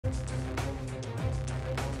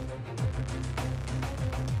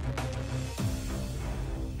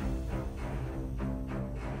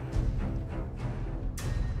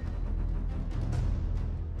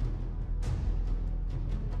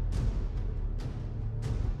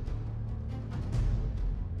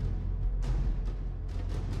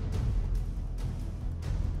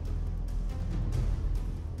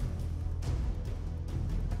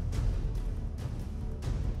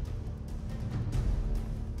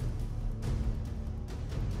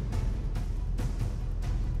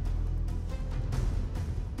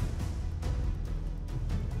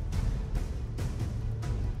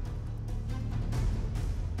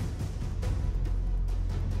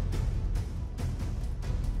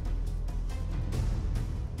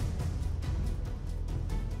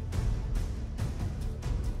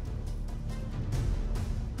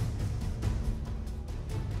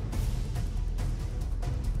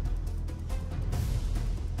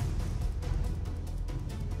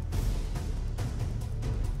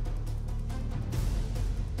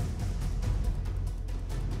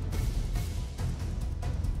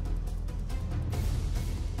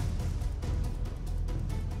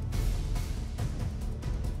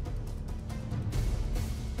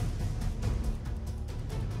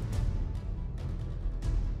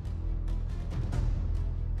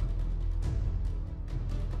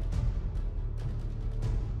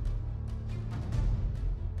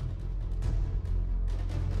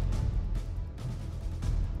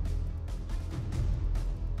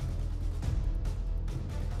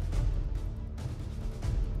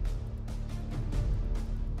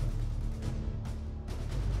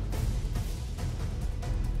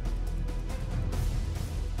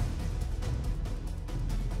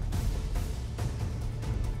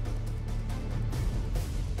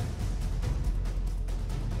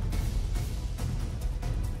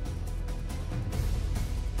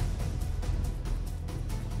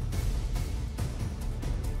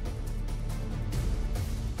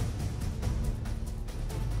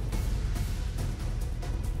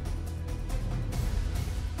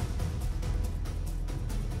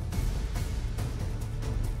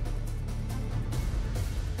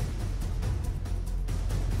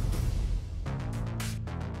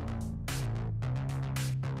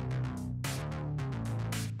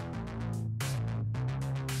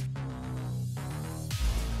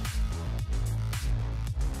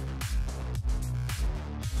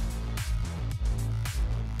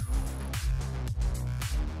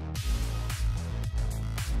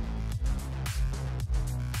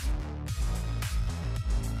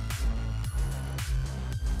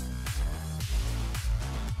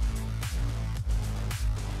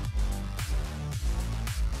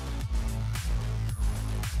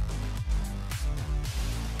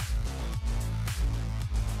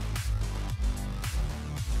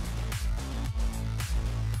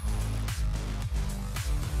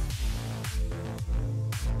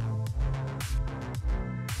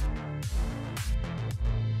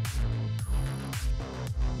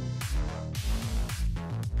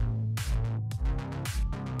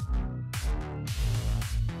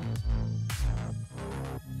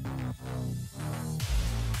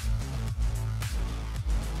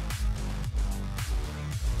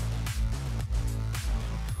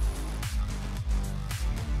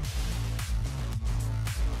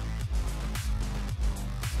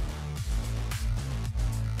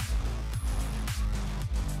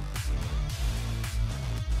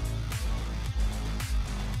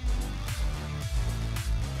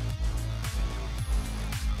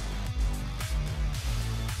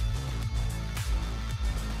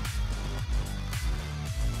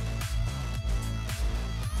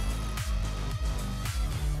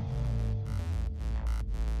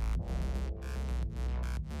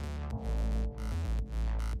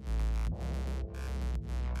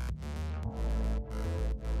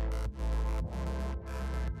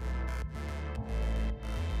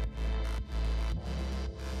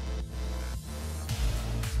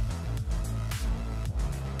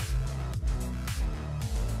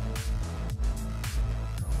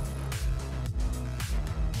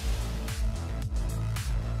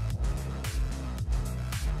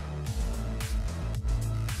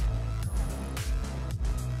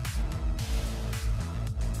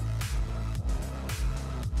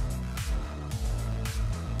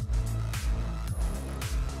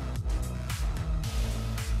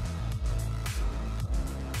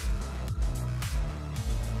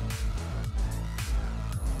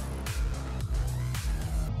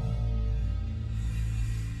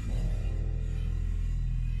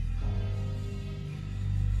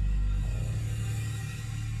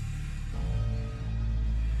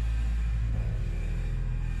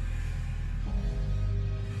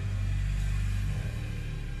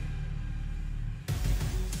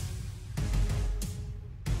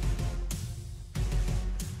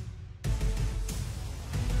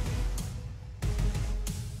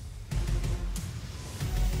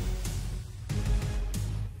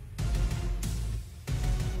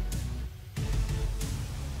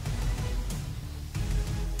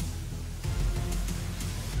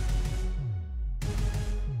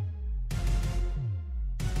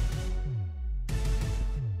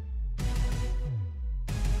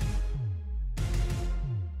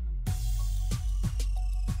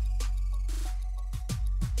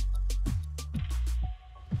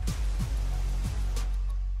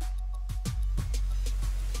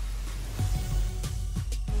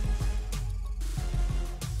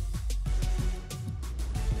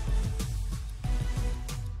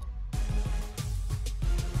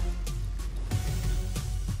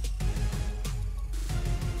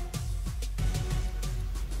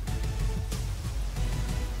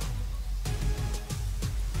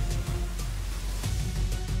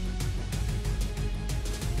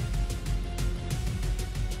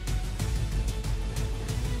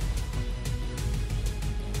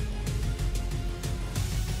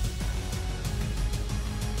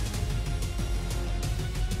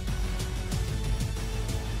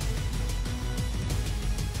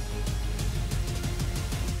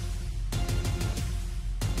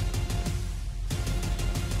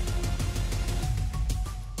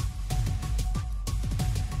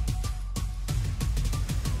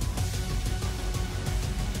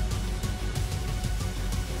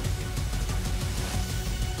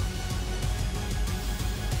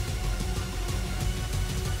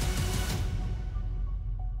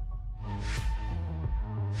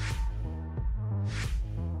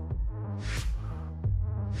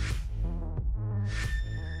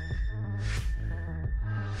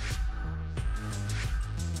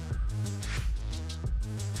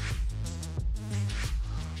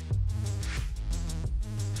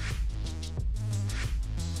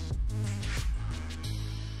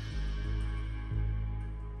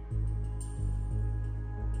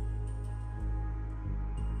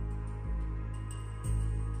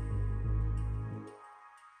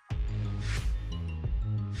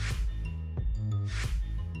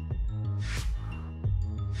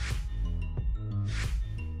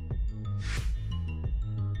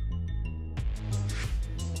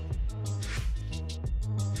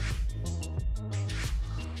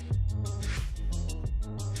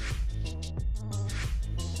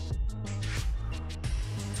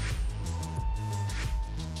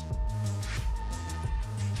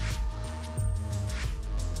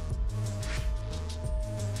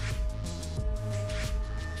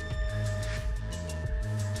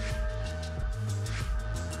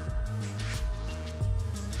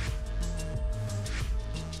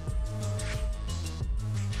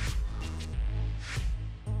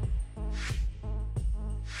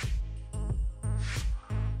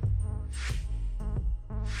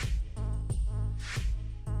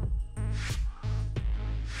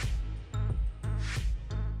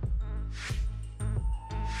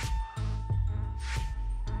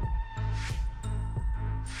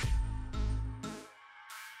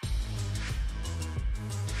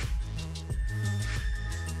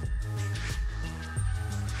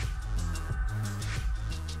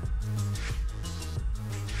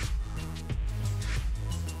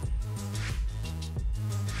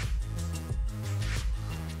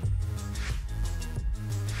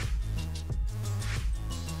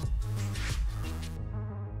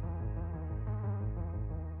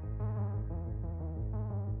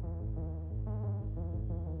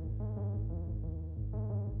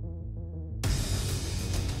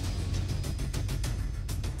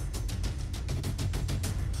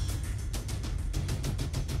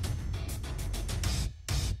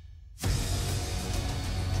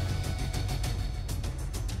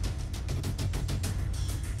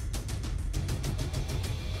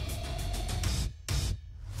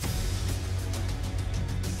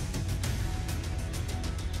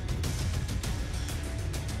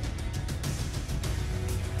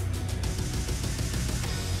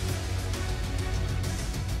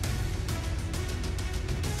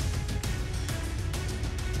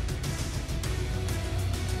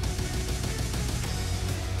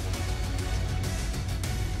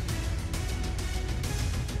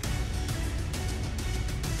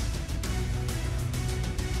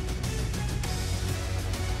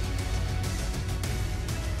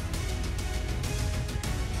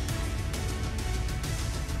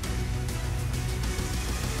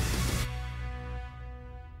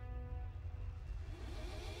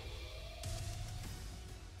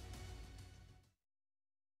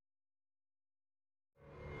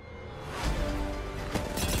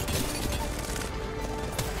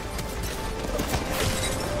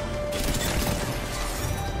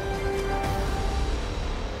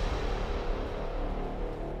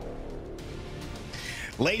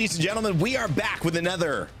Ladies and gentlemen, we are back with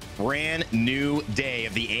another brand new day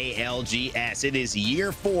of the ALGS. It is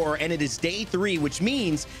year 4 and it is day 3, which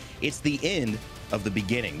means it's the end of the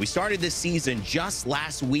beginning. We started this season just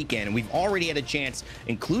last weekend and we've already had a chance,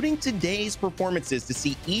 including today's performances, to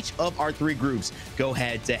see each of our 3 groups go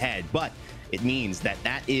head to head. But it means that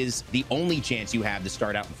that is the only chance you have to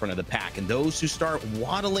start out in front of the pack. And those who start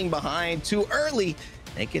waddling behind too early,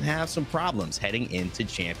 they can have some problems heading into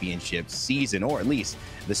championship season, or at least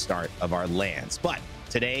the start of our lands. But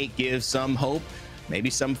today gives some hope, maybe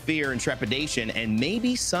some fear and trepidation, and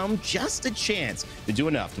maybe some just a chance to do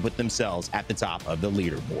enough to put themselves at the top of the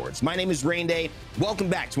leaderboards. My name is Rain Day. Welcome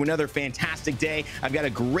back to another fantastic day. I've got a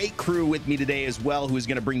great crew with me today as well, who is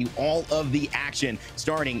going to bring you all of the action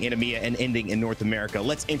starting in EMEA and ending in North America.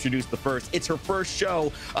 Let's introduce the first. It's her first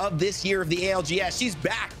show of this year of the ALGS. She's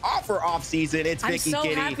back off her off season. It's Vicky I'm so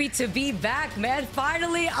Kitty. happy to be back, man.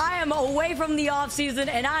 Finally, I am away from the off season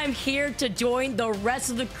and I'm here to join the rest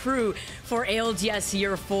of the crew for ALGS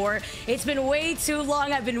year 4. It's been way too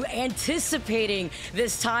long. I've been anticipating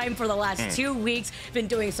this time for the last 2 weeks. Been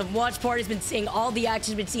doing some watch parties, been seeing all the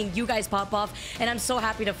action, been seeing you guys pop off, and I'm so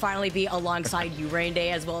happy to finally be alongside you, Rain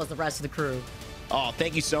Day, as well as the rest of the crew. Oh,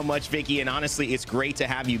 thank you so much, Vicky. And honestly, it's great to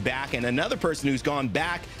have you back. And another person who's gone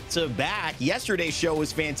back to back. Yesterday's show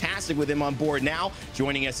was fantastic with him on board. Now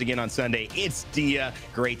joining us again on Sunday, it's Dia.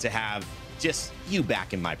 Great to have just you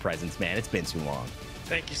back in my presence, man. It's been too long.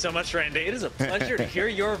 Thank you so much, Randy. It is a pleasure to hear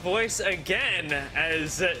your voice again,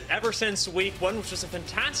 as ever since week 1, which was a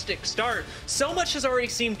fantastic start, so much has already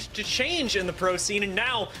seemed to change in the pro scene, and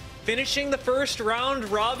now finishing the first round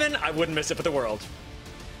robin, I wouldn't miss it for the world.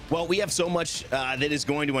 Well, we have so much that is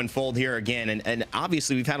going to unfold here again, and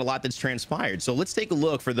obviously we've had a lot that's transpired. So let's take a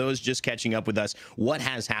look, for those just catching up with us, what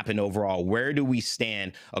has happened overall. Where do we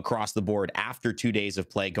stand across the board after 2 days of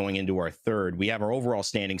play going into our third? We have our overall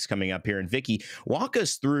standings coming up here. And Vicky, walk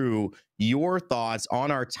us through your thoughts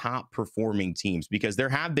on our top performing teams, because there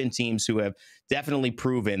have been teams who have definitely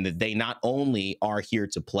proven that they not only are here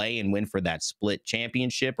to play and win for that split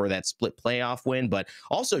championship or that split playoff win, but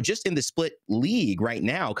also just in the split league right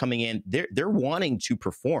now coming in, they're wanting to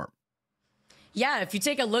perform. Yeah, if you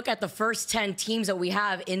take a look at the first 10 teams that we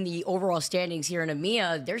have in the overall standings here in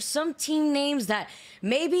EMEA, there's some team names that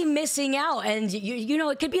may be missing out. And, you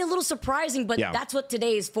know, it could be a little surprising, but that's what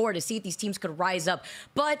today is for, to see if these teams could rise up.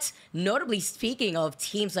 But notably speaking of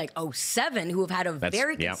teams like 07, who have had a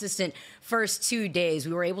very consistent first 2 days,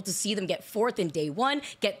 we were able to see them get 4th in day 1,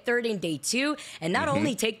 get 3rd in day 2, and not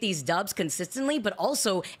only take these dubs consistently, but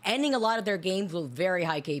also ending a lot of their games with very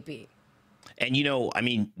high KP. And, you know, I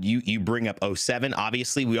mean, you bring up 07.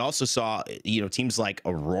 Obviously, we also saw, you know, teams like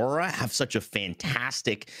AURORA have such a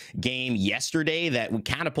fantastic game yesterday that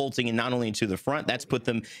catapulting and not only into the front, that's put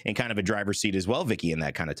them in kind of a driver's seat as well, Vicky, in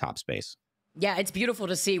that kind of top space. Yeah, it's beautiful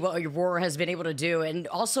to see what AURORA has been able to do. And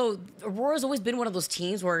also, AURORA's always been one of those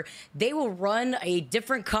teams where they will run a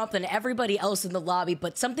different comp than everybody else in the lobby.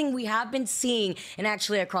 But something we have been seeing, and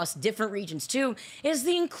actually across different regions too, is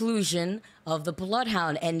the inclusion of the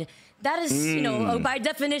Bloodhound. And that is, you know, by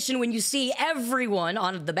definition, when you see everyone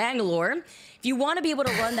on the Bangalore, if you want to be able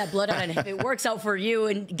to run that Bloodhound, and if it works out for you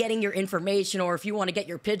and getting your information, or if you want to get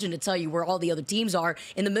your pigeon to tell you where all the other teams are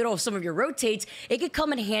in the middle of some of your rotates, it could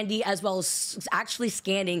come in handy, as well as actually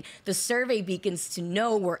scanning the survey beacons to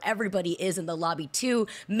know where everybody is in the lobby too,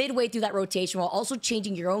 midway through that rotation, while also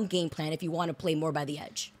changing your own game plan if you want to play more by the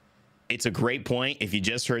edge. It's a great point. If you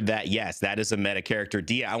just heard that, yes, that is a meta character.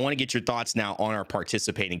 Dia, I want to get your thoughts now on our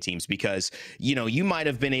participating teams, because, you know, you might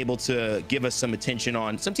have been able to give us some attention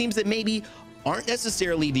on some teams that maybe aren't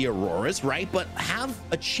necessarily the Auroras, right, but have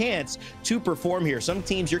a chance to perform here. Some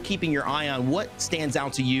teams you're keeping your eye on. What stands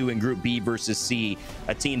out to you in Group B versus C,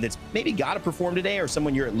 a team that's maybe got to perform today, or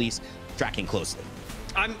someone you're at least tracking closely?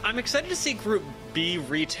 I'm excited to see Group B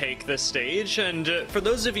retake this stage, and for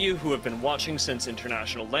those of you who have been watching since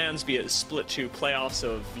international lands, be it Split 2 playoffs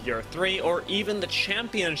of year 3 or even the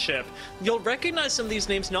championship, you'll recognize some of these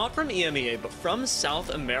names not from EMEA but from South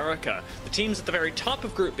America. The teams at the very top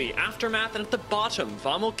of Group B, Aftermath, and at the bottom,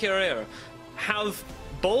 VAMO, QUERER, have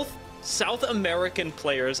both South American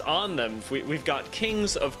players on them. We've got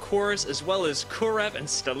Kings, of course, as well as Kurev and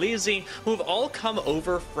Stalizi, who have all come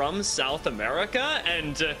over from South America,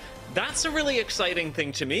 and that's a really exciting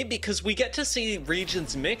thing to me, because we get to see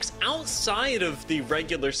regions mix outside of the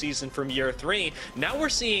regular season from year 3. Now we're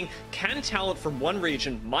seeing, can talent from one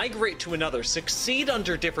region migrate to another, succeed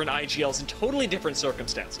under different IGLs in totally different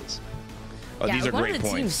circumstances? Oh, yeah, these are one great of the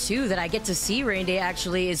points. teams too that I get to see rain day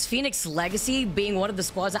actually is Phoenix Legacy, being one of the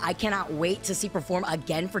squads that I cannot wait to see perform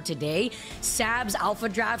again for today. Sabs, Alpha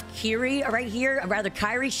Draft, Kiri right here, rather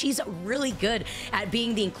Kyrie, she's really good at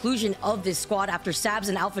being the inclusion of this squad after Sabs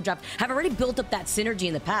and Alpha Draft have already built up that synergy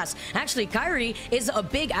in the past. Actually, Kyrie is a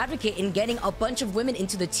big advocate in getting a bunch of women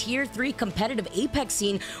into the tier 3 competitive Apex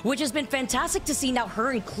scene, which has been fantastic to see now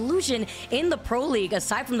her inclusion in the Pro League,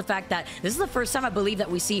 aside from the fact that this is the first time I believe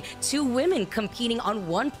that we see 2 women competing on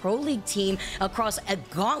one Pro League team across a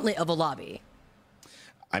gauntlet of a lobby.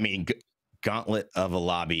 I mean, gauntlet of a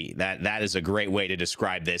lobby. That is a great way to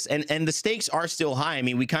describe this. And the stakes are still high. I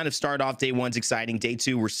mean, we kind of start off day 1's exciting. Day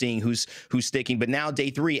 2, we're seeing who's sticking. But now day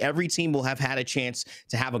 3, every team will have had a chance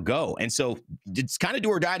to have a go. And so it's kind of do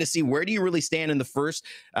or die to see where do you really stand in the first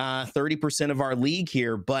 30% of our league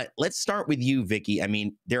here. But let's start with you, Vicky. I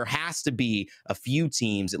mean, there has to be a few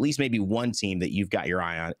teams, at least maybe one team that you've got your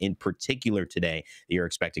eye on in particular today that you're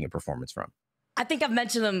expecting a performance from. I think I've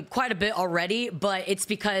mentioned them quite a bit already, but it's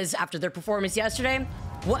because after their performance yesterday,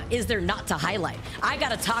 what is there not to highlight? I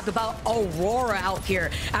gotta talk about AURORA out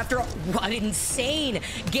here after an insane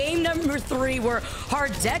game number 3 where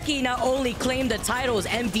Hardeki not only claimed the title as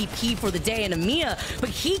MVP for the day in EMEA, but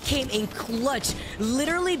he came in clutch,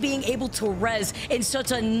 literally being able to res in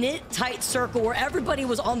such a knit tight circle where everybody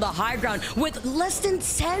was on the high ground with less than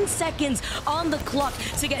 10 seconds on the clock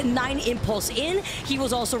to get 9 impulse in. He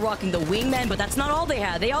was also rocking the wingman, but that's not all they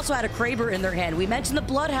had. They also had a Kraber in their hand. We mentioned the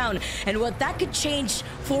Bloodhound and what that could change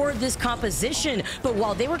for this composition. But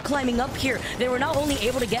while they were climbing up here, they were not only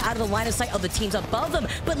able to get out of the line of sight of the teams above them,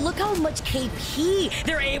 but look how much KP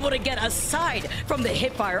they're able to get aside from the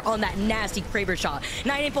hipfire on that nasty Kraber shot.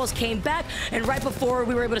 9 impulse came back, and right before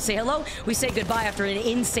we were able to say hello, we say goodbye after an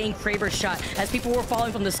insane Kraber shot. As people were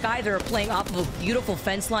falling from the sky, they were playing off of a beautiful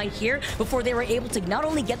fence line here before they were able to not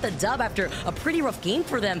only get the dub after a pretty rough game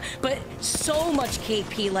for them, but so much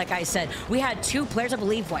KP. Like I said, we had 2 players, I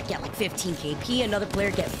believe, get like 15 KP, another player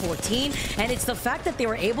get 14, and it's the fact that they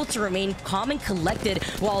were able to remain calm and collected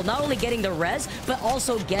while not only getting the res, but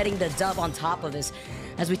also getting the dub on top of this.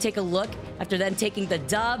 As we take a look, after then taking the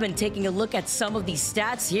dub and taking a look at some of these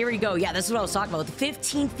stats, here we go. Yeah, this is what I was talking about.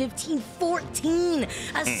 15, 15, 14.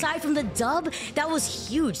 Aside from the dub, that was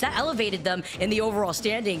huge. That elevated them in the overall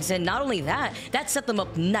standings, and not only that, that set them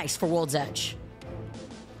up nice for World's Edge.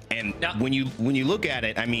 And when you look at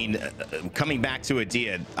it, I mean, coming back to it,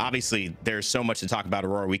 Dia, obviously there's so much to talk about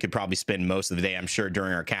AURORA. We could probably spend most of the day, I'm sure,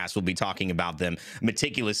 during our cast, we'll be talking about them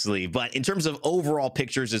meticulously. But in terms of overall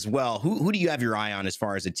pictures as well, who do you have your eye on as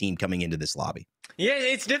far as a team coming into this lobby? Yeah,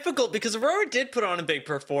 it's difficult because AURORA did put on a big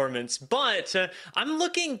performance, but I'm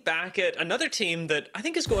looking back at another team that I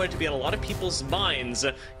think is going to be on a lot of people's minds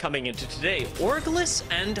coming into today. ALGS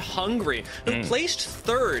and Hungary, who placed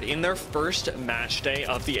 3rd in their first match day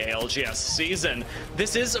of the ALGS season.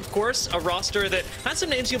 This is, of course, a roster that has some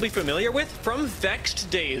names you'll be familiar with from VexX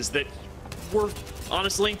days that were,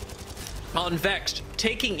 honestly, on VexX,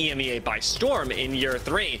 taking EMEA by storm in year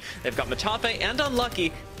 3. They've got Matape and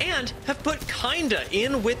Unlucky, and have put Kinda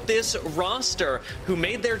in with this roster, who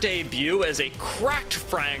made their debut as a cracked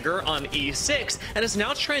fragger on E6, and has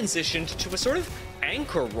now transitioned to a sort of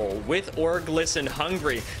anchor role with ALGS and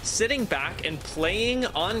Hungary, sitting back and playing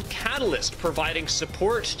on Catalyst, providing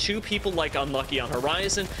support to people like Unlucky on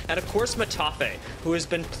Horizon, and of course Matape, who has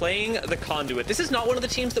been playing the Conduit. This is not one of the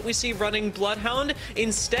teams that we see running Bloodhound,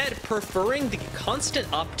 instead preferring the constant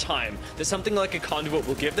uptime that something like a Conduit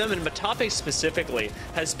will give them, and Matape specifically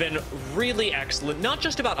has been really excellent, not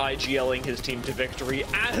just about IGLing his team to victory,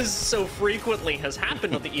 as so frequently has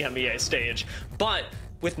happened on the EMEA stage, but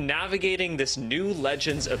with navigating this new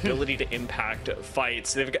Legend's ability to impact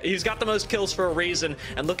fights. He's got the most kills for a reason,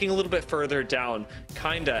 and looking a little bit further down,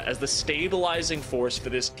 Kinda as the stabilizing force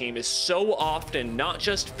for this team is so often not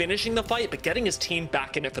just finishing the fight, but getting his team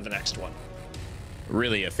back in it for the next one.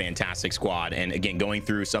 Really a fantastic squad, and again, going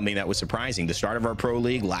through something that was surprising. The start of our Pro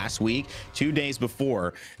League last week, 2 days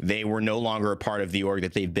before, they were no longer a part of the org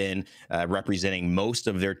that they've been representing most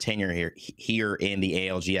of their tenure here in the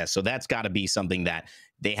ALGS. So that's got to be something that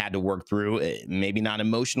they had to work through, maybe not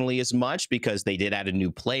emotionally as much because they did add a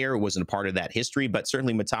new player. It wasn't a part of that history, but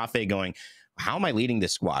certainly Matape going, how am I leading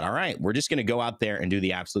this squad? All right, we're just going to go out there and do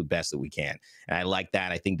the absolute best that we can. And I like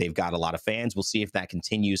that. I think they've got a lot of fans. We'll see if that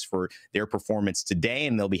continues for their performance today,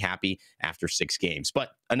 and they'll be happy after 6 games.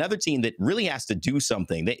 But another team that really has to do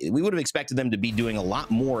something. We would have expected them to be doing a lot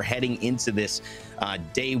more heading into this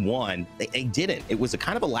day one. They didn't. It was a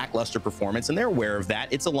kind of a lackluster performance, and they're aware of that.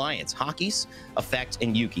 It's Alliance, Hockey's, Effect,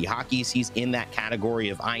 and Yuki. Hockey's, he's in that category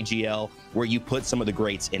of IGL where you put some of the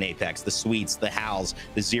greats in Apex, the Sweets, the Hals,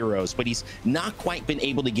 the Zeros, but he's not quite been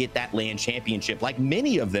able to get that LAN championship like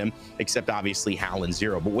many of them, except obviously Hal and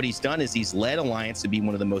Zero. But what he's done is he's led Alliance to be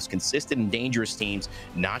one of the most consistent and dangerous teams,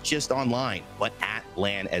 not just online, but at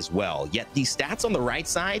LAN as well. Yet these stats on the right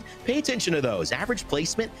side, pay attention to those. Average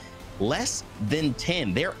placement, less than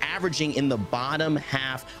 10. They're averaging in the bottom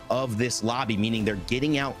half of this lobby, meaning they're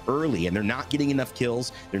getting out early and they're not getting enough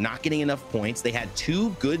kills. They're not getting enough points. They had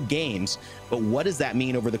 2 good games, but what does that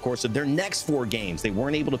mean over the course of their next 4 games? They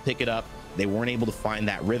weren't able to pick it up. They weren't able to find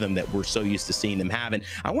that rhythm that we're so used to seeing them have. And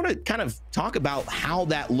I want to kind of talk about how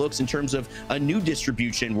that looks in terms of a new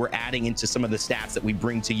distribution we're adding into some of the stats that we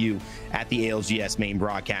bring to you at the ALGS main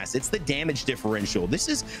broadcast. It's the damage differential. This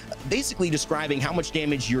is basically describing how much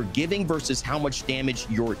damage you're giving versus how much damage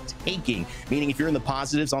you're taking. Meaning if you're in the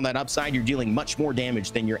positives on that upside, you're dealing much more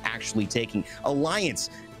damage than you're actually taking. Alliance,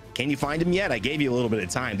 can you find them yet? I gave you a little bit of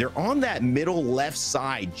time. They're on that middle left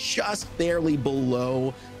side, just barely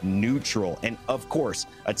below neutral. And of course,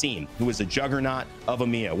 a team who is a juggernaut of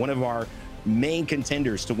EMEA, one of our main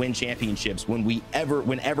contenders to win championships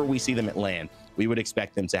whenever we see them at LAN, we would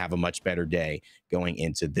expect them to have a much better day going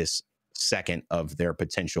into this second of their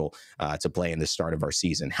potential to play in the start of our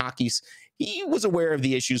season. Hockey's, he was aware of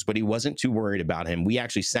the issues, but he wasn't too worried about him. We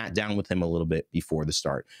actually sat down with him a little bit before the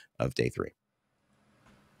start of day 3.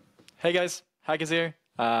 Hey guys, Hack is here.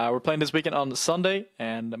 We're playing this weekend on Sunday,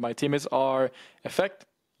 and my teammates are Effect,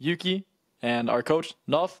 Yuki, and our coach,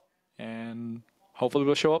 Noth, and hopefully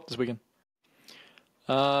we'll show up this weekend.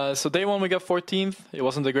 So day 1 we got 14th. It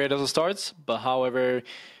wasn't the greatest of starts, but however,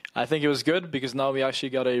 I think it was good because now we actually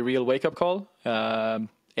got a real wake-up call.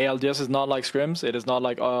 ALGS is not like scrims. It is not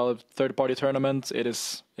like third-party tournaments. It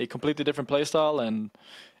is a completely different playstyle, and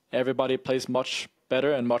everybody plays much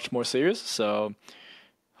better and much more serious. So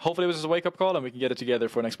hopefully it was just a wake-up call and we can get it together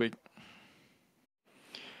for next week.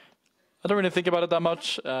 I don't really think about it that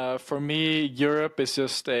much. For me, Europe is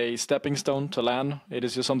just a stepping stone to LAN. It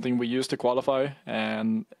is just something we use to qualify,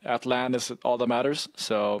 and at LAN is all that matters.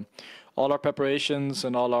 So all our preparations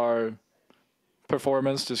and all our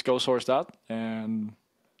performance just goes towards that, and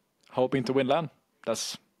hoping to win LAN.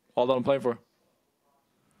 That's all that I'm playing for.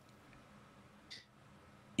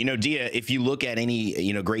 You know, Dia, if you look at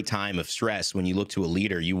any, great time of stress, when you look to a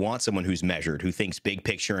leader, you want someone who's measured, who thinks big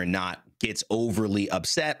picture and not gets overly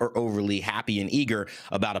upset or overly happy and eager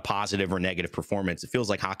about a positive or negative performance. It feels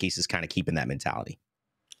like Hockey's is kind of keeping that mentality.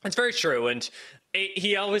 It's very true, and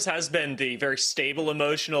he always has been the very stable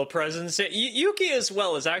emotional presence. Yuki as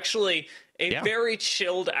well is actually a very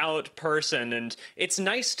chilled out person, and it's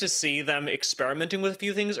nice to see them experimenting with a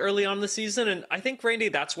few things early on in the season, and I think, Randy,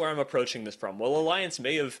 that's where I'm approaching this from. While Alliance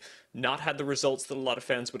may have not had the results that a lot of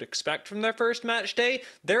fans would expect from their first match day,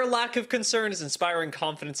 their lack of concern is inspiring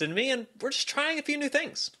confidence in me, and we're just trying a few new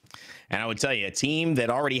things. And I would tell you, a team that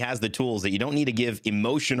already has the tools that you don't need to give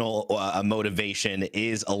emotional motivation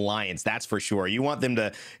is Alliance. That's for sure. You want them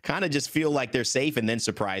to kind of just feel like they're safe and then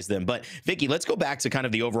surprise them. But Vicky, let's go back to kind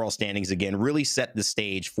of the overall standings again, really set the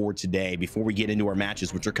stage for today before we get into our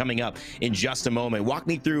matches, which are coming up in just a moment. Walk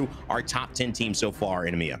me through our top 10 teams so far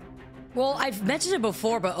in EMEA. Well, I've mentioned it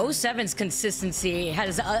before, but 07's consistency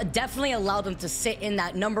has definitely allowed them to sit in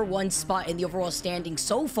that #1 spot in the overall standing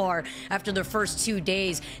so far after their first 2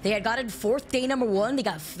 days. They had gotten 4th day #1, they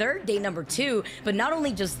got 3rd day #2, but not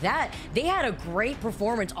only just that, they had a great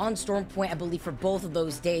performance on Storm Point, I believe, for both of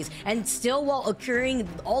those days, and still while accruing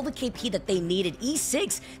all the KP that they needed.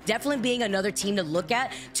 E6 definitely being another team to look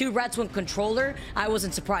at. 2 Rats, 1 Controller. I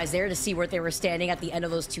wasn't surprised there to see where they were standing at the end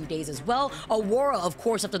of those 2 days as well. AURORA, of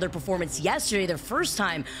course, after their performance yesterday, their first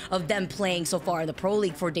time of them playing so far in the Pro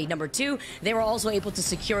League for day #2, they were also able to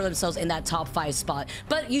secure themselves in that top 5 spot.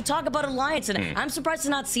 But you talk about Alliance, and I'm surprised to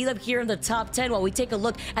not see them here in the top 10 while we take a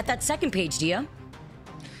look at that second page, Dia.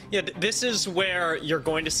 Yeah, this is where you're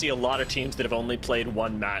going to see a lot of teams that have only played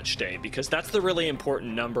 1 match day, because that's the really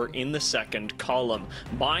important number in the second column.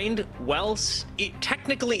 Mind, well,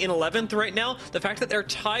 technically in 11th right now, the fact that they're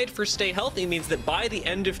tied for stay healthy means that by the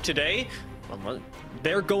end of today,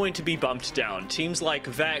 they're going to be bumped down. Teams like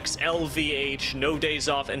VexX, LVH, No Days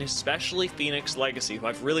Off, and especially Phoenix Legacy, who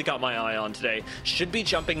I've really got my eye on today, should be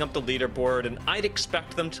jumping up the leaderboard, and I'd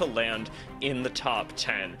expect them to land in the top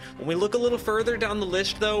 10. When we look a little further down the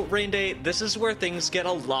list, though, Rain Day, this is where things get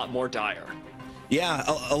a lot more dire. Yeah,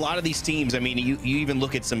 a lot of these teams, I mean, you even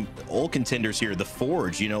look at some old contenders here, the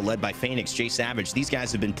Forge, you know, led by Phoenix, Jay Savage. These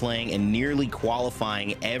guys have been playing and nearly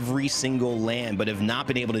qualifying every single LAN, but have not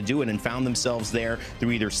been able to do it and found themselves there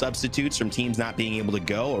through either substitutes from teams not being able to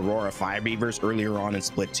go, Aurora Fire Beavers earlier on in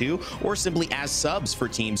Split 2, or simply as subs for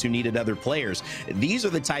teams who needed other players. These are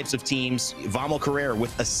the types of teams, VAMO QUERER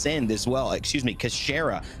with Ascend as well, excuse me,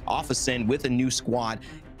 QUERER off Ascend with a new squad.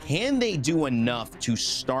 Can they do enough to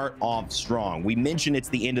start off strong? We mentioned it's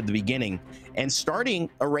the end of the beginning, and starting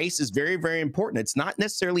a race is very, very important. It's not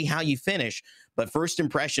necessarily how you finish, but first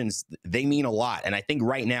impressions, they mean a lot. And I think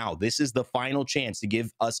right now, this is the final chance to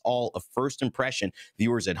give us all a first impression,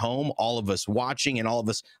 viewers at home, all of us watching, and all of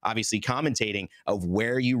us obviously commentating, of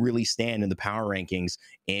where you really stand in the power rankings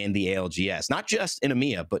and the ALGS, not just in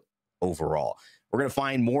EMEA, but overall. We're going to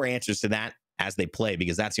find more answers to that as they play,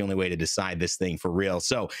 because that's the only way to decide this thing for real.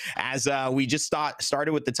 So as we just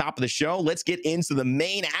started with the top of the show, let's get into the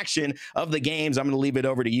main action of the games. I'm going to leave it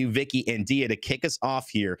over to you, Vicky and Dia, to kick us off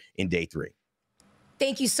here in day 3.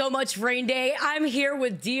 Thank you so much, Rain Day. I'm here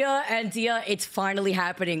with Dia, and Dia, it's finally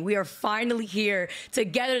happening. We are finally here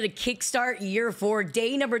together to kickstart year 4,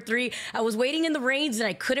 day number 3. I was waiting in the rains, and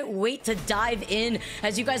I couldn't wait to dive in,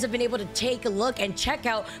 as you guys have been able to take a look and check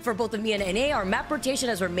out for both EMEA and NA. Our map rotation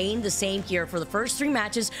has remained the same here. For the first 3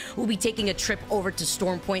 matches, we'll be taking a trip over to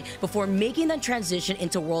Storm Point before making that transition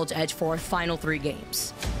into World's Edge for our final 3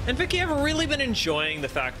 games. And Vicky, I've really been enjoying the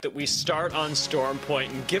fact that we start on Storm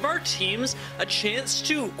Point and give our teams a chance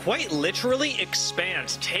to quite literally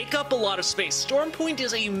expand, take up a lot of space. Storm Point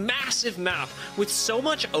is a massive map with so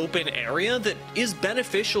much open area that is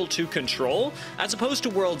beneficial to control, as opposed to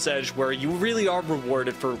World's Edge, where you really are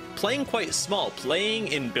rewarded for playing quite small, playing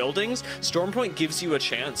in buildings. Storm Point gives you a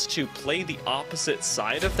chance to play the opposite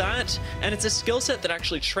side of that, and it's a skill set that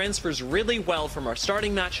actually transfers really well from our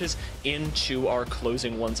starting matches into our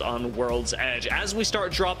closing ones on World's Edge. As we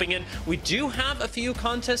start dropping in, we do have a few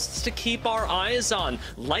contests to keep our eyes on.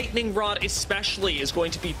 Lightning Rod especially is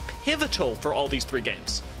going to be pivotal for all these 3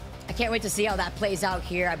 games. I can't wait to see how that plays out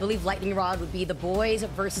here. I believe Lightning Rod would be the boys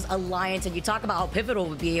versus Alliance, and you talk about how pivotal it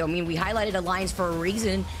would be. I mean, we highlighted Alliance for a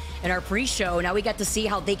reason in our pre-show. Now we get to see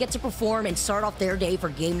how they get to perform and start off their day for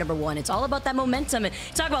game number 1. It's all about that momentum, and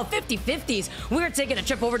talk about 50-50s. We're taking a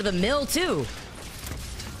trip over to the mill too.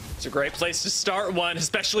 It's a great place to start one,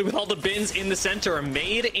 especially with all the bins in the center.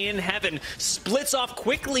 Made in Heaven splits off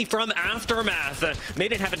quickly from Aftermath.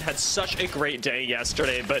 Made in Heaven had such a great day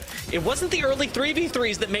yesterday, but it wasn't the early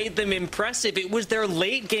 3v3s that made them impressive. It was their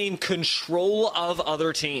late game control of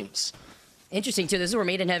other teams. Interesting, too. This is where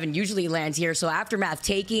Made in Heaven usually lands here. So Aftermath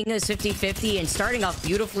taking this 50-50 and starting off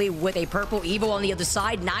beautifully with a purple Evo on the other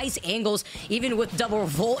side. Nice angles, even with double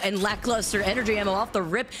Volt and lackluster energy ammo off the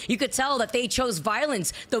rip. You could tell that they chose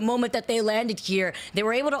violence the moment that they landed here. They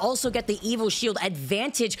were able to also get the Evo shield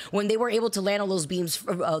advantage when they were able to land on those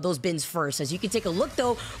bins first. As you can take a look,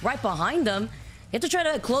 though, right behind them, you have to try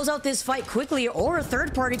to close out this fight quickly, or a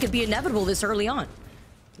third party could be inevitable this early on.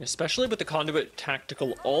 Especially with the Conduit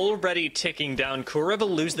Tactical already ticking down, QUERER will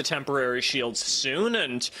lose the temporary shields soon,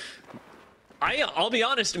 and I'll be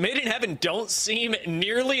honest, Made in Heaven don't seem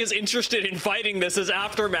nearly as interested in fighting this as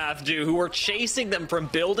Aftermath do, who are chasing them from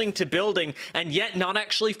building to building, and yet not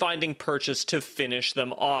actually finding purchase to finish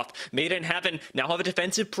them off. Made in Heaven now have a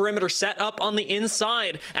defensive perimeter set up on the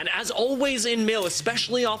inside, and as always in Mill,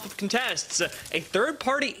 especially off of contests, a third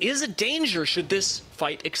party is a danger should this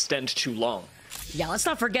fight extend too long. Yeah, let's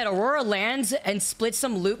not forget, Aurora lands and splits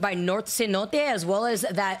some loot by North Cenote, as well as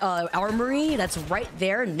that armory that's right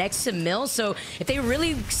there next to Mill. So if they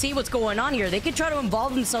really see what's going on here, they could try to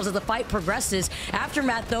involve themselves as the fight progresses.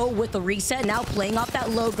 Aftermath, though, with the reset, now playing off that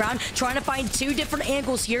low ground, trying to find 2 different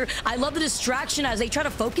angles here. I love the distraction as they try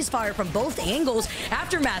to focus fire from both angles.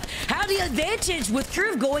 Aftermath had the advantage with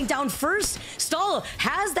Curve going down first. Stall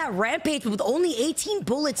has that rampage, but with only 18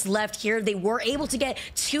 bullets left here, they were able to get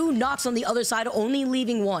 2 knocks on the other side, only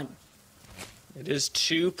leaving 1. It is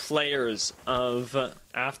 2 players of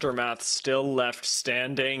Aftermath still left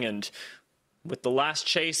standing, and with the last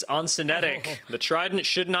chase on Cinetic, the Trident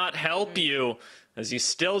should not help you, as you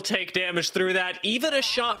still take damage through that. Even a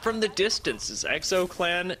shot from the distance, as Exo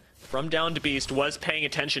Clan from Down to Beast was paying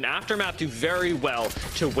attention. Aftermath do very well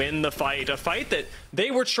to win the fight, a fight that they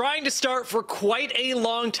were trying to start for quite a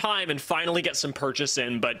long time and finally get some purchase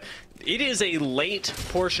in, but it is a late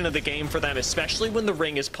portion of the game for them, especially when the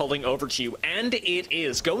ring is pulling over to you, and it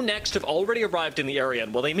is. GoNext have already arrived in the area,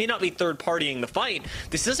 and while they may not be third-partying the fight,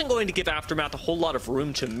 this isn't going to give Aftermath a whole lot of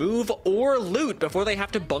room to move or loot before they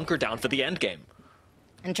have to bunker down for the end game.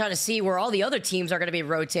 And trying to see where all the other teams are going to be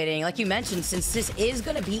rotating. Like you mentioned, since this is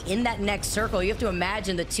going to be in that next circle, you have to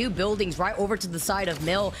imagine the two buildings right over to the side of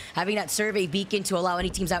Mill, having that survey beacon to allow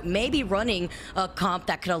any teams that may be running a comp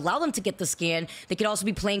that could allow them to get the scan. They could also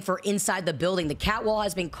be playing for inside the building. The cat wall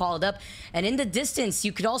has been called up. And in the distance,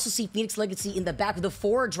 you could also see Phoenix Legacy in the back of the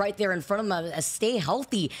Forge right there in front of them as Stay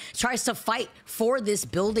Healthy tries to fight for this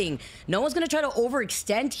building. No one's going to try to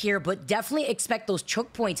overextend here, but definitely expect those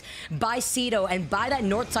choke points by Cito and by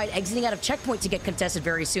that north side exiting out of checkpoint to get contested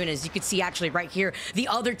very soon. As you can see actually right here, the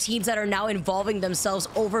other teams that are now involving themselves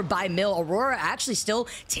over by Mill. AURORA actually still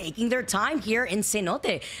taking their time here in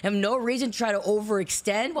Cenote. Have no reason to try to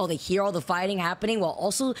overextend while they hear all the fighting happening, while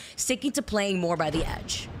also sticking to playing more by the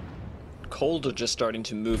edge. Cold are just starting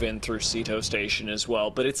to move in through Cito Station as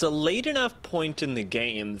well, but it's a late enough point in the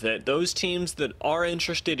game that those teams that are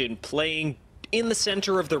interested in playing in the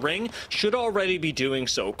center of the ring should already be doing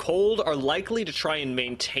so. Cold are likely to try and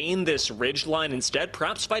maintain this ridge line instead,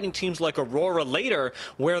 perhaps fighting teams like AURORA later,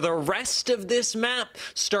 where the rest of this map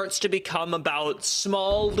starts to become about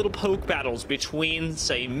small little poke battles between,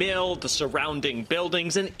 say, Mill, the surrounding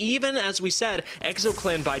buildings, and even, as we said,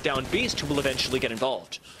 ExoClan by Down Beast, who will eventually get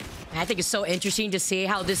involved. I think it's so interesting to see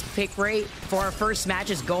how this pick rate for our first match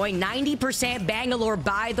is going. 90% Bangalore,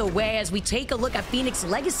 by the way, as we take a look at Phoenix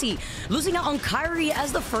Legacy, losing out on Kyrie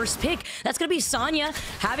as the first pick. That's going to be Sonya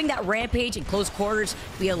having that rampage in close quarters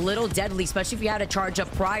be a little deadly, especially if you had to charge up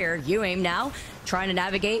prior. UAIM now trying to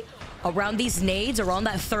navigate around these nades, around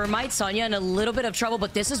that thermite. Sonya in a little bit of trouble,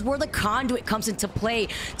 but this is where the conduit comes into play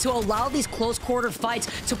to allow these close quarter fights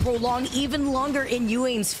to prolong even longer in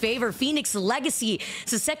UAIM's favor. Phoenix Legacy is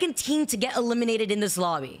the second team to get eliminated in this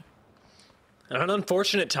lobby. And an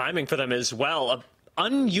unfortunate timing for them as well.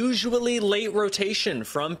 Unusually late rotation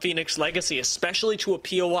from Phoenix Legacy, especially to a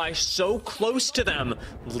POI so close to them,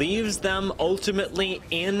 leaves them ultimately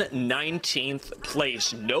in 19th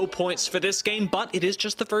place. No points for this game, but it is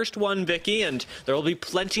just the first one, Vicky, and there will be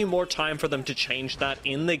plenty more time for them to change that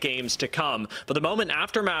in the games to come. For the moment,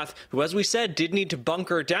 Aftermath, who, as we said, did need to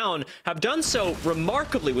bunker down, have done so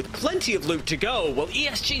remarkably with plenty of loot to go, while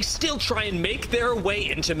ESG still try and make their way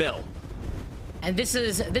into Mill. And this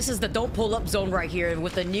is the don't pull up zone right here.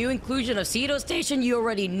 With the new inclusion of Cito Station, you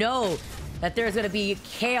already know that there's going to be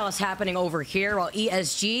chaos happening over here, while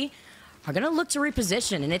ESG are going to look to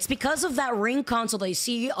reposition. And it's because of that ring console that you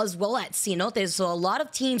see as well at Cenote. So a lot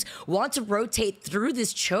of teams want to rotate through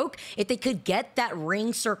this choke if they could get that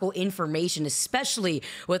ring circle information, especially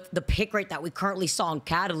with the pick rate that we currently saw on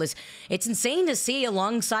Catalyst. It's insane to see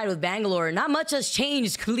alongside with Bangalore. Not much has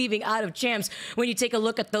changed leaving out of champs when you take a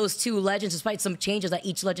look at those two legends, despite some changes that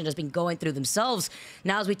each legend has been going through themselves.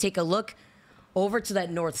 Now as we take a look over to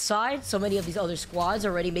that north side, so many of these other squads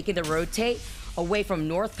already making the rotate away from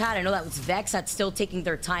North Pad. I know that was VexX that's still taking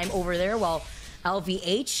their time over there, while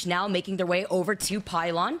LVH now making their way over to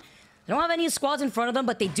Pylon. They don't have any squads in front of them,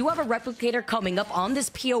 but they do have a replicator coming up on this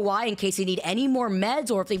POI in case they need any more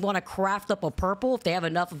meds, or if they want to craft up a purple, if they have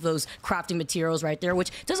enough of those crafting materials right there,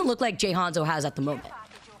 which doesn't look like Jay Hanzo has at the moment.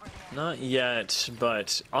 Not yet,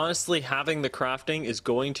 but honestly, having the crafting is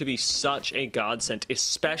going to be such a godsend,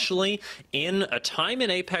 especially in a time in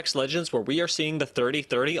Apex Legends where we are seeing the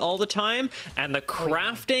 30-30 all the time, and the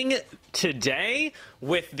crafting today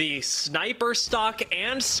with the sniper stock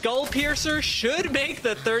and skull piercer should make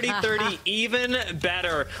the 30-30 even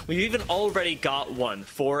better. We've even already got one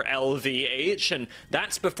for LVH, and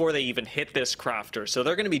that's before they even hit this crafter. So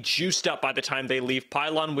they're going to be juiced up by the time they leave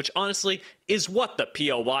Pylon, which honestly is what the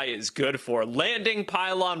POI is good for. Landing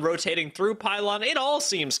Pylon, rotating through Pylon, it all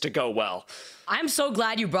seems to go well. I'm so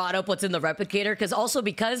glad you brought up what's in the replicator,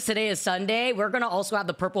 because today is Sunday, we're going to also have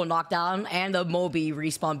the purple knockdown and the Moby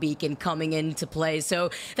respawn beacon coming into play.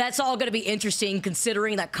 So that's all going to be interesting,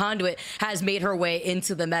 considering that Conduit has made her way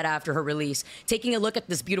into the meta after her release. Taking a look at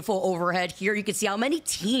this beautiful overhead here, you can see how many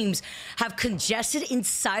teams have congested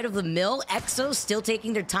inside of the mill. EXO still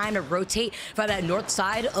taking their time to rotate by that north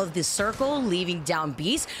side of the circle, leaving down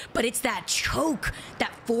Beast. But it's that choke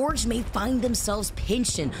that Forge may find themselves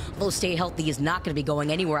pinched in. Although Stay Healthy is not going to be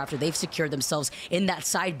going anywhere after they've secured themselves in that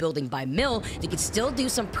side building by Mill. They can still do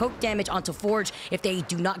some poke damage onto Forge if they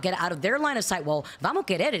do not get out of their line of sight. Well, VAMO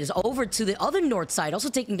QUERER is over to the other north side, also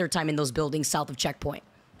taking their time in those buildings south of checkpoint.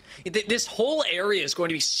 This whole area is going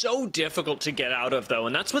to be so difficult to get out of, though,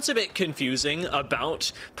 and that's what's a bit confusing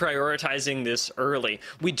about prioritizing this early.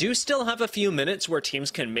 We do still have a few minutes where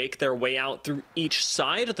teams can make their way out through each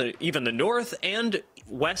side, even the north and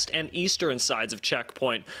west and eastern sides of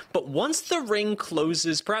checkpoint. But once the ring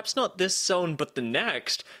closes, perhaps not this zone, but the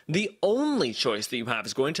next, the only choice that you have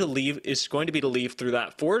is going to be to leave through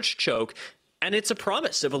that Forge choke. And it's a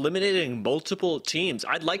promise of eliminating multiple teams.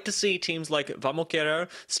 I'd like to see teams like VAMO QUERER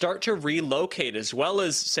start to relocate, as well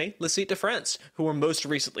as, say, LCDF, who were most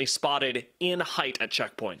recently spotted in height at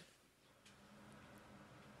checkpoint.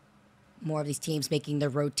 More of these teams making the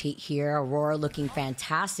rotate here. Aurora looking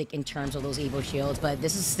fantastic in terms of those Evo shields, but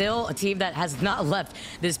this is still a team that has not left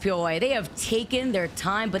this POA. They have taken their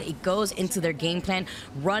time, but it goes into their game plan,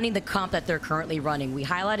 running the comp that they're currently running. We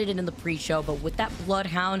highlighted it in the pre-show, but with that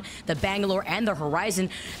Bloodhound, the Bangalore, and the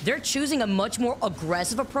Horizon, they're choosing a much more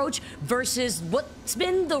aggressive approach versus what's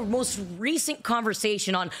been the most recent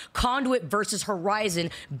conversation on Conduit versus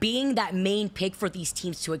Horizon being that main pick for these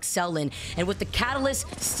teams to excel in. And with the Catalyst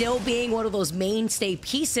still being one of those mainstay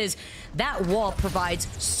pieces, that wall provides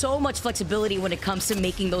so much flexibility when it comes to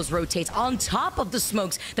making those rotates on top of the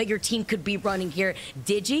smokes that your team could be running here.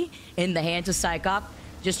 Digi in the hands of Psychop,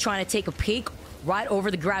 just trying to take a peek right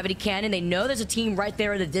over the gravity cannon. They know there's a team right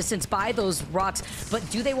there in the distance by those rocks, but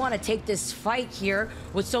do they want to take this fight here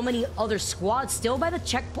with so many other squads still by the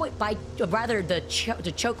checkpoint,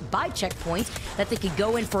 the choke by checkpoints, that they could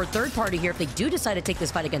go in for a third party here if they do decide to take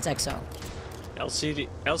this fight against EXO?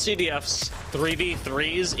 LCDF's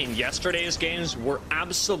 3v3s in yesterday's games were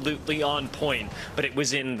absolutely on point, but it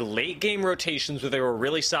was in the late game rotations where they were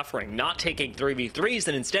really suffering, not taking 3v3s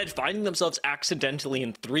and instead finding themselves accidentally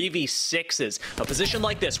in 3v6s. A position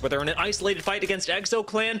like this, where they're in an isolated fight against EXO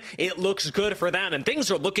Clan, it looks good for them, and things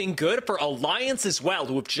are looking good for Alliance as well,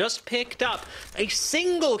 who have just picked up a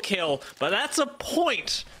single kill, but that's a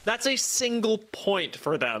point. That's a single point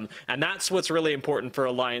for them, and that's what's really important for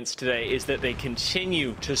Alliance today, is that they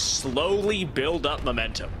continue to slowly build up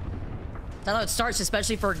momentum. That's how it starts,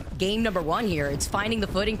 especially for game number 1 here. It's finding the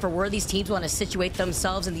footing for where these teams want to situate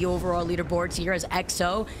themselves in the overall leaderboards here, as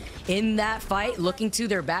EXO in that fight, looking to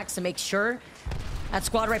their backs to make sure that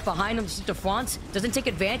squad right behind them, Defense, doesn't take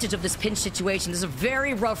advantage of this pinch situation. This is a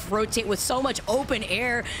very rough rotate with so much open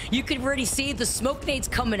air. You can already see the smoke nades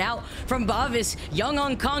coming out from Bavis. Young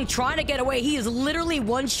Hong Kong trying to get away. He is literally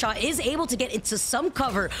one shot, is able to get into some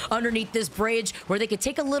cover underneath this bridge where they could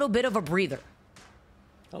take a little bit of a breather.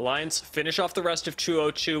 Alliance finish off the rest of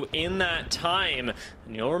 202 in that time.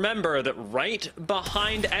 And you'll remember that right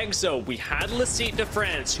behind EXO, we had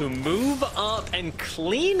LCDF, who move up and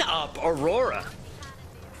clean up Aurora.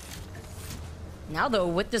 Now, though,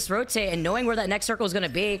 with this rotate and knowing where that next circle is going to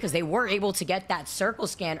be, because they were able to get that circle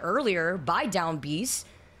scan earlier by Down Beast,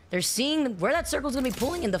 they're seeing where that circle is going to be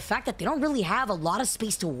pulling, and the fact that they don't really have a lot of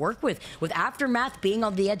space to work with Aftermath being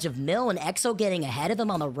on the edge of Mill and EXO getting ahead of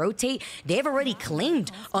them on the rotate. They've already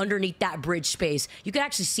claimed underneath that bridge space. You can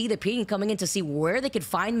actually see the peeking coming in to see where they could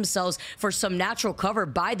find themselves for some natural cover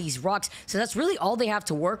by these rocks. So that's really all they have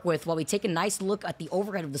to work with, while we take a nice look at the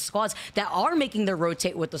overhead of the squads that are making their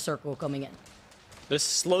rotate with the circle coming in. The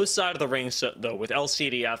slow side of the ring, though, with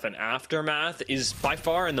LCDF and Aftermath, is by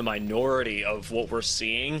far in the minority of what we're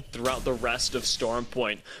seeing throughout the rest of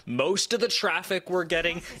Stormpoint. Most of the traffic we're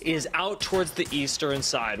getting is out towards the eastern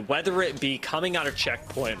side, whether it be coming out of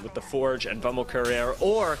Checkpoint with the Forge and VAMO QUERER,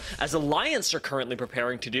 or, as Alliance are currently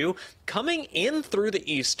preparing to do, coming in through the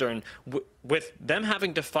eastern, with them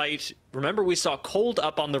having to fight. Remember, we saw Cold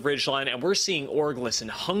up on the ridgeline, and we're seeing Orglis and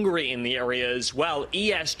Hungary in the area as well.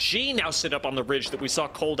 ESG now sit up on the ridge that we saw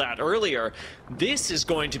Cold at earlier. This is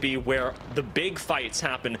going to be where the big fights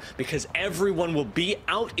happen, because everyone will be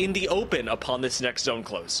out in the open upon this next zone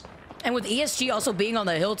close. And with ESG also being on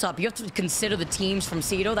the hilltop, you have to consider the teams from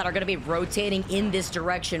Cedo that are going to be rotating in this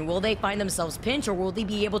direction. Will they find themselves pinched, or will they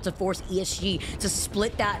be able to force ESG to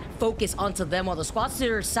split that focus onto them, while the squads to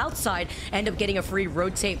their south side end up getting a free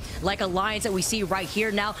rotate, like Alliance that we see right here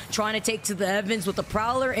now, trying to take to the Evans with the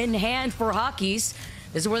Prowler in hand for Hockeys.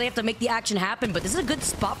 This is where they have to make the action happen, but this is a good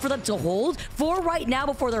spot for them to hold for right now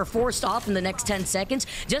before they're forced off in the next 10 seconds,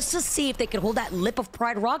 just to see if they can hold that lip of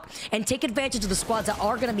Pride Rock and take advantage of the squads that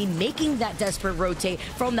are going to be making that desperate rotate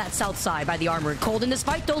from that south side by the Armored. Cold in this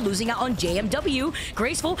fight, though, losing out on JMW.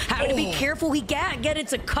 Graceful having to be careful. He can't get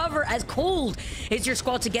into cover, as Cold is your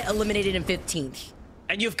squad to get eliminated in 15th.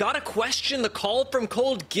 And you've got to question the call from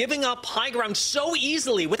Cold giving up high ground so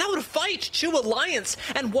easily without a fight to Alliance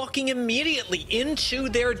and walking immediately into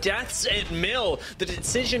their deaths at Mill. The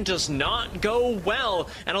decision does not go well,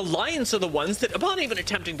 and Alliance are the ones that, upon even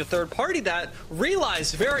attempting to third party that,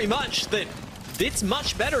 realize very much that it's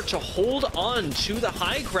much better to hold on to the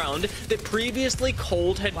high ground that previously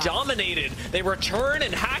Cold had dominated. They return,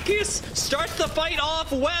 and Hackis starts the fight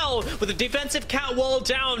off well with a defensive cat wall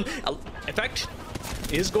down. In fact,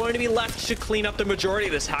 is going to be left to clean up the majority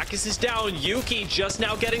of this. Hackis is down. Yuki just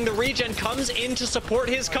now getting the regen, comes in to support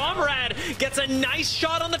his comrade, gets a nice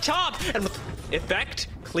shot on the top, and with Effect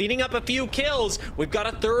cleaning up a few kills, we've got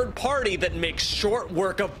a third party that makes short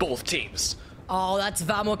work of both teams. Oh, that's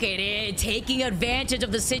VAMO QUERER taking advantage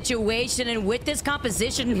of the situation, and with this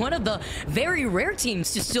composition, one of the very rare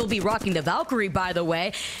teams to still be rocking the Valkyrie, by the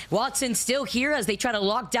way. Watson still here as they try to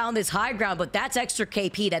lock down this high ground, but that's extra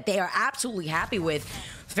KP that they are absolutely happy with.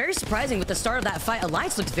 Very surprising with the start of that fight.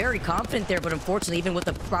 Alliance looked very confident there, but unfortunately, even with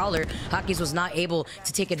the Prowler, Hotkeys was not able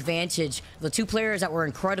to take advantage. The two players that were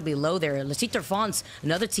incredibly low there. LCDF Fonts,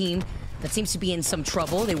 another team that seems to be in some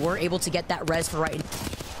trouble. They were able to get that res for right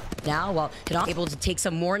now, while Kadam able to take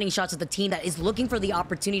some warning shots at the team that is looking for the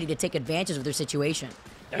opportunity to take advantage of their situation.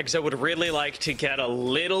 EXO would really like to get a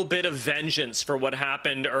little bit of vengeance for what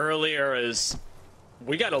happened earlier, as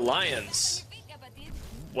we got Alliance.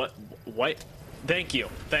 What? Thank you.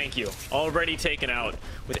 Already taken out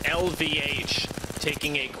with LVH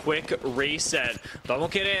taking a quick reset. VAMO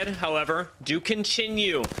QUERER, however, do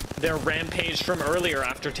continue their rampage from earlier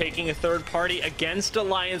after taking a third party against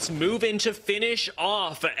Alliance, move in to finish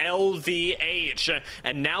off LVH,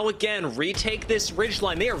 and now again retake this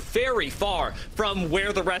ridgeline. They are very far from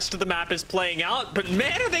where the rest of the map is playing out, but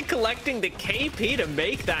man, are they collecting the KP to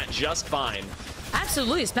make that just fine.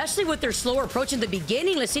 Absolutely, especially with their slower approach in the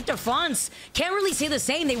beginning. LCDF Fonts can't really say the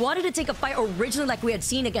same. They wanted to take a fight originally like we had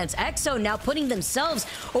seen against EXO, now putting themselves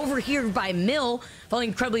over here by Mill, falling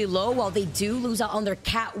incredibly low while they do lose out on their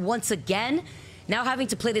cat once again. Now having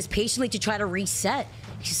to play this patiently to try to reset.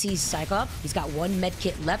 You see Cyclop, he's got one med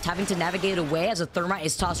kit left, having to navigate away as a thermite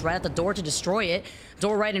is tossed right at the door to destroy it.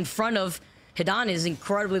 Door right in front of Hidan is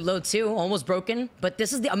incredibly low too, almost broken, but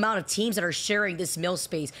this is the amount of teams that are sharing this mill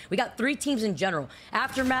space. We got 3 teams in general.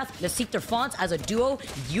 Aftermath, LCDF Fonts as a duo,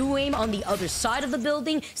 UAIM on the other side of the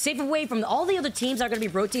building, safe away from all the other teams that are going to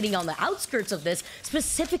be rotating on the outskirts of this,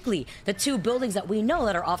 specifically the 2 buildings that we know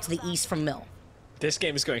that are off to the east from Mill. This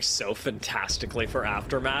game is going so fantastically for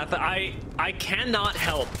Aftermath. I cannot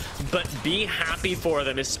help but be happy for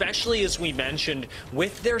them, especially as we mentioned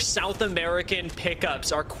with their South American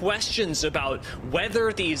pickups. Our questions about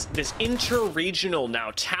whether this inter-regional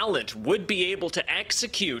now talent would be able to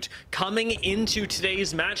execute coming into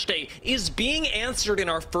today's match day is being answered in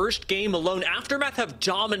our first game alone. Aftermath have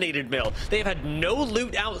dominated Mill. They've had no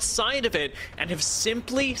loot outside of it and have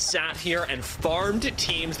simply sat here and farmed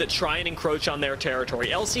teams that try and encroach on their territory.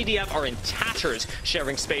 LCDF are in tatters,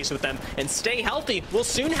 sharing space with them, and Stay Healthy will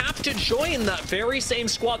soon have to join that very same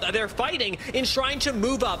squad that they're fighting in trying to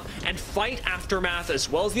move up and fight Aftermath as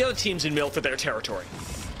well as the other teams in Mill for their territory.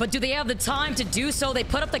 But do they have the time to do so? They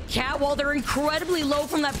put up the cat wall. They're incredibly low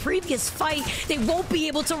from that previous fight. They won't be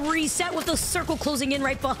able to reset with the circle closing in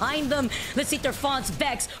right behind them. Let's see if their Fonts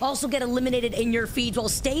Vex also get eliminated in your feeds while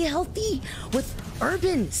Stay Healthy with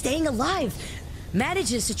Urban staying alive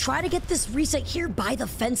manages to try to get this reset here by the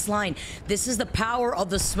fence line. This is the power of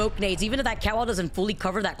the smoke nades. Even if that catwall doesn't fully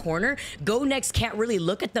cover that corner, GoNext can't really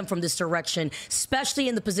look at them from this direction, especially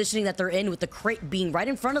in the positioning that they're in with the crate being right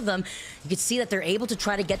in front of them. You can see that they're able to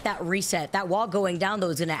try to get that reset. That wall going down, though,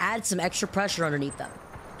 is going to add some extra pressure underneath them.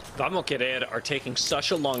 VAMO QUERER are taking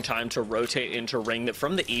such a long time to rotate into ring that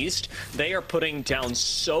from the east, they are putting down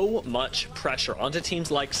so much pressure onto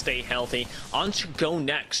teams like Stay Healthy, onto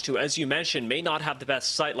GoNext, who, as you mentioned, may not have the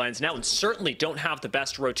best sightlines now and certainly don't have the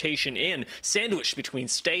best rotation in, sandwiched between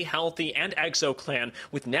Stay Healthy and EXO Clan,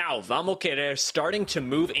 with now VAMO QUERER starting to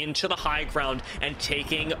move into the high ground and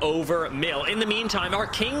taking over Mill. In the meantime, our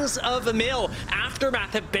Kings of Mill,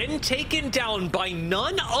 Aftermath, have been taken down by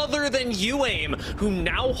none other than UAIM, who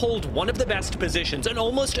now hold one of the best positions and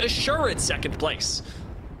almost assured second place.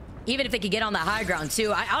 Even if they could get on the high ground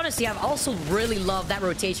too. I honestly have also really loved that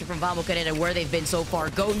rotation from VAMO QUERER and where they've been so far.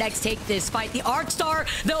 GoNext take this fight. The Arc Star,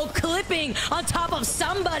 though, clipping on top of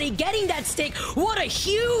somebody, getting that stick. What a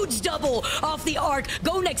huge double off the Arc.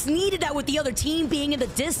 GoNext needed that with the other team being in the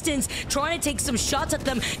distance, trying to take some shots at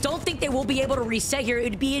them. Don't think they will be able to reset here.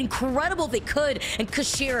 It'd be incredible if they could. And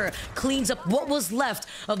QUERER cleans up what was left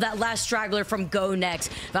of that last straggler from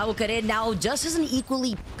GoNext. VAMO QUERER now just as an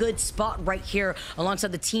equally good spot right here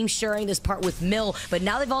alongside the team sharing this part with Mill, but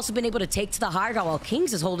now they've also been able to take to the high ground while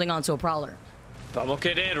Kings is holding on to a Prowler. VAMO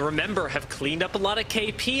QUERER, remember, have cleaned up a lot of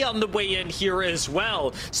KP on the way in here as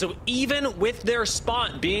well. So even with their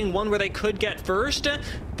spot being one where they could get first,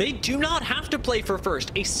 they do not have to play for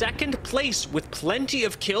first. A second place with plenty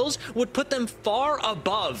of kills would put them far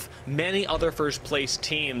above many other first place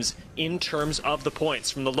teams in terms of the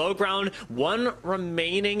points. From the low ground, one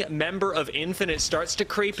remaining member of Infinite starts to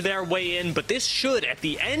creep their way in, but this should, at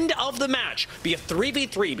the end of the match, be a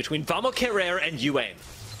 3v3 between VAMO QUERER and UAIM.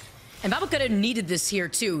 And VAMO could have needed this here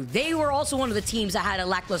too. They were also one of the teams that had a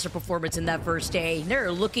lackluster performance in that first day.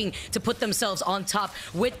 They're looking to put themselves on top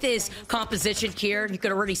with this composition here. You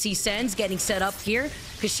could already see Sens getting set up here.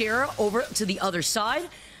 QUERER over to the other side.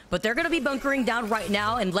 But they're going to be bunkering down right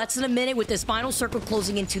now in less than a minute with this final circle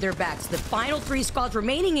closing into their backs. The final 3 squads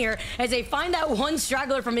remaining here as they find that one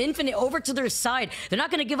straggler from Infinite over to their side. They're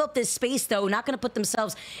not going to give up this space, though. Not going to put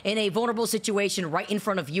themselves in a vulnerable situation right in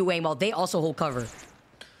front of UAIM while they also hold cover.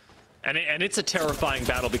 And it's a terrifying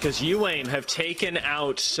battle because UAIM have taken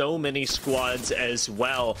out so many squads as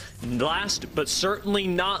well. Last but certainly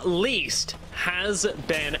not least has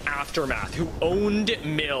been Aftermath, who owned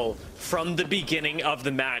Mill from the beginning of the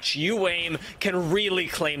match. UAIM can really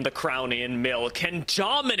claim the crown in Mill, can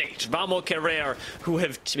dominate VAMO QUERER, who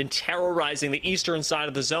have been terrorizing the eastern side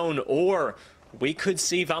of the zone, or we could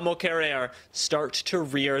see VAMO QUERER start to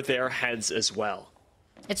rear their heads as well.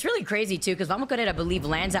 It's really crazy, too, because VAMO QUERER, I believe,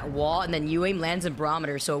 lands at wall, and then UAIM lands in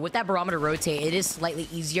barometer. So with that barometer rotate, it is slightly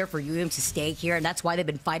easier for UAIM to stay here, and that's why they've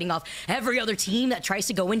been fighting off every other team that tries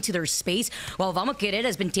to go into their space, while VAMO QUERER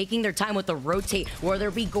has been taking their time with the rotate, where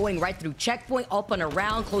they'll be going right through checkpoint, up and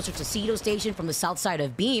around, closer to Cedo Station from the south side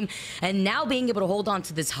of Beam, and now being able to hold on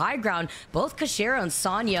to this high ground. Both QUERER and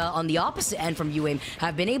Sonya on the opposite end from UAIM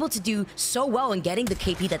have been able to do so well in getting the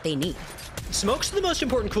KP that they need. Smoke's the most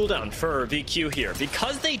important cooldown for VQ here.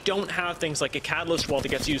 Because they don't have things like a Catalyst wall that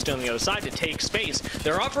gets used on the other side to take space,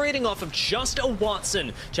 they're operating off of just a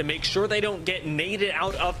Watson to make sure they don't get naded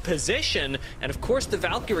out of position. And of course, the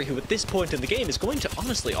Valkyrie, who at this point in the game is going to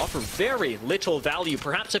honestly offer very little value,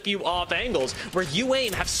 perhaps a few off angles, where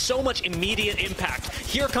UAIM have so much immediate impact.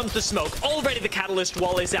 Here comes the Smoke. Already the Catalyst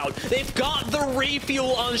wall is out. They've got the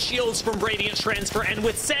refuel on shields from Radiant Transfer, and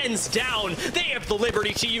with Sens down, they have the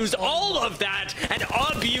liberty to use all of that and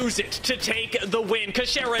abuse it to take the win.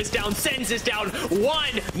 QUERER is down, Sens is down, 1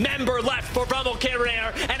 member left for VAMO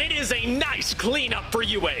QUERER, and it is a nice cleanup for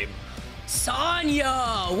UAIM.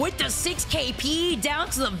 Sonya with the 6 KP down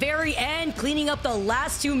to the very end, cleaning up the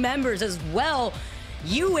last 2 members as well.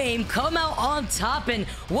 UAIM come out on top, and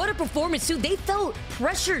what a performance too. They felt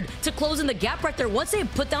pressured to close in the gap right there. Once they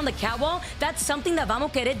put down the cat wall, that's something that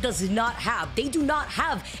VAMO QUERER does not have. They do not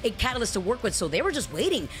have a catalyst to work with, so they were just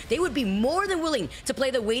waiting. They would be more than willing to play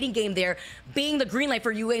the waiting game there, being the green light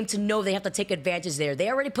for UAIM to know they have to take advantage there. They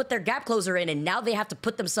already put their gap closer in, and now they have to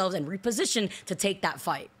put themselves in reposition to take that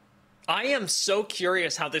fight. I am so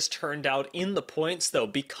curious how this turned out in the points, though,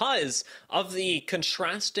 because of the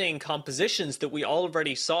contrasting compositions that we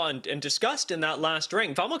already saw and discussed in that last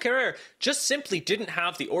ring. VAMO QUERER just simply didn't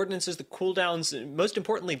have the ordinances, the cooldowns, and most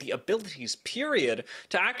importantly, the abilities, period,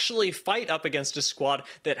 to actually fight up against a squad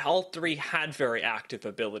that all 3 had very active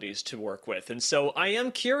abilities to work with. And so I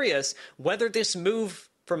am curious whether this move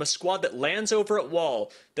from a squad that lands over at wall,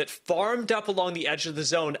 that farmed up along the edge of the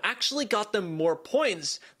zone, actually got them more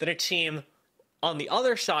points than a team on the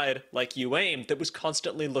other side, like UAIM, that was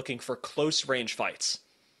constantly looking for close range fights.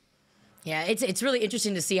 Yeah, it's really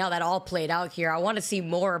interesting to see how that all played out here. I want to see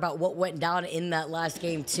more about what went down in that last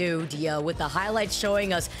game too, Dia, with the highlights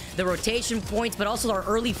showing us the rotation points, but also our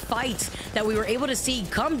early fights that we were able to see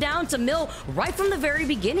come down to Mill right from the very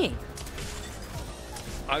beginning.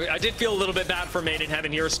 I did feel a little bit bad for Made in Heaven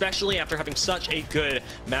here, especially after having such a good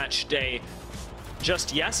match day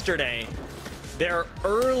just yesterday. Their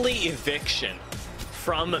early eviction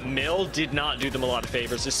from Mill did not do them a lot of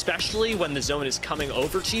favors, especially when the zone is coming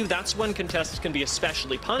over to you. That's when contests can be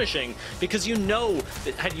especially punishing, because you know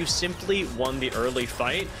that had you simply won the early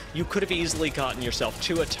fight, you could have easily gotten yourself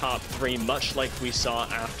to a top 3, much like we saw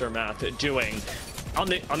Aftermath doing. On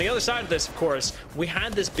the other side of this, of course, we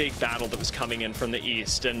had this big battle that was coming in from the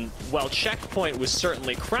east, and while Checkpoint was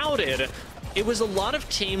certainly crowded, it was a lot of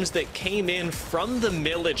teams that came in from the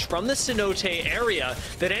Millage, from the Cenote area,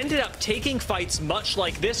 that ended up taking fights much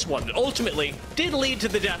like this one, that ultimately did lead to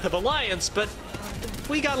the death of Alliance, but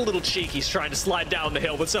we got a little cheeky trying to slide down the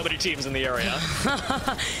hill with so many teams in the area.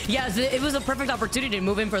 Yes, it was a perfect opportunity to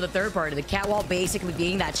move in for the third party. The catwall basically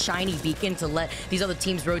being that shiny beacon to let these other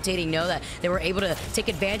teams rotating know that they were able to take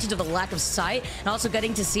advantage of the lack of sight, and also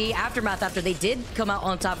getting to see Aftermath after they did come out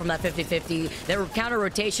on top from that 50-50. There were counter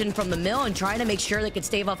rotation from the Mill and trying to make sure they could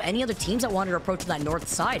stave off any other teams that wanted to approach that north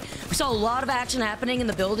side. We saw a lot of action happening in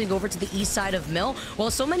the building over to the east side of Mill,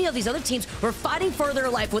 while so many of these other teams were fighting for their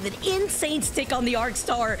life with an insane stick on the ARC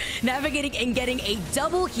Star navigating and getting a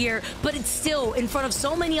double here, but it's still in front of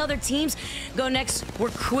so many other teams. GoNext were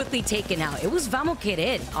quickly taken out. It was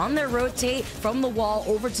VAMO on their rotate from the wall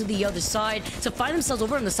over to the other side to find themselves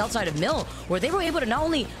over on the south side of Mill, where they were able to not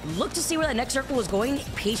only look to see where that next circle was going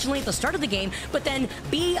patiently at the start of the game, but then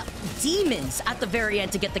be demons at the very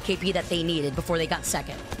end to get the KP that they needed before they got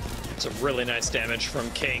second. Some really nice damage from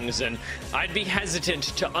Kings, and I'd be hesitant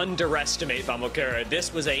to underestimate VAMO.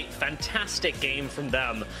 This was a fantastic game from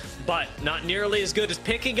them, but not nearly as good as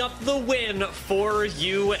picking up the win for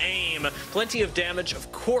UAIM. Plenty of damage,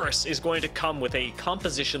 of course, is going to come with a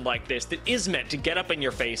composition like this that is meant to get up in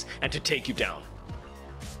your face and to take you down.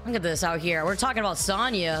 Look at this out here. We're talking about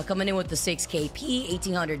Sonya coming in with the 6 KP,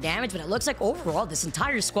 1800 damage, but it looks like overall this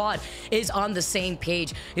entire squad is on the same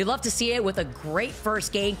page. You'd love to see it with a great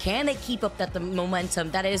first game. Can they keep up that momentum?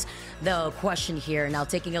 That is the question here. Now,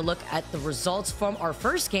 taking a look at the results from our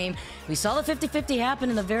first game, we saw the 50-50 happen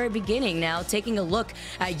in the very beginning. Now, taking a look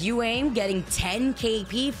at UAIM getting 10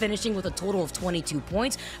 KP, finishing with a total of 22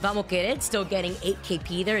 points. VAMO still getting 8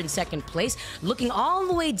 KP there in second place. Looking all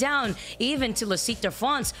the way down, even to Lasita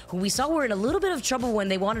France, who we saw were in a little bit of trouble when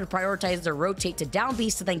they wanted to prioritize their rotate to down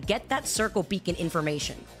beast to then get that circle beacon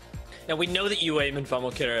information. Now, we know that UAIM and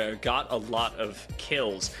VAMO got a lot of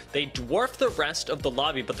kills. They dwarf the rest of the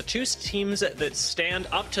lobby, but the two teams that stand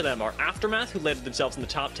up to them are Aftermath, who landed themselves in the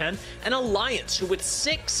top 10, and Alliance, who with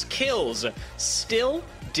 6 kills still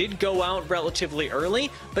did go out relatively early,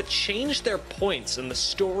 but changed their points in the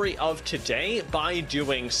story of today by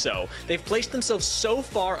doing so. They've placed themselves so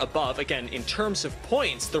far above, again, in terms of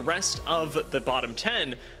points, the rest of the bottom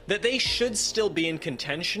 10, that they should still be in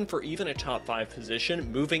contention for even a top 5 position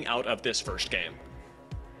moving out of this first game.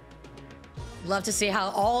 Love to see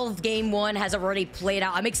how all of game 1 has already played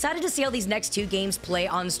out. I'm excited to see how these next 2 games play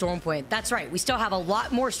on Stormpoint. That's right, we still have a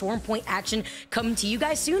lot more Stormpoint action coming to you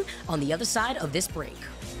guys soon on the other side of this break.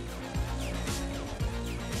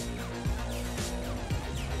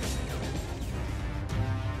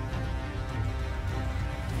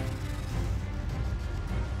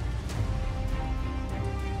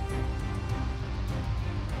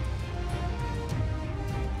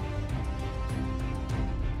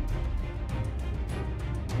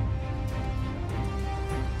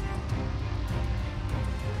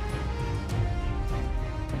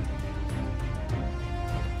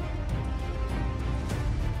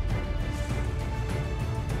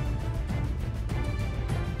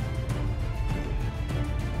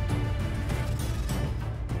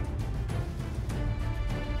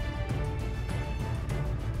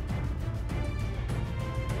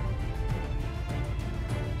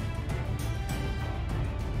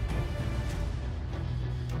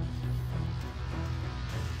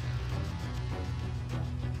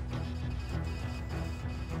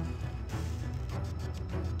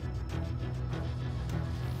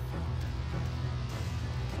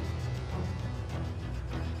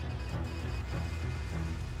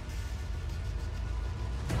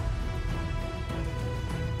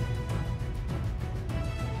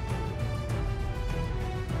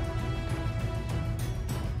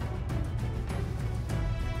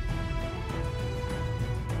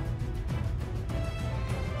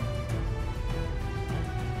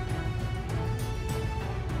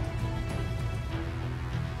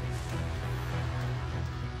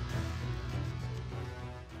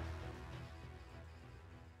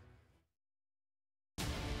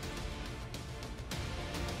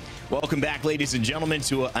 Welcome back, ladies and gentlemen,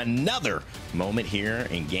 to another moment here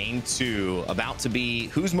in game 2. About to be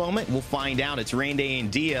whose moment? We'll find out. It's Rain Day and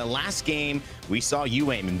Dia. Last game, we saw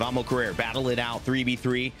UAIM and VAMO QUERER battle it out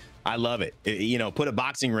 3v3. I love it. You know, put a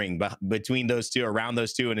boxing ring between those two, around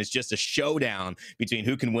those two, and it's just a showdown between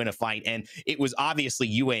who can win a fight. And it was obviously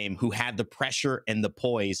UAIM who had the pressure and the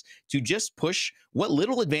poise to just push what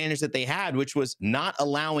little advantage that they had, which was not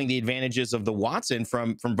allowing the advantages of the Watson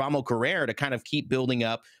from VAMO QUERER to kind of keep building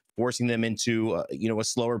up, forcing them into you know, a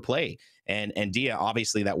slower play. And Dia,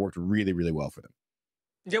 obviously that worked really, really well for them.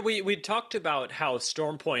 Yeah, we talked about how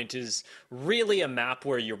Stormpoint is really a map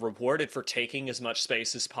where you're rewarded for taking as much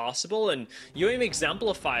space as possible, and UAIM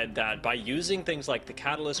exemplified that by using things like the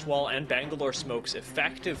Catalyst Wall and Bangalore Smokes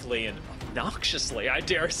effectively and obnoxiously, I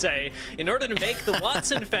dare say, in order to make the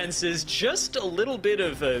Watson fences just a little bit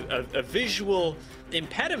of a visual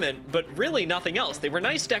impediment, but really nothing else. They were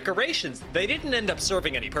nice decorations. They didn't end up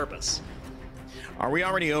serving any purpose. Are we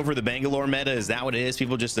already over the Bangalore meta? Is that what it is?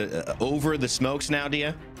 People just over the smokes now,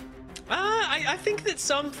 Dia? I think that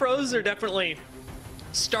some pros are definitely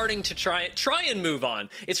starting to try and move on.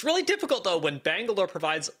 It's really difficult though when Bangalore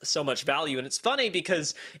provides so much value, and it's funny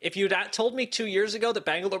because if you'd told me 2 years ago that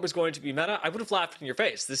Bangalore was going to be meta, I would have laughed in your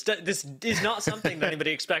face. This is not something that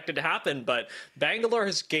anybody expected to happen, but Bangalore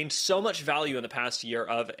has gained so much value in the past year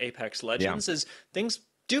of Apex Legends as things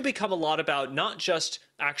do become a lot about not just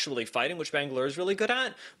actually fighting, which Bangalore is really good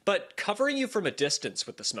at, but covering you from a distance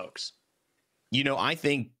with the smokes. You know, I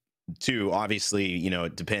think too, obviously, you know,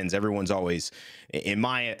 it depends. Everyone's always, in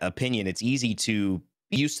my opinion, it's easy to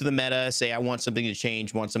be used to the meta, say, I want something to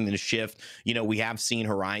change, want something to shift. You know, we have seen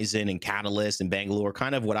Horizon and Catalyst and Bangalore,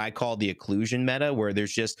 kind of what I call the occlusion meta, where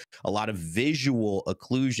there's just a lot of visual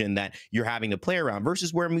occlusion that you're having to play around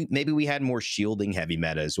versus where maybe we had more shielding heavy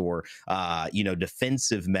metas or, you know,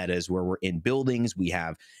 defensive metas where we're in buildings. We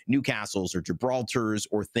have Newcastles or Gibraltars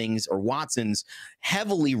or things or Watsons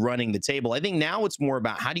heavily running the table. I think now it's more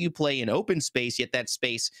about how do you play in open space, yet that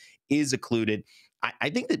space is occluded.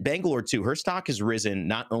 I think that Bangalore, too, her stock has risen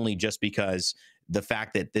not only just because the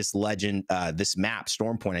fact that this legend, this map,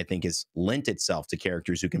 Stormpoint, I think, has lent itself to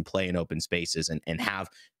characters who can play in open spaces and have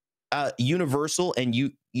universal and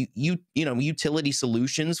utility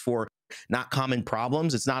solutions for not common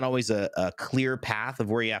problems. It's not always a clear path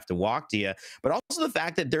of where you have to walk to you, but also the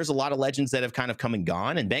fact that there's a lot of legends that have kind of come and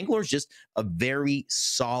gone, and Bangalore's just a very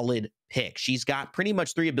solid pick. She's got pretty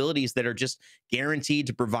much 3 abilities that are just guaranteed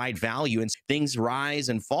to provide value, and things rise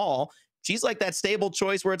and fall. She's like that stable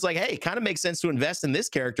choice where it's like, hey, kind of makes sense to invest in this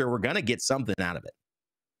character. We're going to get something out of it.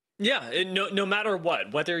 Yeah, no matter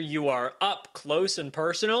what, whether you are up close and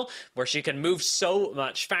personal, where she can move so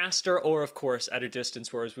much faster, or of course at a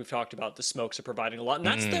distance where, as we've talked about, the smokes are providing a lot. And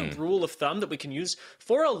that's the rule of thumb that we can use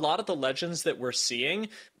for a lot of the legends that we're seeing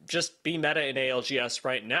just be meta in ALGS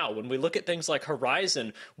right now. When we look at things like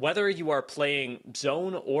Horizon, whether you are playing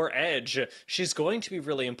Zone or Edge, she's going to be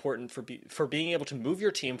really important for being able to move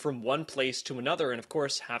your team from one place to another. And of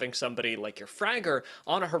course, having somebody like your Fragger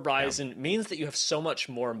on a Horizon means that you have so much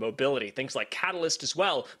more mobility. Things like Catalyst as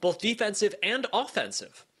well, both defensive and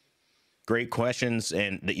offensive. Great questions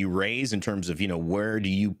and that you raise in terms of, you know, where do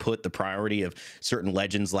you put the priority of certain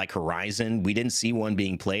legends like Horizon? We didn't see one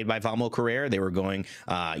being played by VAMO QUERER. They were going,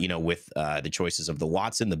 you know, with the choices of the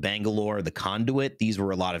Watson, the Bangalore, the Conduit. These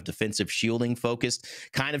were a lot of defensive shielding focused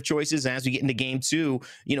kind of choices. And as we get into game 2,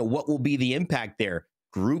 you know, what will be the impact there?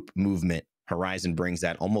 Group movement. Horizon brings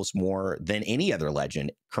that almost more than any other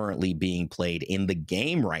legend currently being played in the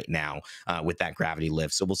game right now with that gravity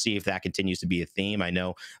lift. So we'll see if that continues to be a theme. I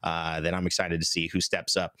know that I'm excited to see who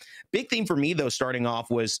steps up. Big theme for me, though, starting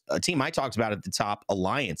off was a team I talked about at the top,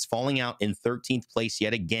 Alliance, falling out in 13th place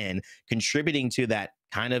yet again, contributing to that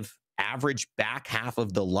kind of average back half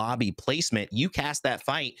of the lobby placement. You cast that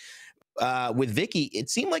fight with Vicky. It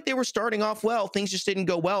seemed like they were starting off well. Things just didn't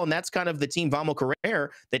go well. And that's kind of the team VAMO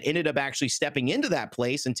QUERER that ended up actually stepping into that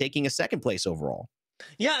place and taking a 2nd place overall.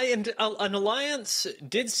 Yeah, and an Alliance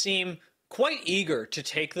did seem quite eager to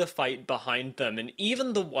take the fight behind them, and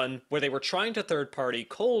even the one where they were trying to third-party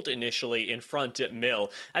Cold initially in front at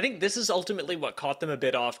Mill. I think this is ultimately what caught them a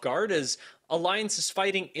bit off guard, as Alliance's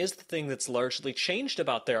fighting is the thing that's largely changed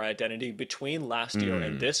about their identity between last year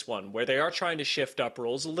and this one, where they are trying to shift up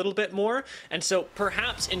roles a little bit more, and so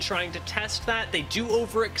perhaps in trying to test that, they do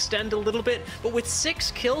overextend a little bit, but with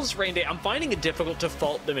 6 kills, Rainday, I'm finding it difficult to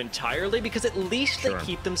fault them entirely, because at least they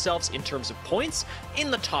keep themselves, in terms of points,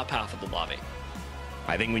 in the top half of the lobby.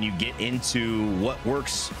 I think when you get into what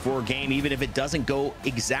works for a game, even if it doesn't go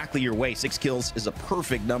exactly your way, 6 kills is a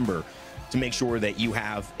perfect number to make sure that you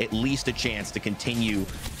have at least a chance to continue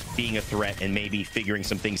being a threat and maybe figuring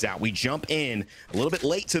some things out. We jump in a little bit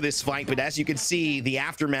late to this fight, but as you can see, the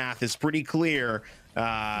aftermath is pretty clear.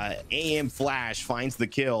 AM Flash finds the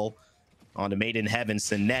kill onto Made in Heaven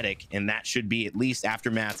Cinetic, and that should be at least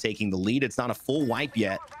Aftermath taking the lead. It's not a full wipe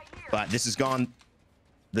yet, but this has gone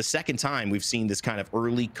the 2nd time we've seen this kind of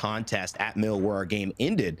early contest at Mill where our game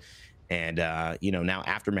ended. And, you know, now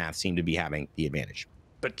Aftermath seem to be having the advantage.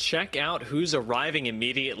 But check out who's arriving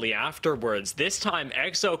immediately afterwards. This time,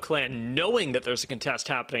 ExoClan, knowing that there's a contest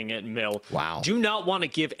happening at Mill, do not want to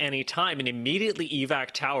give any time and immediately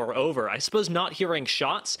evac tower over. I suppose not hearing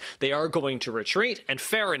shots, they are going to retreat, and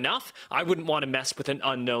fair enough. I wouldn't want to mess with an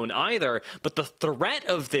unknown either, but the threat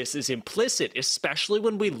of this is implicit, especially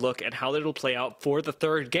when we look at how it'll play out for the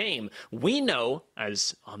 3rd game. We know,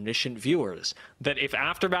 as omniscient viewers, that if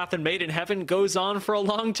Aftermath and Made in Heaven goes on for a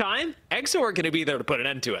long time, Exo are going to be there to put an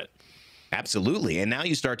end to it. Absolutely. And now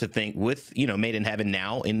you start to think with, you know, Made in Heaven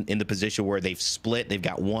now in the position where they've split. They've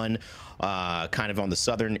got one kind of on the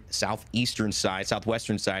southwestern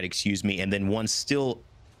side, excuse me, and then one still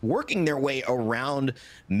working their way around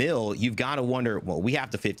Mill, you've got to wonder, well, we have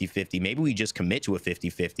to 50-50. Maybe we just commit to a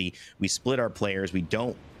 50-50. We split our players. We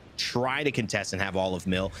don't try to contest and have all of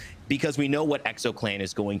Mill, because we know what ExoClan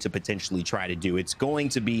is going to potentially try to do. It's going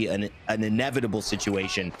to be an inevitable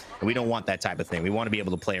situation, and we don't want that type of thing. We want to be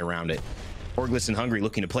able to play around it. AURORA and Hungry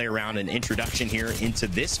looking to play around an introduction here into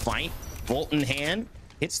this fight. Bolt in hand.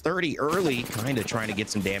 Hits 30 early, kind of trying to get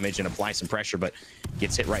some damage and apply some pressure, but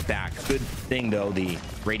gets hit right back. Good thing, though, the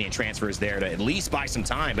Radiant transfer is there to at least buy some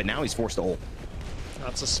time, but now he's forced to ult.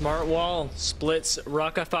 That's a smart wall. Splits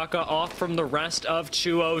Rakafaka off from the rest of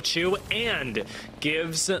 202 and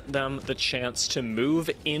gives them the chance to move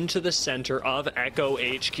into the center of Echo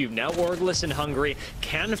HQ. Now AURORA and Hungry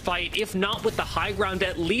can fight, if not with the high ground,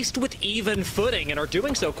 at least with even footing, and are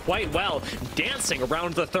doing so quite well. Dancing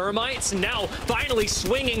around the Thermites, now finally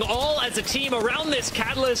swinging all as a team around this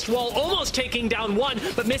Catalyst wall, almost taking down one,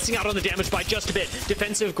 but missing out on the damage by just a bit.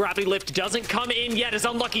 Defensive gravity lift doesn't come in yet as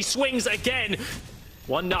Unlucky swings again.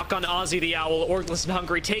 One knock on Ozzy the Owl. AURORA and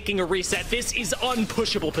Hungry taking a reset. This is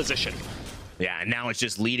unpushable position. Yeah, and now it's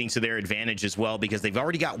just leading to their advantage as well, because they've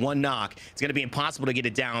already got one knock. It's going to be impossible to get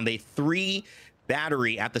it down. They 3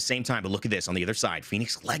 battery at the same time, but look at this on the other side.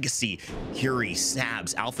 Phoenix Legacy, Curie,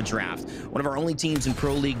 Sabs, Alpha Draft, one of our only teams in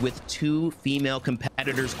Pro League with 2 female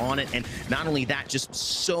competitors on it. And not only that, just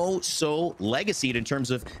so legacied in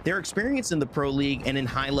terms of their experience in the Pro League and in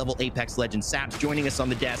high-level Apex Legends. Sabs joining us on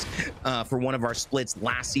the desk for one of our splits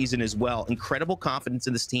last season as well. Incredible confidence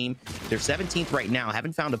in this team. They're 17th right now,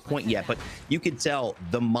 haven't found a point yet, but you could tell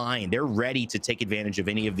the mind. They're ready to take advantage of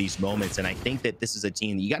any of these moments, and I think that this is a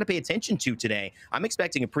team that you got to pay attention to today. I'm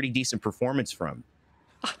expecting a pretty decent performance from.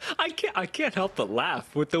 I can't help but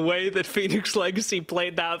laugh with the way that Phoenix Legacy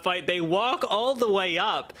played that fight. They walk all the way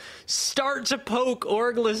up, start to poke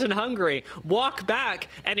AURORA and Hungry, walk back,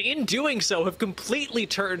 and in doing so have completely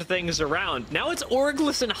turned things around. Now it's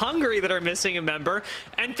AURORA and Hungry that are missing a member,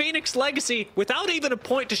 and Phoenix Legacy, without even a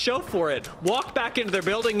point to show for it, walk back into their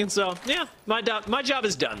building, and so, yeah, my job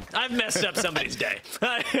is done. I've messed up somebody's day.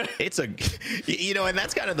 It's a, you know, and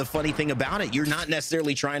that's kind of the funny thing about it. You're not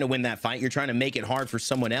necessarily trying to win that fight. You're trying to make it hard for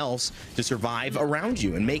someone else to survive around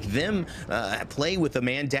you and make them play with a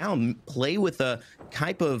man down, play with a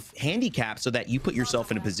type of handicap so that you put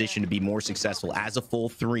yourself in a position to be more successful as a full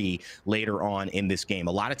 3 later on in this game.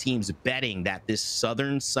 A lot of teams betting that this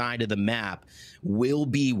southern side of the map will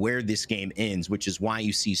be where this game ends, which is why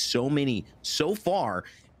you see so many so far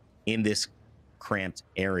in this cramped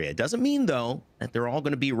area. It doesn't mean, though, that they're all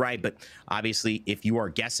going to be right, but obviously if you are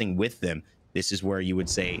guessing with them, this is where you would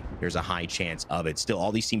say there's a high chance of it. Still,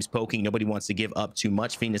 all these teams poking. Nobody wants to give up too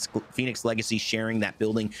much. Phoenix Legacy sharing that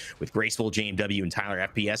building with Graceful, JMW, and Tyler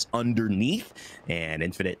FPS underneath, and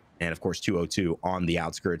Infinite, and of course 202 on the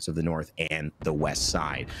outskirts of the north and the west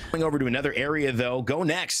side. Going over to another area, though,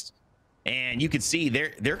 GoNext. And you can see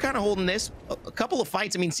they're kind of holding this. A couple of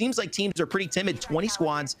fights. I mean, seems like teams are pretty timid. 20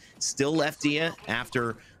 squads still left here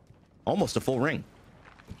after almost a full ring.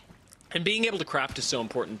 And being able to craft is so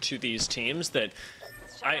important to these teams that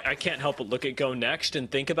I can't help but look at GoNext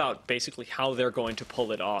and think about basically how they're going to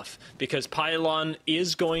pull it off. Because Pylon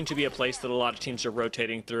is going to be a place that a lot of teams are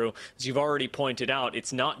rotating through. As you've already pointed out,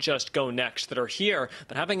 it's not just GoNext that are here,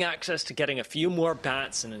 but having access to getting a few more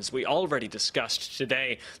bats. And as we already discussed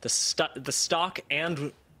today, the stock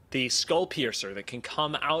and the Skull Piercer that can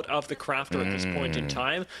come out of the crafter at this point in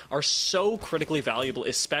time are so critically valuable,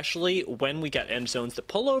 especially when we get end zones that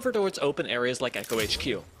pull over towards open areas like Echo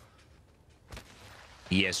HQ.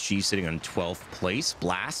 ESG sitting on 12th place.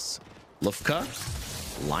 Blasts, Lufka,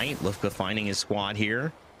 Light. Lufka finding his squad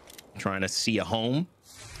here, trying to see a home.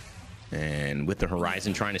 And with the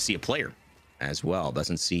Horizon, trying to see a player as well.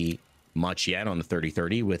 Doesn't see much yet on the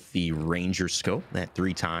 30-30 with the Ranger scope at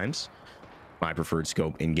 3 times. My preferred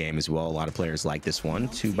scope in game as well. A lot of players like this one.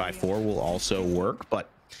 2x4 will also work, but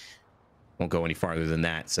won't go any farther than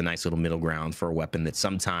that. It's a nice little middle ground for a weapon that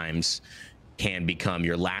sometimes can become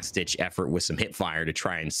your last-ditch effort with some hip fire to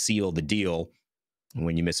try and seal the deal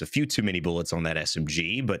when you miss a few too many bullets on that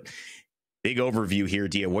SMG. But big overview here,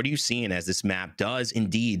 Dia. What are you seeing as this map does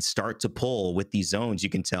indeed start to pull with these zones? You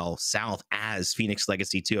can tell south as Phoenix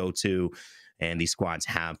Legacy 202 and these squads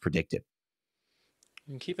have predicted.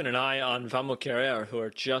 And keeping an eye on VAMO QUERER, who are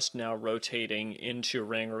just now rotating into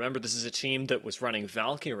ring. Remember, this is a team that was running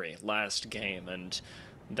Valkyrie last game, and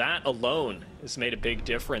that alone has made a big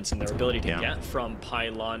difference in their ability to get from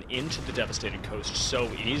Pylon into the devastated coast so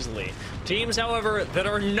easily. Teams, however, that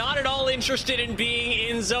are not at all interested in being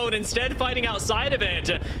in zone, instead fighting outside of it,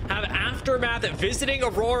 have Aftermath visiting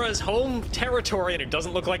AURORA's home territory, and it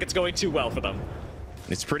doesn't look like it's going too well for them.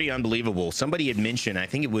 It's pretty unbelievable. Somebody had mentioned, I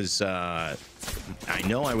think it was, I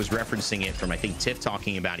know I was referencing it from, I think, Tiff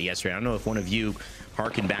talking about it yesterday. I don't know if one of you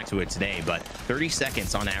harkened back to it today, but 30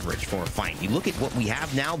 seconds on average for a fight. You look at what we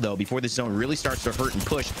have now, though, before the zone really starts to hurt and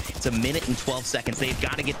push. It's a minute and 12 seconds. They've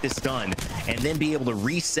got to get this done and then be able to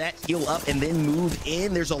reset, heal up, and then move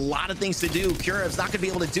in. There's a lot of things to do. QUERER's not going to be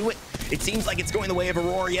able to do it. It seems like it's going the way of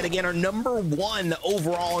AURORA yet again, our #1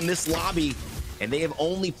 overall in this lobby. And they have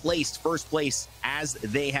only placed first place as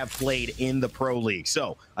they have played in the Pro League.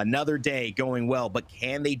 So another day going well, but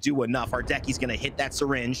can they do enough? Our Decky's going to hit that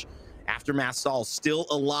syringe. Aftermath Saul's still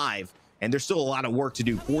alive, and there's still a lot of work to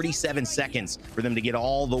do. 47 seconds for them to get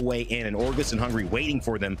all the way in, and Orglis and Hungry waiting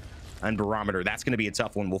for them on Barometer. That's going to be a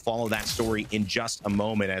tough one. We'll follow that story in just a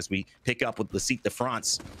moment as we pick up with Lecite de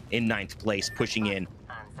France in 9th place, pushing in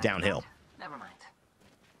downhill.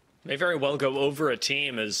 May very well go over a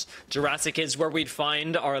team, as Jurassic is where we'd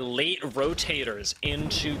find our late rotators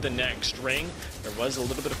into the next ring. There was a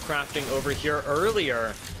little bit of crafting over here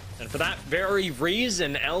earlier, and for that very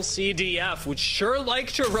reason, LCDF would sure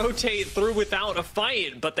like to rotate through without a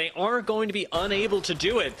fight, but they are going to be unable to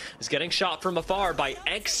do it, as getting shot from afar by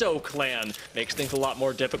Exo Clan makes things a lot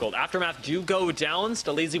more difficult. Aftermath do go down.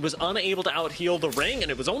 Stalezy was unable to out-heal the ring,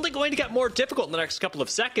 and it was only going to get more difficult in the next couple of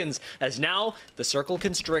seconds, as now the circle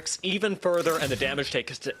constricts even further and the damage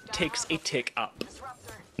takes a tick up.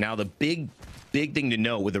 Now, the big thing to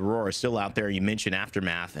note with AURORA still out there, you mentioned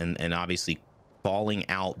Aftermath and obviously falling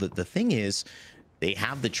out. The thing is, they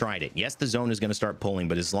have the Trident. Yes, the zone is going to start pulling,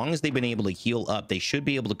 but as long as they've been able to heal up, they should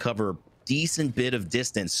be able to cover a decent bit of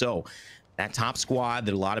distance. So that top squad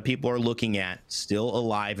that a lot of people are looking at, still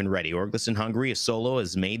alive and ready. Orglis and Hungry, a solo,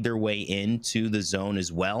 has made their way into the zone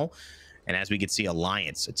as well. And as we can see,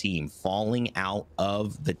 Alliance, a team falling out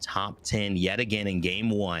of the top 10 yet again in game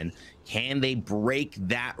 1. Can they break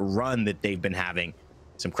that run that they've been having?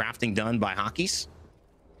 Some crafting done by Hockeys,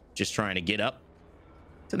 just trying to get up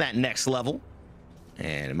to that next level,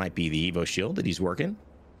 and it might be the Evo shield that he's working,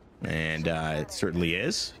 and it certainly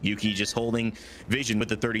is. Yuki just holding vision with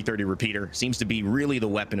the 30-30 repeater seems to be really the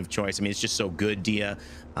weapon of choice. I mean, it's just so good. Dia,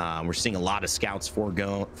 we're seeing a lot of scouts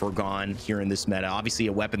forgone here in this meta. Obviously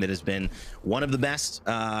a weapon that has been one of the best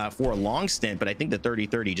for a long stint, but I think the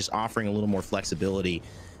 30-30 just offering a little more flexibility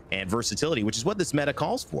and versatility, which is what this meta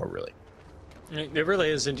calls for, really. It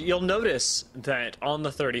really is, and you'll notice that on the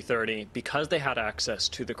 30-30, because they had access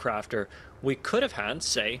to the crafter, we could have had,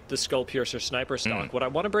 say, the Skull Piercer sniper stock. What I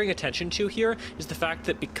want to bring attention to here is the fact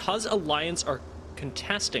that because Alliance are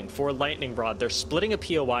contesting for Lightning Rod, they're splitting a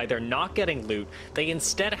POI, they're not getting loot, they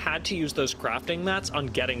instead had to use those crafting mats on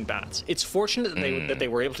getting bats. It's fortunate that they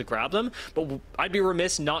were able to grab them, but I'd be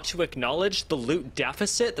remiss not to acknowledge the loot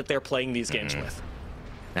deficit that they're playing these games with.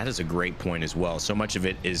 That is a great point as well. So much of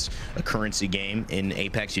it is a currency game in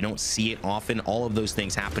Apex. You don't see it often. All of those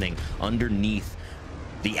things happening underneath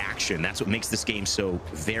the action. That's what makes this game so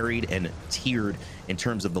varied and tiered in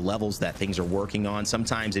terms of the levels that things are working on.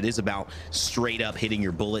 Sometimes it is about straight up hitting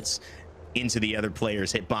your bullets into the other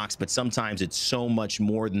player's hitbox, but sometimes it's so much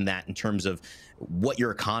more than that in terms of what your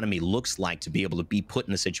economy looks like to be able to be put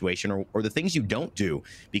in a situation, or the things you don't do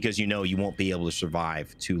because you know you won't be able to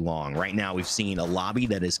survive too long. Right now, we've seen a lobby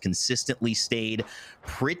that has consistently stayed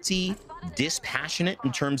pretty dispassionate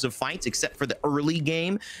in terms of fights, except for the early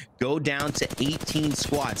game. Go down to 18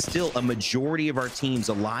 squads. Still a majority of our teams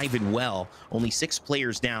alive and well. Only 6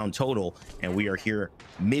 players down total, and we are here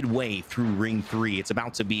midway through Ring 3. It's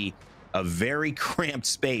about to be a very cramped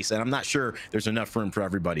space, and I'm not sure there's enough room for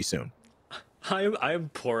everybody soon. I'm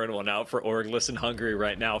pouring one out for Orglis and Hungry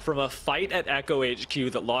right now. From a fight at Echo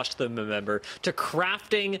HQ that lost them a member, to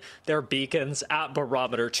crafting their beacons at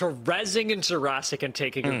Barometer, to rezzing in Jurassic and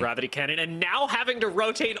taking a gravity cannon, and now having to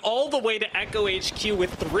rotate all the way to Echo HQ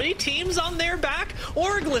with 3 teams on their back.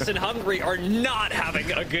 Orglis and Hungry are not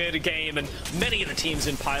having a good game, and many of the teams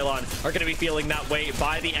in Pylon are going to be feeling that way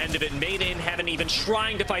by the end of it. Made in Heaven even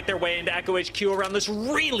trying to fight their way into Echo HQ around this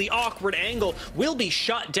really awkward angle will be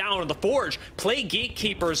shut down, and the Forge play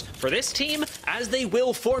gatekeepers for this team, as they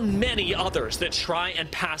will for many others that try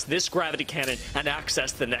and pass this gravity cannon and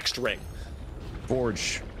access the next ring.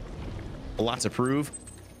 Forge, a lot to prove.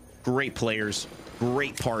 Great players,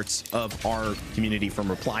 great parts of our community, from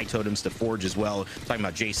Reply Totems to Forge as well. Talking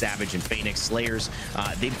about Jay Savage and Phoenix Slayers.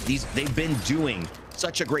 They've been doing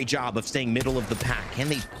such a great job of staying middle of the pack. Can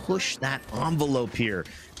they push that envelope here?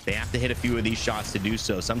 They have to hit a few of these shots to do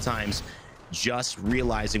so. Sometimes just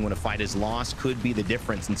realizing when a fight is lost could be the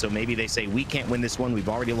difference. And so maybe they say, we can't win this one. We've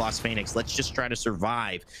already lost Phoenix. Let's just try to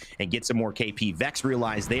survive and get some more KP. Vex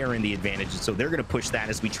realize they are in the advantage, and so they're going to push that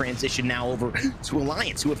as we transition now over to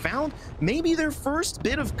Alliance, who have found maybe their first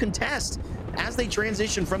bit of contest as they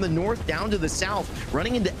transition from the north down to the south,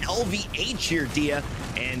 running into LVH here, Dia,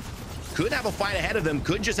 and could have a fight ahead of them,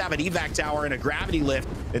 could just have an evac tower and a gravity lift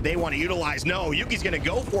that they want to utilize. No, Yuki's going to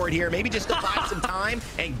go for it here, maybe just to buy some time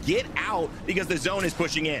and get out because the zone is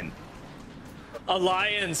pushing in.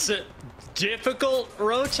 Alliance, difficult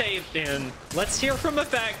rotate in. Let's hear from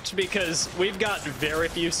Effect because we've got very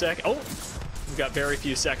few seconds. Oh, we've got very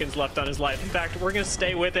few seconds left on his life. In fact, we're going to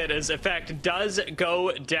stay with it as Effect does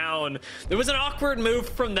go down. There was an awkward move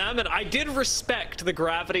from them, and I did respect the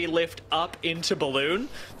gravity lift up into Balloon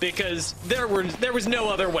because there was no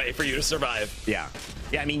other way for you to survive. Yeah.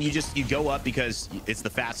 Yeah, I mean, you go up because it's the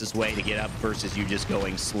fastest way to get up versus you just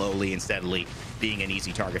going slowly and steadily, being an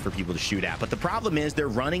easy target for people to shoot at. But the problem is they're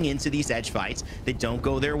running into these edge fights that don't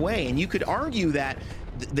go their way. And you could argue that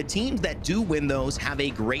the teams that do win those have a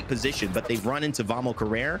great position, but they've run into VAMO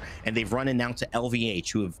QUERER and they've run in now to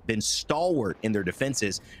LVH, who have been stalwart in their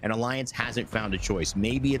defenses, and Alliance hasn't found a choice.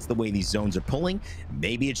 Maybe it's the way these zones are pulling.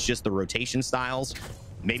 Maybe it's just the rotation styles.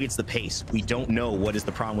 Maybe it's the pace. We don't know what is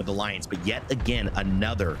the problem with Alliance, but yet again,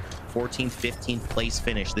 another 14th, 15th place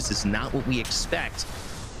finish. This is not what we expect.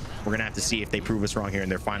 We're going to have to see if they prove us wrong here in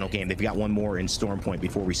their final game. They've got one more in Storm Point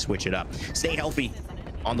before we switch it up. Stay healthy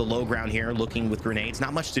on the low ground here, looking with grenades.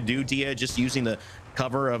 Not much to do, Dia, just using the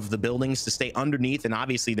cover of the buildings to stay underneath. And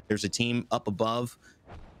obviously there's a team up above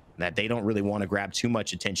that they don't really want to grab too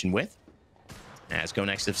much attention with, as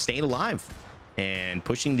GoNext have stayed alive and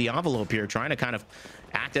pushing the envelope here, trying to kind of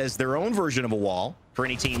act as their own version of a wall for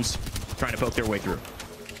any teams trying to poke their way through.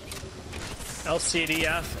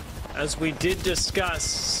 LCDF, as we did discuss,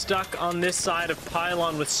 stuck on this side of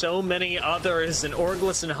Pylon with so many others, and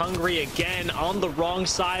AURORA and Hungry again on the wrong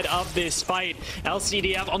side of this fight.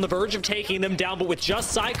 LCDF on the verge of taking them down, but with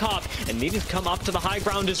just Psycop and needing to come up to the high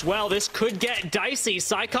ground as well, this could get dicey.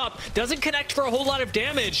 Psycop doesn't connect for a whole lot of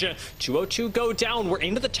damage. 202 go down. We're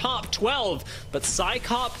into the top 12, but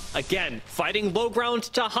Psycop, again, fighting low ground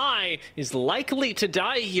to high, is likely to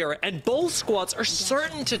die here, and both squads are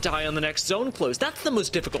certain to die on the next zone close. That's the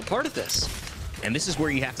most difficult part of this. And this is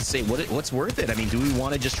where you have to say, what's worth it? I mean, do we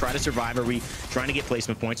want to just try to survive? Are we trying to get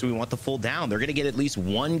placement points? Do we want the full down? They're going to get at least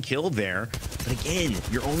one kill there. But again,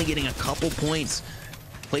 you're only getting a couple points.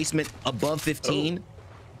 Placement above 15.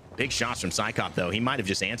 Oh. Big shots from Psycop, though. He might have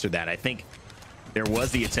just answered that. I think there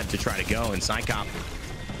was the attempt to try to go, and Psycop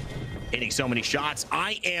hitting so many shots.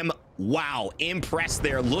 I am, wow, impressed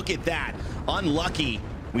there. Look at that. Unlucky.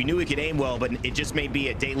 We knew he could aim well, but it just may be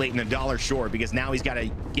a day late and a dollar short, because now he's got to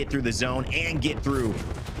get through the zone and get through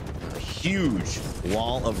a huge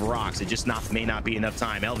wall of rocks. It just may not be enough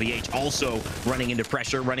time. LVH also running into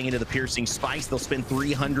pressure, running into the piercing spikes. They'll spend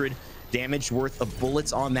 300 damage worth of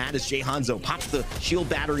bullets on that as Jay Hanzo pops the shield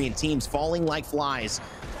battery, and teams falling like flies.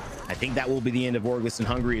 I think that will be the end of AURORA and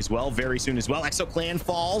Hungry as well, very soon as well. Exo Clan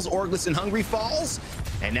falls, AURORA and Hungry falls,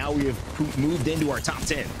 and now we have moved into our top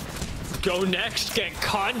 10. GoNext get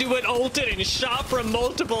conduit ulted and shot from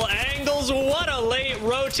multiple angles. What a late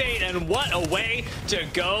rotate, and what a way to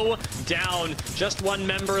go down. Just one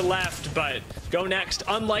member left, but GoNext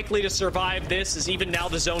unlikely to survive this, as even now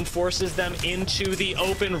the zone forces them into the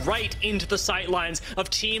open, right into the sightlines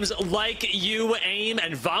of teams like UAIM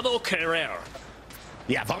and VAMO QUERER.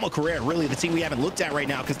 Yeah, VAMO QUERER, really the team we haven't looked at right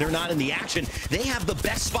now because they're not in the action. They have the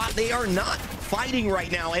best spot. They are not fighting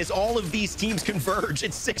right now as all of these teams converge.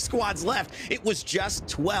 It's 6 squads left. It was just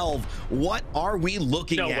 12. What are we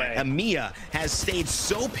looking at? Way. EMEA has stayed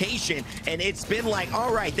so patient, and it's been like,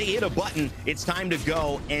 all right, they hit a button. It's time to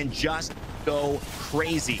go and just go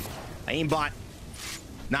crazy. Aimbot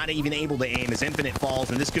not even able to aim as Infinite falls,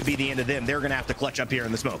 and this could be the end of them. They're going to have to clutch up here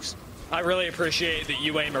in the smokes. I really appreciate that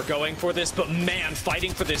UAIM are going for this, but man,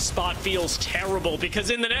 fighting for this spot feels terrible, because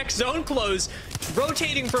in the next zone close,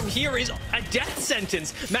 rotating from here is a death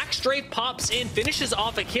sentence. Max Strafe pops in, finishes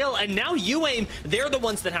off a kill, and now UAIM, they're the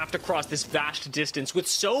ones that have to cross this vast distance with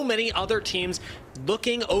so many other teams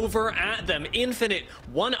looking over at them. Infinite,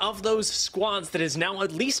 one of those squads that has now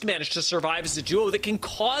at least managed to survive as a duo that can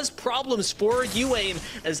cause problems for UAIM,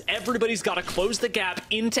 as everybody's got to close the gap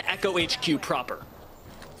into Echo HQ proper.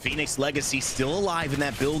 Phoenix Legacy still alive in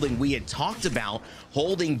that building we had talked about,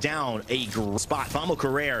 holding down a spot. VAMO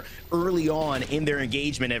QUERER early on in their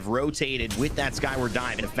engagement have rotated with that skyward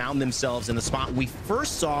dive and have found themselves in the spot we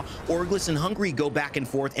first saw ALGS and Hungary go back and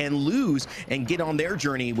forth and lose and get on their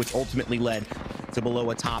journey, which ultimately led to below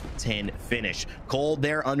a top 10 finish. Cold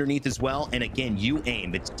there underneath as well. And again,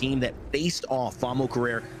 UAIM, the team that faced off VAMO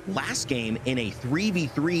QUERER last game in a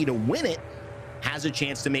 3v3 to win it, has a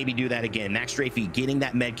chance to maybe do that again. Max Strafey getting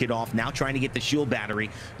that med kit off, now trying to get the shield battery.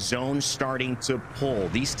 Zone starting to pull.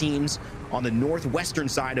 These teams on the northwestern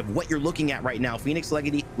side of what you're looking at right now, Phoenix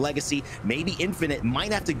Legacy, maybe Infinite,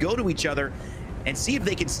 might have to go to each other and see if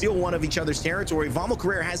they can steal one of each other's territory. VAMO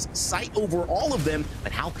QUERER has sight over all of them,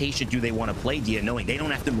 but how patient do they want to play, Dia, knowing they don't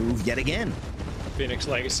have to move yet again? Phoenix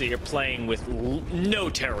Legacy are playing with no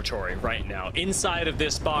territory right now. Inside of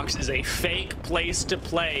this box is a fake place to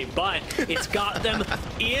play, but it's got them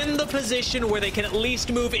in the position where they can at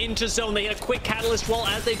least move into zone. They had a quick catalyst wall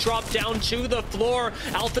as they drop down to the floor.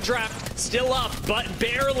 Alpha Draft still up, but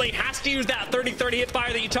barely. Has to use that 30-30 hip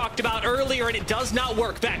fire that you talked about earlier, and it does not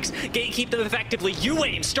work. Vex gatekeep them effectively.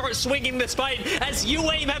 UAIM start swinging this fight, as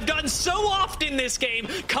UAIM have done so often this game,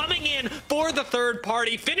 coming in for the third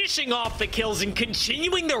party, finishing off the kills and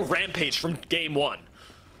continuing their rampage from game one.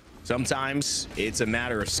 Sometimes it's a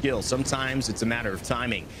matter of skill. Sometimes it's a matter of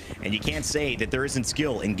timing. And you can't say that there isn't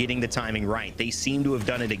skill in getting the timing right. They seem to have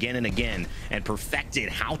done it again and again and perfected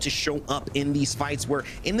how to show up in these fights, where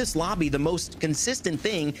in this lobby, the most consistent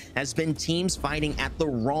thing has been teams fighting at the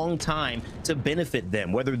wrong time to benefit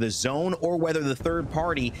them, whether the zone or whether the third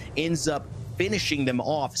party ends up finishing them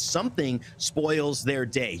off. Something spoils their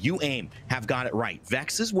day. UAIM have got it right.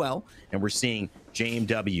 Vex as well. And we're seeing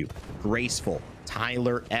JMW, Graceful,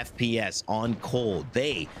 Tyler FPS on Cold.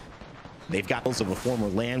 They've got those of a former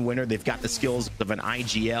LAN winner. They've got the skills of an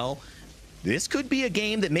IGL. This could be a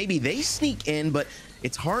game that maybe they sneak in, but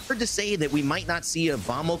it's hard to say that we might not see a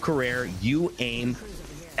VAMO QUERER UAIM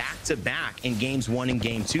back-to-back in games 1 and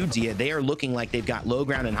game 2, Dia. They are looking like they've got low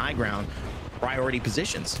ground and high ground priority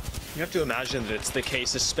positions. You have to imagine that it's the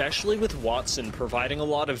case, especially with Watson providing a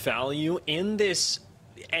lot of value in this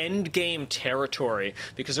end game territory,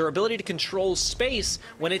 because their ability to control space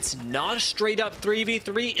when it's not a straight up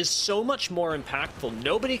 3v3 is so much more impactful.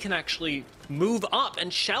 Nobody can actually move up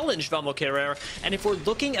and challenge VAMO QUERER. And if we're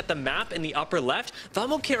looking at the map in the upper left,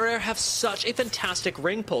 VAMO QUERER have such a fantastic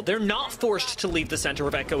ring pull. They're not forced to leave the center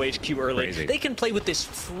of Echo HQ early. Crazy. They can play with this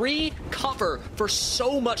free cover for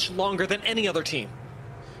so much longer than any other team.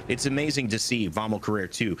 It's amazing to see VAMO QUERER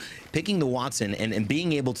too, picking the Watson and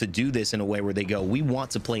being able to do this in a way where they go, we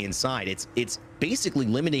want to play inside. It's basically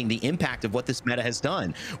limiting the impact of what this meta has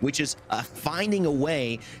done, which is finding a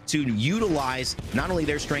way to utilize not only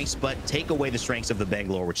their strengths, but take away the strengths of the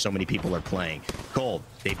Bangalore, which so many people are playing. Cold,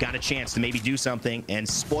 they've got a chance to maybe do something and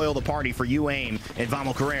spoil the party for UAIM and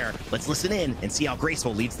VAMO QUERER. Let's listen in and see how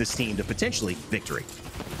Graceful leads this team to potentially victory.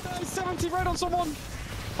 70 right on someone.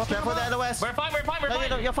 Careful there, LOS. We're fine.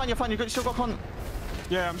 No, you're fine. You've still got con.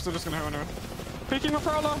 Yeah, I'm still just gonna hit anyway. Peeking with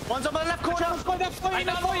Prowler. One's on the left corner. I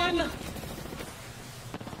know.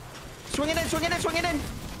 Swing it in.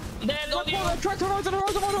 There's on you.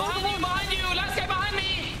 Behind you. Last guy behind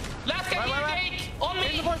me. Last guy here, Jake. On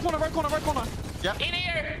me. In the right corner. Yep. In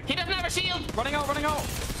here. He doesn't have a shield. Running out.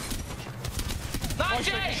 Nice,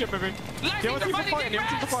 Jake. Shit, baby. Last The other team's teams are fighting.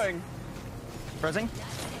 fighting. Pressing.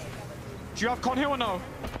 Do you have con here or no?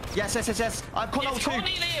 Yes. I've con out It's too.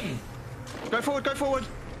 Connie Lim. Go forward.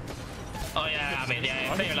 Oh, yeah, I mean,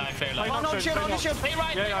 yeah. Fair life. On shield. Play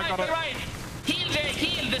right. Yeah, I got it. Heal, Jake,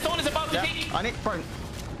 heal. The zone is about to Yeah, pick. I need burn.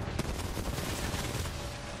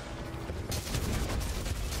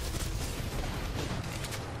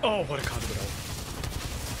 Oh, what a conduit.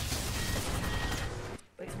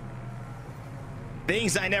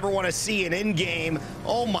 Things I never want to see in in-game.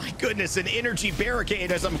 Oh my goodness, an energy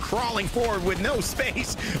barricade as I'm crawling forward with no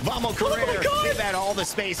space. VAMO QUERER they've had all the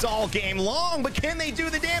space all game long, but can they do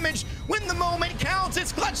the damage when the moment counts?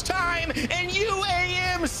 It's clutch time, and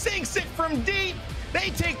UAIM sinks it from deep.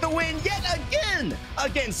 They take the win yet again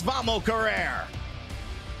against VAMO QUERER.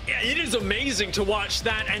 Yeah, it is amazing to watch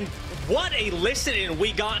that, and what a listen-in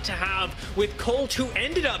we got to have with Colt, who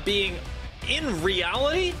ended up being, in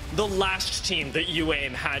reality, the last team that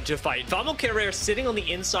UAIM had to fight. VAMO QUERER sitting on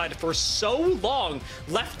the inside for so long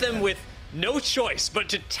left them with no choice but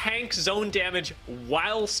to tank zone damage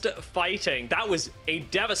whilst fighting. That was a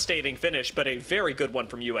devastating finish, but a very good one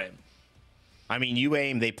from UAIM. I mean,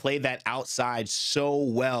 UAIM, they played that outside so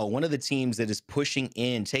well. One of the teams that is pushing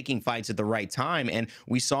in, taking fights at the right time. And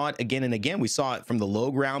we saw it again and again. We saw it from the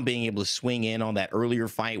low ground, being able to swing in on that earlier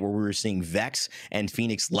fight where we were seeing Vex and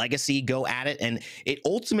Phoenix Legacy go at it. And it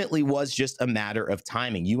ultimately was just a matter of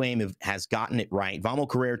timing. UAIM has gotten it right. VAMO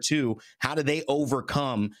QUERER too. How do they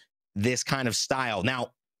overcome this kind of style?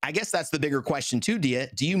 Now, I guess that's the bigger question too, Dia.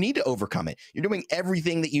 Do you need to overcome it? You're doing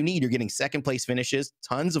everything that you need. You're getting second place finishes,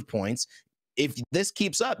 tons of points. If this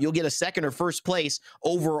keeps up, you'll get a second or first place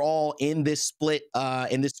overall in this split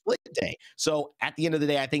day. So at the end of the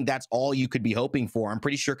day, I think that's all you could be hoping for. I'm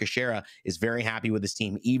pretty sure QUERER is very happy with this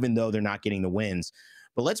team, even though they're not getting the wins.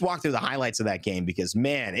 But let's walk through the highlights of that game because,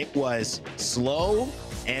 man, it was slow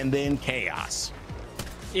and then chaos.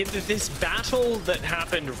 This battle that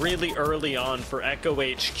happened really early on for Echo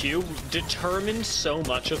HQ determined so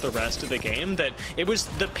much of the rest of the game that it was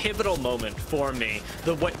the pivotal moment for me.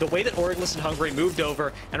 The way that AURORA and Hungary moved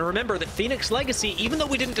over, and remember that Phoenix Legacy, even though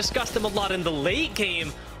we didn't discuss them a lot in the late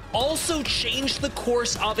game, also changed the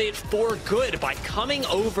course of it for good by coming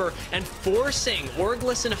over and forcing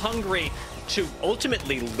AURORA and Hungary to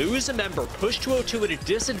ultimately lose a member, push 202 at a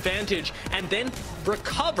disadvantage, and then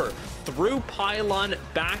recover through pylon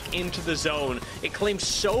back into the zone. It claimed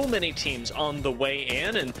so many teams on the way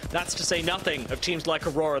in, and that's to say nothing of teams like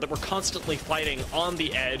AURORA that were constantly fighting on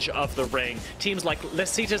the edge of the ring. Teams like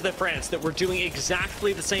Les Cités de France that were doing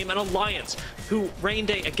exactly the same, and Alliance, who Rain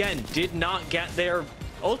Day, again, did not get their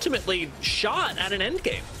ultimately shot at an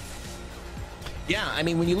endgame. Yeah, I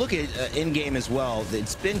mean, when you look at in-game as well,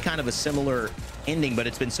 it's been kind of a similar ending, but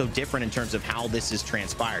it's been so different in terms of how this has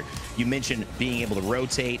transpired. You mentioned being able to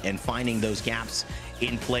rotate and finding those gaps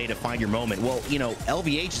in play to find your moment. Well, you know,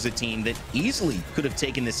 LVH is a team that easily could have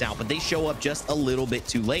taken this out, but they show up just a little bit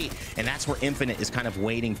too late, and that's where Infinite is kind of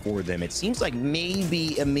waiting for them. It seems like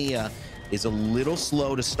maybe EMEA is a little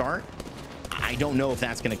slow to start. I don't know if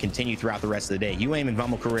that's going to continue throughout the rest of the day. UAIM and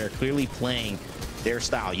VAMO QUERER clearly playing their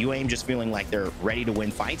style. UAIM just feeling like they're ready to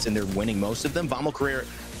win fights, and they're winning most of them. VAMO QUERER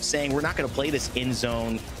saying, we're not going to play this in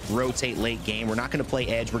zone, rotate late game. We're not going to play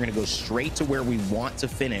edge. We're going to go straight to where we want to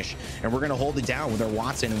finish, and we're going to hold it down with our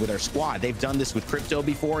Watson and with our squad. They've done this with Crypto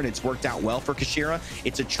before, and it's worked out well for QUERER.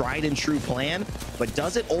 It's a tried and true plan, but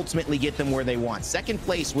does it ultimately get them where they want? Second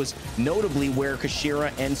place was notably where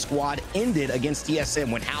QUERER and squad ended against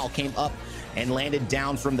TSM when Hal came up and landed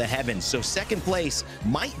down from the heavens. So second place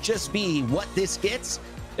might just be what this gets.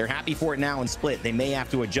 They're happy for it now in split. They may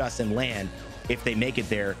have to adjust and land if they make it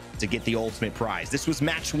there to get the ultimate prize. This was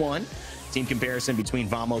match one. Team comparison between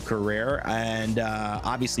VAMO QUERER, and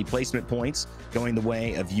obviously placement points going the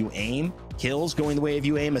way of UAIM, kills going the way of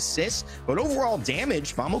UAIM, assists, but overall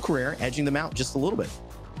damage, VAMO QUERER edging them out just a little bit.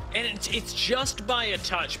 And it's just by a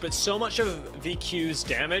touch, but so much of VQ's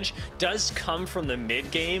damage does come from the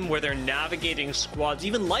mid-game where they're navigating squads,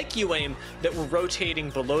 even like UAIM, that were rotating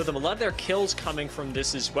below them. A lot of their kills coming from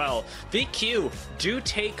this as well. VQ do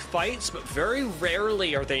take fights, but very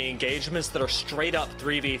rarely are they engagements that are straight up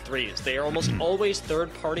 3v3s. They are almost always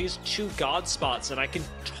third parties to God spots, and I can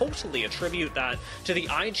totally attribute that to the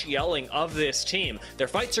IGLing of this team. Their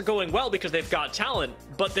fights are going well because they've got talent,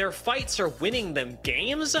 but their fights are winning them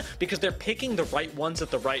games because they're picking the right ones at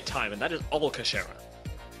the right time, and that is all QUERER.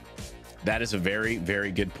 That is a very,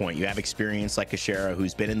 very good point. You have experience like QUERER,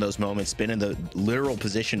 who's been in those moments, been in the literal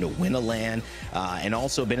position to win a LAN, and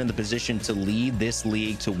also been in the position to lead this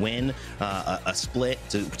league, to win a split,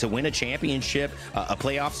 to win a championship, a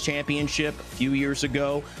playoffs championship a few years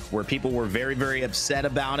ago, where people were very, very upset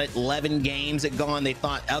about it. 11 games had gone. They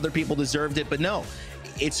thought other people deserved it, but no,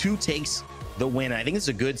 it's who takes the win. I think it's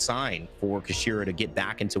a good sign for QUERER to get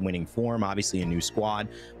back into winning form. Obviously a new squad,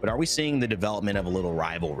 but are we seeing the development of a little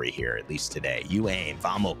rivalry here, at least today? UAIM,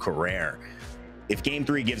 VAMO QUERER. If game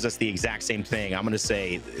 3 gives us the exact same thing, I'm going to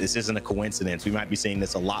say this isn't a coincidence. We might be seeing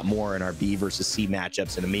this a lot more in our B versus C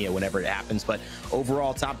matchups in EMEA whenever it happens. But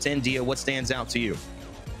overall, top 10, Dia, what stands out to you?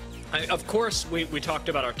 Of course, we talked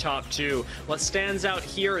about our top 2. What stands out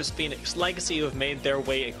here is Phoenix Legacy, who have made their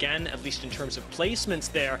way again, at least in terms of placements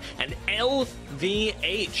there, and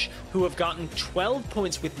LVH, who have gotten 12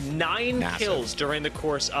 points with 9 kills during the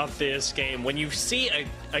course of this game. When you see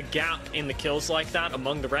a gap in the kills like that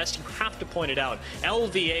among the rest, you have to point it out.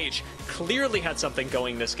 LVH clearly had something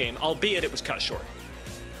going this game, albeit it was cut short.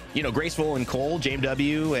 You know, Graceful and Cole,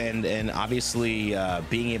 JMW, and obviously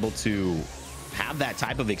being able to have that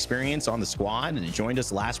type of experience on the squad, and joined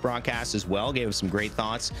us last broadcast as well, gave us some great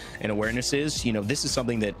thoughts and awarenesses. You know, this is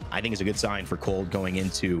something that I think is a good sign for Cold going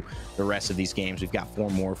into the rest of these games. We've got 4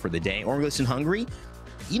 more for the day. AURORA and Hungary,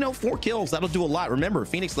 you know, 4 kills, that'll do a lot. Remember,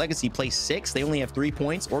 Phoenix Legacy plays 6. They only have 3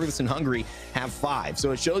 points. Orgulous and Hungry have 5.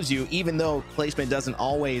 So it shows you, even though placement doesn't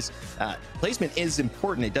always, placement is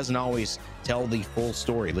important, it doesn't always tell the full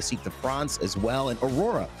story. Let's seek the France as well, and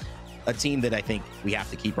AURORA, a team that I think we have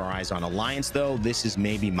to keep our eyes on. Alliance, though, this is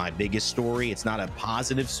maybe my biggest story. It's not a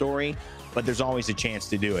positive story, but there's always a chance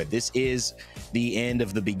to do it. This is the end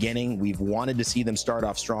of the beginning. We've wanted to see them start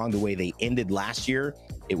off strong the way they ended last year.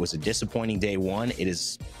 It was a disappointing day 1. It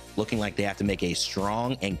is looking like they have to make a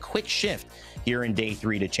strong and quick shift here in day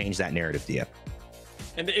 3 to change that narrative, Dia.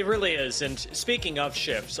 And it really is. And speaking of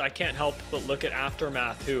shifts, I can't help but look at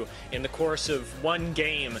Aftermath, who in the course of 1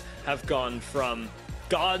 game have gone from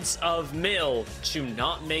gods of mill to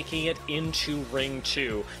not making it into ring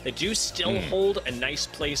 2. They do still hold a nice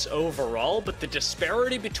place overall, but the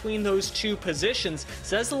disparity between those 2 positions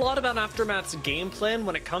says a lot about Aftermath's game plan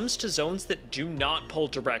when it comes to zones that do not pull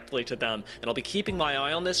directly to them. And I'll be keeping my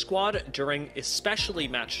eye on this squad during especially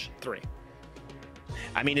match 3.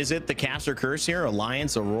 I mean, is it the caster curse here?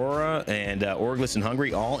 Alliance, AURORA, and Orgulous and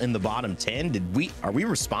Hungry all in the bottom 10? Are we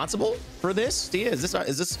responsible for this? Dia, is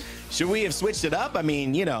this should we have switched it up? I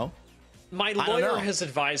mean, you know, my lawyer has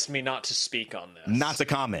advised me not to speak on this. Not to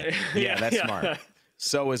comment. Yeah, that's smart.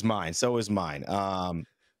 So is mine. So is mine.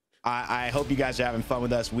 I hope you guys are having fun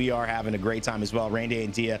with us. We are having a great time as well. Randy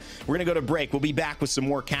and Dia, we're going to go to break. We'll be back with some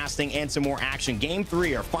more casting and some more action. Game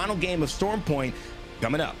 3, our final game of Storm Point,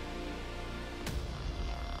 coming up.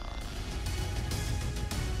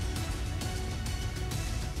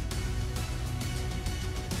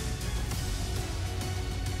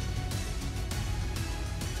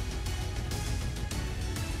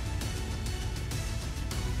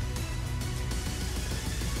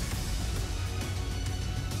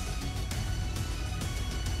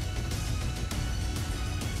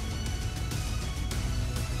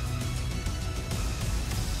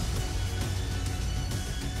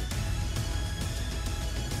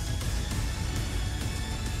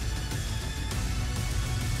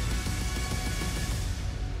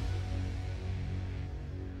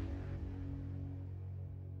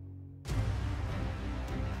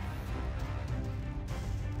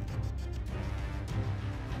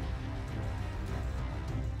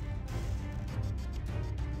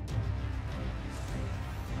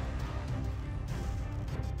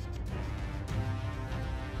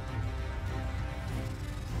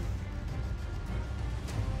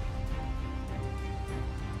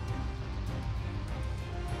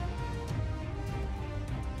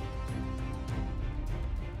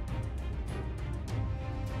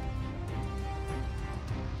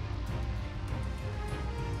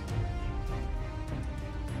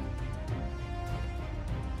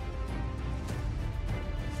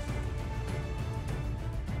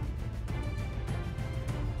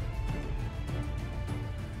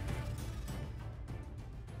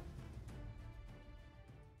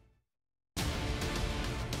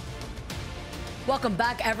 Welcome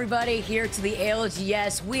back, everybody, here to the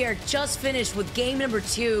ALGS. We are just finished with game number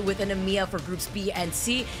 2 with an EMEA for groups B and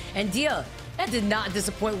C. And Dia, that did not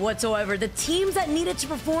disappoint whatsoever. The teams that needed to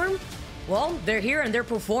perform, well, they're here and they're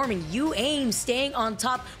performing. UAIM staying on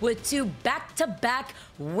top with 2 back-to-back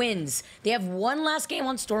wins. They have 1 last game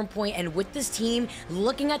on Storm Point, and with this team,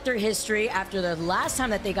 looking at their history after the last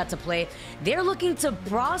time that they got to play, they're looking to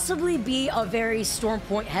possibly be a very Storm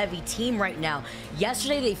Point heavy team right now.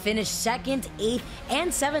 Yesterday, they finished 2nd, 8th,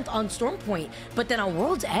 and 7th on Storm Point, but then on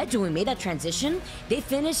World's Edge, when we made that transition, they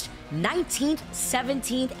finished 19th,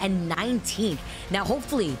 17th, and 19th. Now,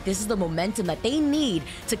 hopefully, this is the momentum that they need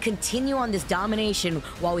to continue on this domination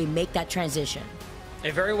while we make that transition.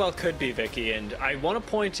 It very well could be, Vicky, and I want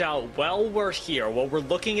to point out, while we're here, while we're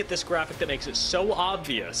looking at this graphic that makes it so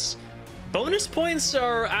obvious, bonus points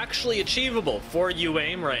are actually achievable for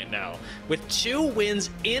UAIM right now. With 2 wins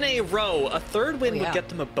in a row, a 3rd win would get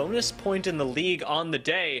them a bonus point in the league on the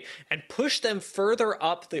day and push them further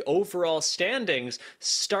up the overall standings,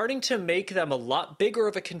 starting to make them a lot bigger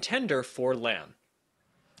of a contender for LAN.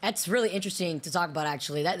 That's really interesting to talk about,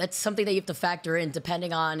 actually. That's something that you have to factor in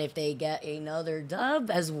depending on if they get another dub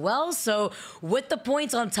as well. So with the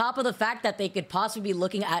points on top of the fact that they could possibly be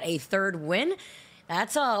looking at a 3rd win,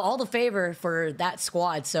 that's all the favor for that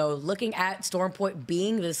squad. So looking at Storm Point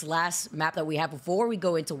being this last map that we have before we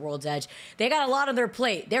go into World's Edge, they got a lot on their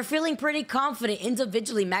plate. They're feeling pretty confident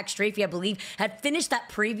individually. Max Strafey, I believe, had finished that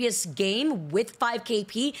previous game with 5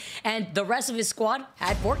 KP, and the rest of his squad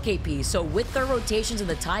had 4 KP. So with their rotations and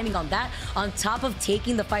the timing on that, on top of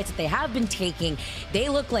taking the fights that they have been taking, they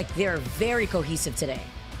look like they're very cohesive today.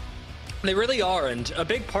 They really are, and a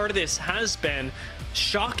big part of this has been,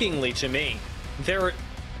 shockingly to me, their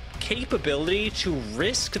capability to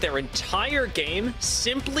risk their entire game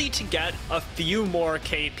simply to get a few more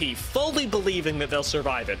KP, fully believing that they'll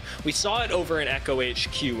survive it. We saw it over in Echo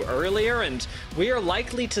HQ earlier, and we are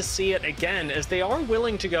likely to see it again as they are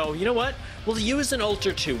willing to go, you know what, we'll use an ult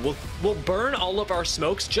or two. We'll burn all of our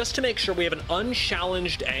smokes just to make sure we have an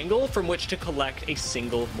unchallenged angle from which to collect a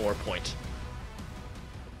single more point.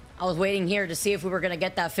 I was waiting here to see if we were going to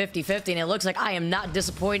get that 50-50, and it looks like I am not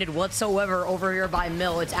disappointed whatsoever over here by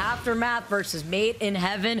Mill. It's Aftermath versus Made in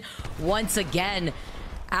Heaven once again.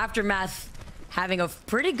 Aftermath having a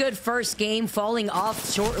pretty good first game, falling off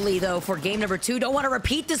shortly, though, for game number 2. Don't want to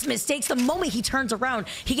repeat this mistakes. The moment he turns around,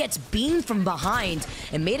 he gets beamed from behind.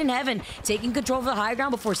 And Made in Heaven taking control of the high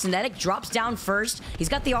ground before Synetic drops down first. He's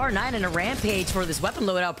got the R9 and a Rampage for this weapon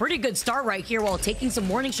loadout. Pretty good start right here while taking some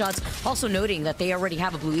warning shots. Also noting that they already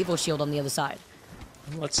have a Blue Evo shield on the other side.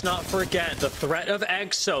 Let's not forget the threat of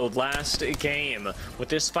EXO last game. With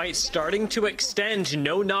this fight starting to extend,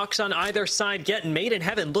 no knocks on either side yet. Made in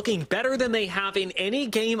Heaven looking better than they have in any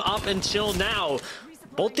game up until now.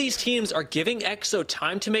 Both these teams are giving EXO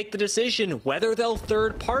time to make the decision whether they'll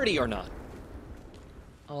third party or not.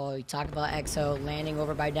 Oh, you talk about EXO landing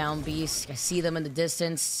over by Down Beast. I see them in the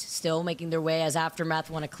distance, still making their way as Aftermath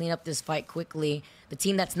want to clean up this fight quickly. The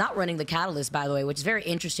team that's not running the Catalyst, by the way, which is very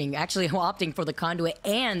interesting, actually opting for the Conduit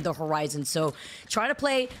and the Horizon. So try to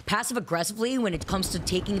play passive-aggressively when it comes to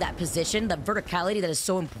taking that position, that verticality that is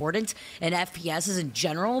so important in FPSs in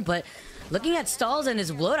general. But looking at Stalls and his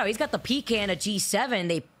loadout, he's got the PK and a G7.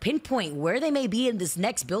 They pinpoint where they may be in this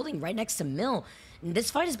next building, right next to Mill. And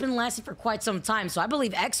this fight has been lasting for quite some time, so I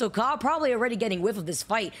believe EXO probably already getting whiff of this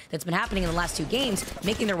fight that's been happening in the last 2 games,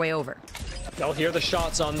 making their way over. They'll hear the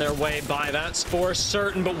shots on their way by, that's for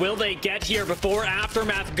certain, but will they get here before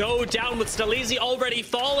Aftermath go down with Stalizi already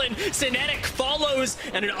fallen? Synetic follows,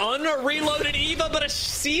 and an unreloaded Eva, but a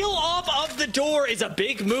seal off of the door is a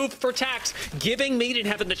big move for Tax, giving Made in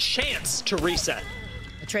Heaven the chance to reset.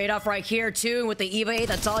 Trade-off right here, too, with the EVA 8.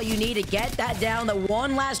 That's all you need to get that down. The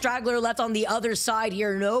one last straggler left on the other side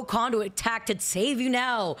here. No Conduit attack to save you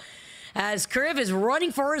now. As Kriv is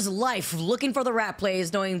running for his life, looking for the rat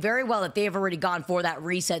plays, knowing very well that they've already gone for that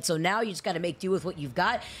reset. So now you just got to make do with what you've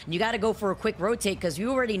got. And you got to go for a quick rotate because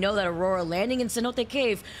you already know that Aurora landing in Cenote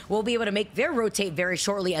Cave will be able to make their rotate very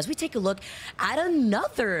shortly as we take a look at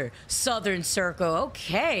another Southern Circle.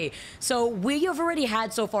 Okay, so we have already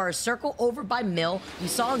had so far a circle over by Mill. We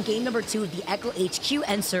saw in game number 2 the Echo HQ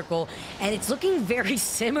end circle, and it's looking very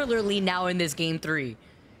similarly now in this game 3.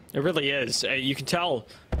 It really is. You can tell,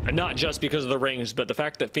 not just because of the rings, but the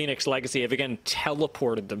fact that Phoenix Legacy have again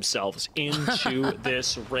teleported themselves into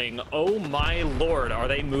this ring. Oh my lord, are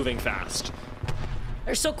they moving fast?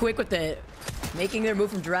 They're so quick with it. Making their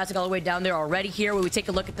move from Jurassic all the way down there already here. When we take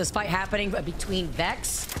a look at this fight happening between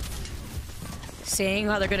Vex, saying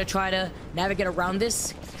how they're going to try to navigate around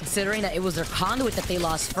this, considering that it was their Conduit that they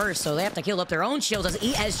lost first, so they have to heal up their own shields as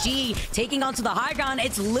ESG taking onto the high ground.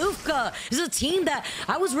 It's Lufka. This is a team that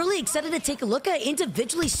I was really excited to take a look at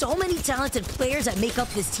individually. So many talented players that make up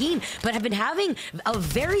this team, but have been having a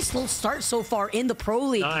very slow start so far in the Pro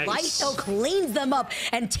League. Nice. Lighto cleans them up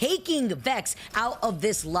and taking Vex out of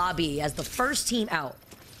this lobby as the first team out.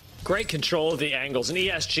 Great control of the angles, and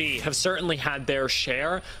ESG have certainly had their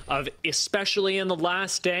share of, especially in the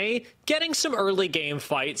last day, getting some early game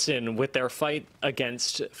fights in with their fight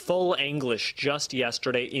against Full English just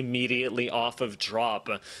yesterday, immediately off of drop.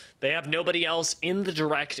 They have nobody else in the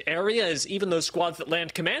direct area, as even those squads that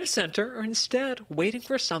land Command Center are instead waiting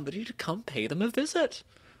for somebody to come pay them a visit.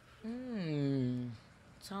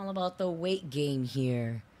 It's all about the wait game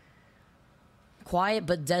here. Quiet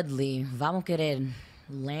but deadly. Vamos querer.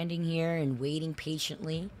 Landing here and waiting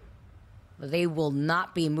patiently. But they will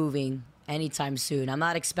not be moving anytime soon. I'm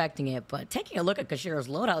not expecting it, but taking a look at Kashiro's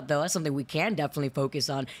loadout, though, that's something we can definitely focus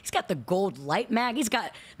on. He's got the gold light mag. He's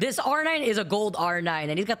got this R9 is a gold R9,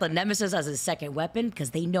 and he's got the Nemesis as his second weapon because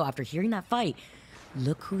they know after hearing that fight,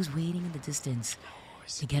 look who's waiting in the distance.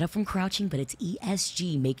 They get up from crouching, but it's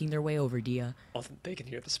ESG making their way over, Dia. Well, they can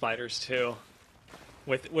hear the spiders too.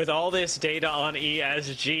 With all this data on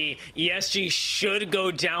ESG should go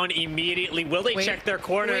down immediately. Will they check their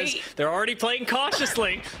corners? Wait. They're already playing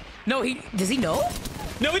cautiously. No, does he know?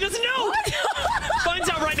 No, he doesn't know! Finds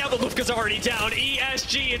out right now, but Lufka's already down.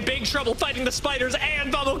 ESG in big trouble fighting the spiders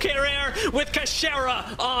and VAMO QUERER with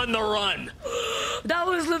Kashera on the run. That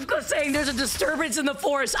was Lufka saying there's a disturbance in the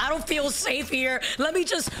forest. I don't feel safe here. Let me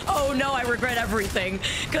just, oh no, I regret everything.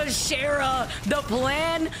 Kashera, the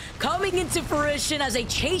plan coming into fruition as they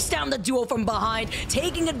chase down the duo from behind,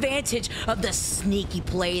 taking advantage of the sneaky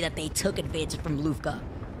play that they took advantage from Lufka.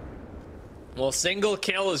 Well, single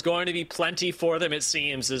kill is going to be plenty for them, it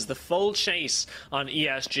seems, as the full chase on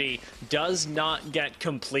ESG does not get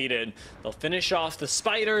completed. They'll finish off the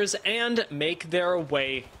spiders and make their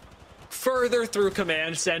way further through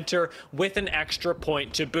command center with an extra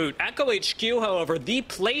point to boot. Echo HQ, however, the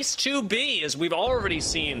place to be, as we've already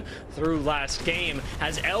seen through last game,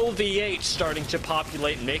 has LVH starting to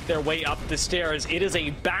populate and make their way up the stairs. It is a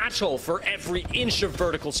battle for every inch of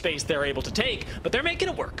vertical space they're able to take, but they're making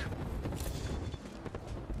it work.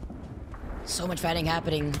 So much fighting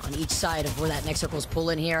happening on each side of where that next circle's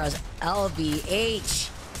pulling here as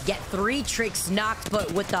LVH get 3 tricks knocked,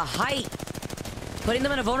 but with the height, putting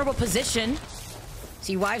them in a vulnerable position.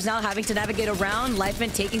 See Wives now having to navigate around. Lifeman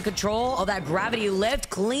taking control of that gravity lift,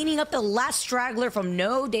 cleaning up the last straggler from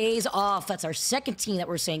no days off. That's our second team that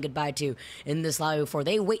we're saying goodbye to in this live before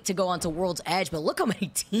they wait to go onto World's Edge. But look how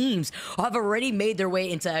many teams have already made their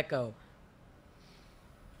way into Echo.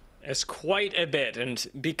 It's quite a bit, and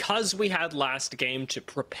because we had last game to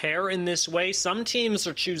prepare in this way, some teams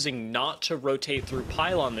are choosing not to rotate through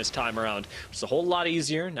Pylon this time around. It's a whole lot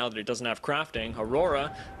easier now that it doesn't have crafting.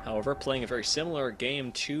 AURORA, however, playing a very similar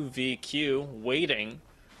game to VQ, waiting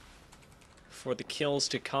for the kills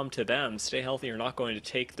to come to them. Stay Healthy are not going to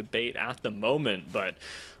take the bait at the moment, but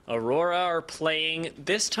AURORA are playing,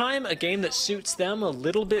 this time, a game that suits them a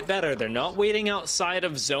little bit better. They're not waiting outside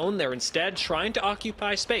of zone. They're instead trying to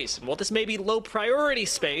occupy space. And while this may be low priority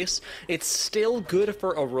space, it's still good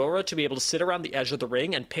for AURORA to be able to sit around the edge of the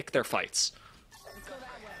ring and pick their fights.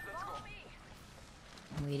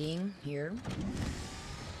 Waiting here.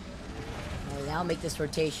 I'll now make this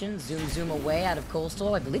rotation. Zoom away out of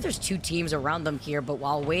Coastal. I believe there's 2 teams around them here, but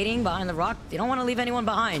while waiting behind the rock, they don't want to leave anyone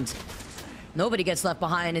behind. Nobody gets left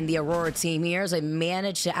behind in the AURORA team here as they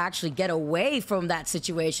manage to actually get away from that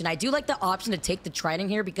situation. I do like the option to take the Trident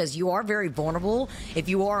here because you are very vulnerable if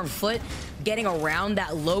you are on foot, getting around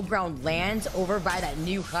that low ground land over by that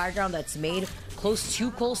new high ground that's made close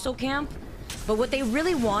to Coastal Camp. But what they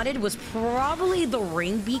really wanted was probably the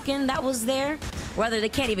ring beacon that was there. Rather, they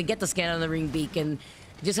can't even get the scan on the ring beacon.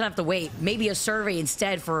 Just gonna have to wait. Maybe a survey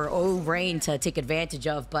instead for Rain to take advantage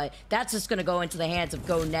of, but that's just gonna go into the hands of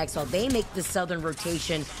GoNext while they make the southern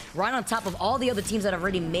rotation right on top of all the other teams that have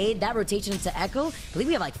already made that rotation into Echo. I believe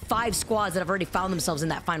we have like 5 squads that have already found themselves in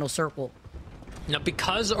that final circle. Now,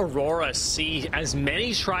 because AURORA see as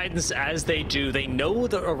many Tridents as they do, they know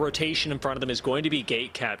that a rotation in front of them is going to be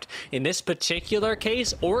gate-kept. In this particular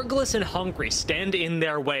case, Orglis and Hungry stand in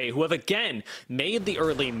their way, who have again made the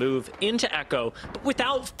early move into Echo, but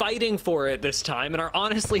without fighting for it this time, and are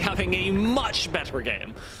honestly having a much better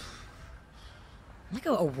game. Look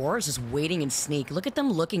how AURORA's just waiting and sneak. Look at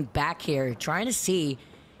them looking back here, trying to see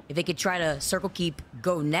if they could try to circle keep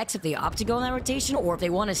GoNext if they opt to go in that rotation, or if they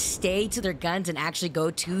want to stay to their guns and actually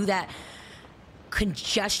go to that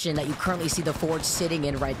congestion that you currently see the Forge sitting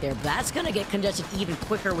in right there. But that's going to get congested even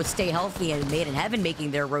quicker with Stay Healthy and Made in Heaven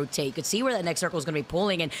making their rotate. You could see where that next circle is going to be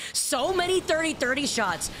pulling, and so many 30-30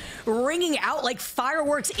 shots ringing out like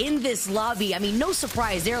fireworks in this lobby. I mean, no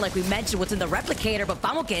surprise there, like we mentioned, what's in the replicator, but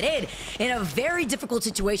VAMO in a very difficult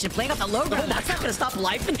situation, playing off the low ground. That's not going to stop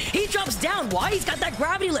life, and he drops down. Why? He's got that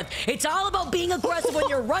gravity lift. It's all about being aggressive when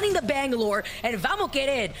you're running the Bangalore, and VAMO,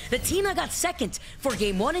 the team that got second for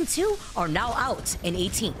game 1 and 2, are now out in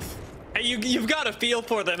 18th. You've got to feel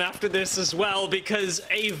for them after this as well, because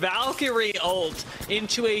a Valkyrie ult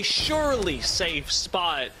into a surely safe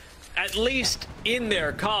spot, at least in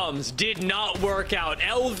their comms, did not work out.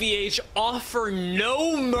 LVH offer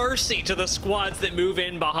no mercy to the squads that move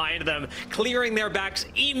in behind them, clearing their backs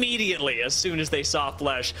immediately as soon as they saw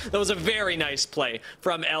Flesh. That was a very nice play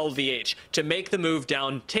from LVH to make the move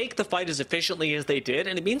down, take the fight as efficiently as they did,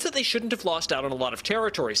 and it means that they shouldn't have lost out on a lot of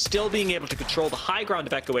territory, still being able to control the high ground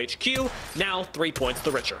of Echo HQ, now 3 points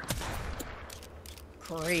the richer.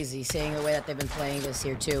 Crazy seeing the way that they've been playing this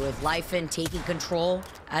here too, with Lifein taking control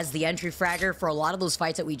as the entry fragger for a lot of those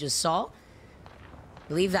fights that we just saw. I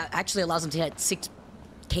believe that actually allows them to hit 6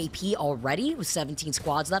 KP already with 17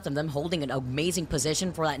 squads left, and them holding an amazing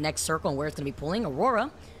position for that next circle and where it's going to be pulling.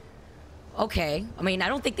 AURORA, okay, I mean, I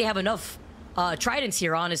don't think they have enough Tridents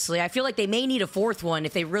here, honestly. I feel like they may need a 4th one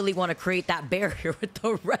if they really want to create that barrier with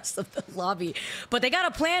the rest of the lobby. But they got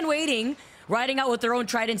a plan waiting, riding out with their own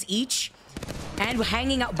Tridents each, and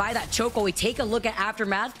hanging out by that choke while we take a look at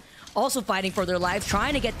Aftermath, also fighting for their lives,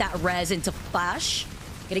 trying to get that res into Flash,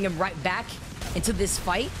 getting him right back into this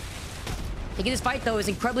fight. Taking this fight, though, is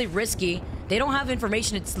incredibly risky. They don't have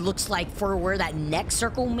information, it looks like, for where that next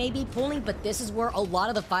circle may be pulling, but this is where a lot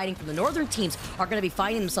of the fighting from the northern teams are going to be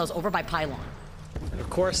finding themselves over by Pylon. And of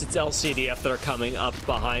course, it's LCDF that are coming up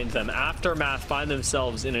behind them. Aftermath find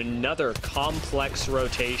themselves in another complex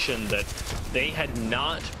rotation that they had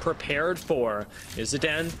not prepared for.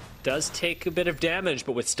 Izadin does take a bit of damage,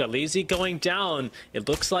 but with Stalizi going down, it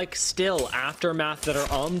looks like still Aftermath that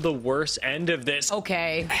are on the worst end of this.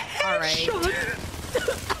 Okay, all right.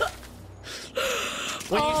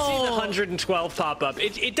 When you see the 112 pop up,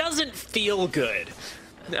 it doesn't feel good.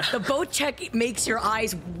 The boat check makes your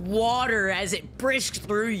eyes water as it brisks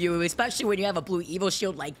through you, especially when you have a blue Evo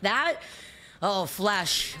shield like that. Oh,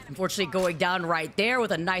 Flash, unfortunately going down right there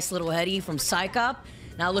with a nice little heady from Psychop.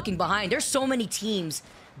 Now looking behind, there's so many teams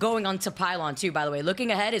going on to Pylon too, by the way.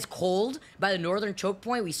 Looking ahead is Cold by the northern choke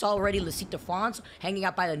point. We saw already Le Site de France hanging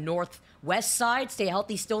out by the northwest side. Stay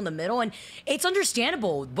Healthy still in the middle, and it's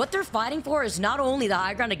understandable. What they're fighting for is not only the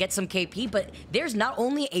high ground to get some KP, but there's not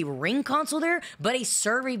only a ring console there, but a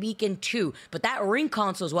survey beacon too. But that ring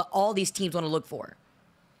console is what all these teams want to look for.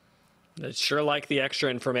 It's sure like the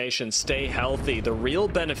extra information. Stay healthy. The real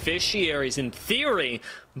beneficiaries in theory,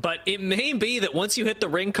 but it may be that once you hit the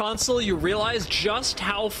ring console, you realize just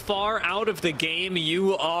how far out of the game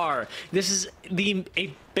you are. This is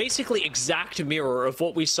a basically exact mirror of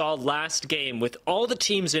what we saw last game, with all the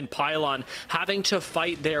teams in Pylon having to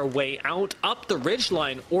fight their way out up the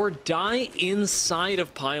ridgeline or die inside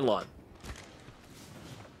of Pylon.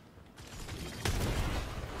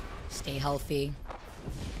 Stay healthy.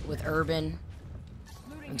 With Urban,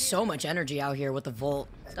 and so much energy out here with the Volt.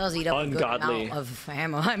 It does eat up a good amount of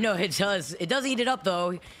ammo. I know it does. It does eat it up though.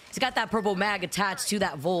 He's got that purple mag attached to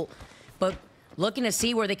that Volt. But looking to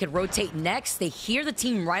see where they could rotate next. They hear the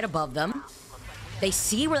team right above them. They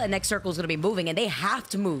see where that next circle is going to be moving, and they have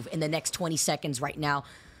to move in the next 20 seconds right now.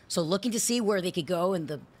 So looking to see where they could go in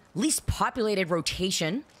the least populated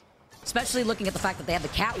rotation. Especially looking at the fact that they have the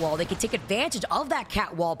cat wall. They can take advantage of that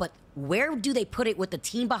cat wall, but where do they put it with the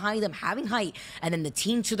team behind them having height and then the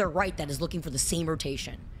team to their right that is looking for the same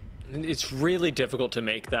rotation? It's really difficult to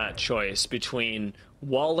make that choice between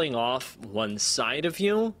walling off one side of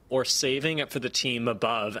you or saving it for the team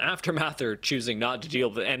above. Aftermath are choosing not to deal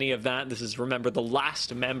with any of that. This is, remember, the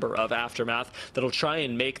last member of Aftermath that'll try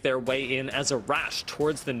and make their way in as a rat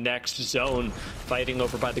towards the next zone, fighting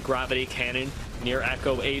over by the gravity cannon near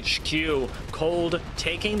Echo HQ. Cold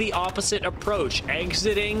taking the opposite approach,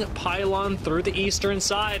 exiting Pylon through the eastern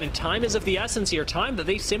side, and time is of the essence here, time that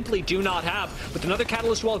they simply do not have. With another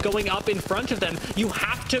catalyst wall going up in front of them, you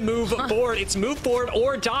have to move forward. It's move forward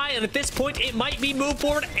or die, and at this point it might be move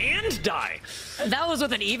forward and die. That was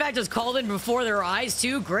with an evac just called in before their eyes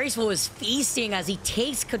too. Graceful is feasting as he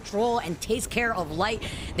takes control and takes care of Light.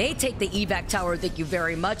 They take the evac tower, thank you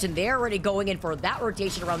very much, and they're already going in for that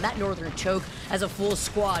rotation around that northern choke as a full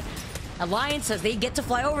squad. Alliance, as they get to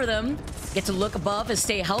fly over them, get to look above and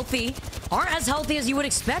stay healthy. Aren't as healthy as you would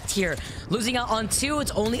expect here. Losing out on 2,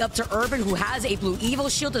 it's only up to Urban, who has a blue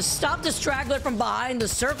Evo shield to stop the straggler from behind. The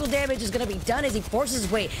circle damage is going to be done as he forces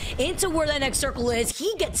his way into where that next circle is.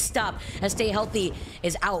 He gets stopped as Stay Healthy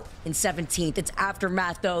is out in 17th. It's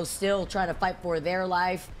Aftermath, though, still trying to fight for their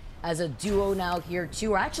life as a duo now here,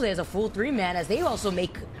 too, or actually as a full 3-man, as they also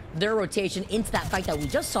make their rotation into that fight that we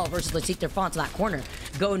just saw versus Le Site de France in that corner.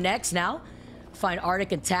 GoNext now. Find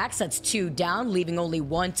Arctic attacks. That's 2 down, leaving only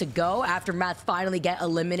 1 to go. Aftermath finally get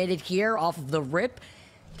eliminated here off of the rip.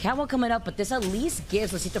 Catwalk coming up, but this at least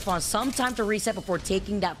gives Le Site de France some time to reset before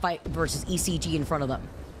taking that fight versus ECG in front of them.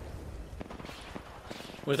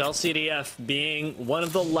 With LCDF being one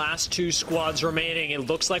of the last 2 squads remaining, it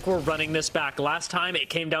looks like we're running this back. Last time,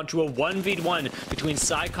 it came down to a 1v1 between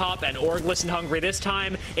Psychop and Orgless and Hungry. This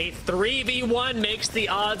time, a 3v1 makes the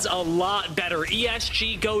odds a lot better.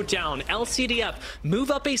 ESG go down. LCDF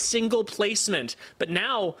move up a single placement. But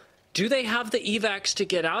now, do they have the evacs to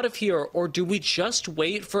get out of here, or do we just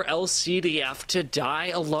wait for LCDF to die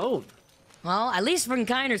alone? Well, at least from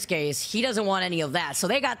Kiner's case, he doesn't want any of that. So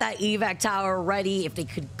they got that evac tower ready if they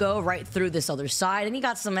could go right through this other side. And he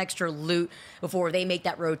got some extra loot before they make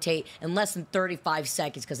that rotate in less than 35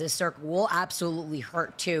 seconds, because this circle will absolutely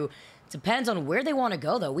hurt too. Depends on where they want to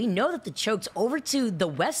go, though. We know that the chokes over to the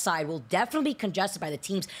west side will definitely be congested by the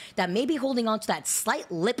teams that may be holding on to that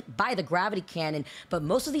slight lip by the gravity cannon. But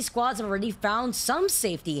most of these squads have already found some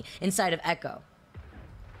safety inside of Echo.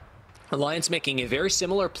 Alliance making a very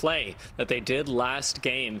similar play that they did last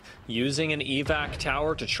game, using an evac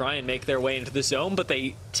tower to try and make their way into the zone, but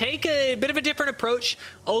they take a bit of a different approach,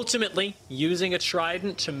 ultimately using a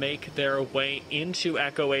trident to make their way into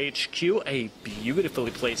Echo HQ. A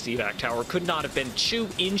beautifully placed evac tower, could not have been 2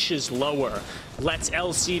 inches lower lets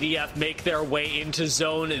LCDF make their way into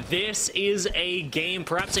zone. This is a game,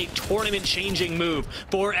 perhaps a tournament-changing move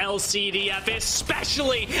for LCDF,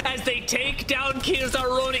 especially as they take down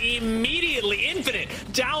Kizarun immediately. Infinite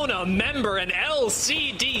down a member, and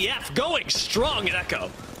LCDF going strong at Echo.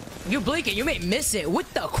 You blink it, you may miss it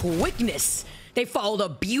with the quickness. They followed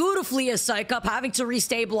up beautifully as Psycup, having to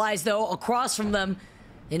restabilize though across from them.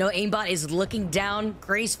 You know, Aimbot is looking down.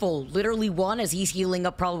 Graceful literally won as he's healing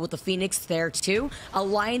up probably with the Phoenix there too.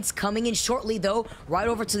 Alliance coming in shortly though, right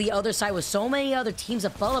over to the other side with so many other teams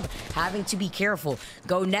that follow up, having to be careful.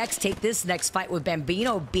 GoNext take this next fight with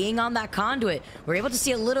Bambino being on that conduit. We're able to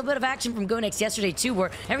see a little bit of action from GoNext yesterday too,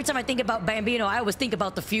 where every time I think about Bambino, I always think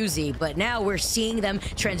about the Fusey, but now we're seeing them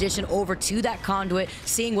transition over to that conduit,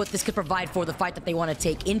 seeing what this could provide for the fight that they want to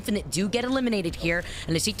take. Infinite do get eliminated here,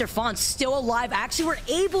 and they see their Fawn still alive. Actually, we're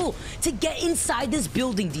able to get inside this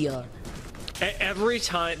building, DR. Every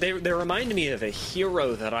time, they reminded me of a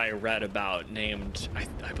hero that I read about named,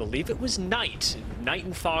 I believe it was Night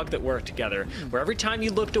and Fog that worked together, where every time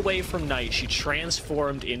you looked away from Night, she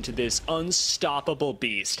transformed into this unstoppable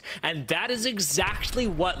beast. And that is exactly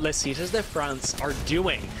what Les Cités de France are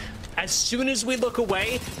doing. As soon as we look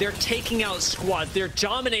away, they're taking out squads, they're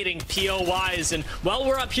dominating POIs, and while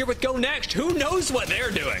we're up here with GoNext, who knows what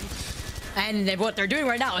they're doing? And what they're doing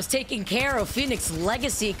right now is taking care of Phoenix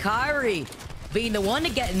Legacy. Kyrie being the one to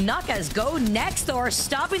get knocked as GoNext, though, are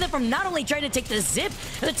stopping them from not only trying to take the zip,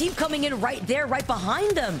 and the team coming in right there, right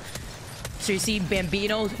behind them. So you see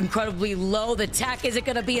Bambino incredibly low. The attack isn't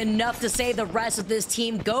going to be enough to save the rest of this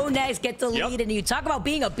team. GoNext get the lead, and you talk about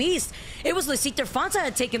being a beast. It was Les Cités de France that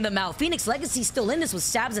had taken them out. Phoenix Legacy still in this with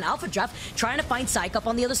Sabs and Alpha Draft, trying to find Psycup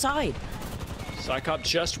on the other side. Psycup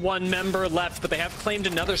just one member left, but they have claimed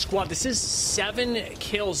another squad. This is 7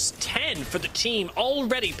 kills, 10 for the team,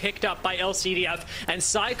 already picked up by LCDF. And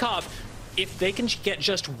Psycup, if they can get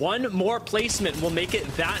just one more placement, will make it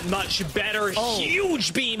that much better.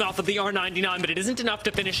 Huge beam off of the R99, but it isn't enough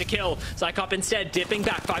to finish a kill. Psycup instead dipping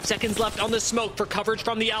back. 5 seconds left on the smoke for coverage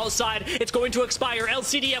from the outside. It's going to expire.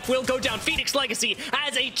 LCDF will go down. Phoenix Legacy,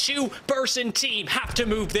 as a 2-person team, have to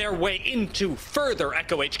move their way into further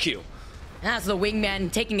Echo HQ. That's the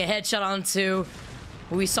wingman taking a headshot onto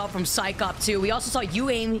what we saw from Psycup too. We also saw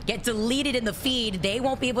UAIM get deleted in the feed. They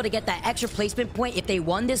won't be able to get that extra placement point if they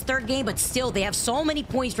won this third game, but still, they have so many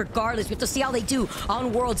points regardless. We have to see how they do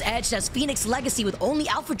on World's Edge. That's Phoenix Legacy with only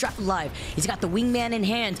Alpha Draft alive. He's got the wingman in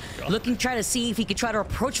hand, looking try to see if he could try to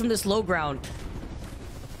approach from this low ground.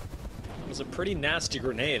 It was a pretty nasty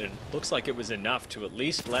grenade, and looks like it was enough to at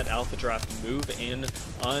least let Alpha Draft move in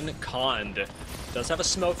unconned. Does have a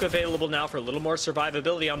smoke available now for a little more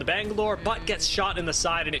survivability on the Bangalore, but gets shot in the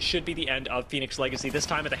side, and it should be the end of Phoenix Legacy, this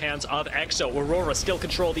time at the hands of EXO. Aurora still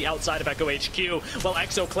control the outside of Echo HQ, while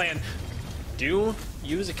EXO Clan do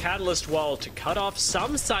use a catalyst wall to cut off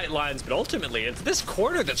some sight lines, but ultimately it's this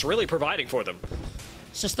corner that's really providing for them.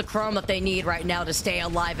 It's just the chrome that they need right now to stay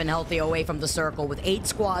alive and healthy away from the circle. With 8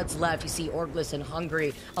 squads left, you see Orglis and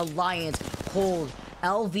Hungry, Alliance, Cold,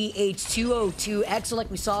 LVH202, EXO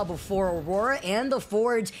like we saw before, Aurora and the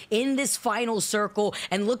Forge in this final circle.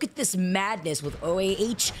 And look at this madness with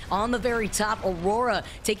OAH on the very top. Aurora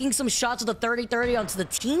taking some shots with the 30-30 onto the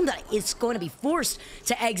team that is going to be forced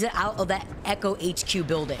to exit out of that Echo HQ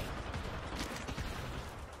building.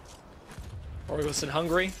 Orglis and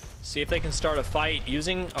Hungry, see if they can start a fight.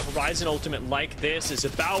 Using a Horizon ultimate like this is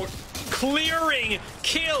about clearing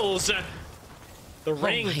kills. The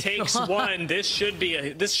ring takes one. This should be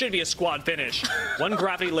a squad finish. One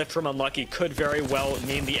gravity lift from Unlucky could very well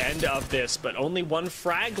mean the end of this, but only 1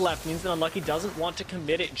 frag left means that Unlucky doesn't want to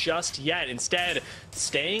commit it just yet. Instead,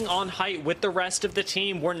 staying on height with the rest of the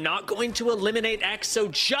team. We're not going to eliminate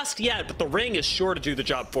EXO just yet, but the ring is sure to do the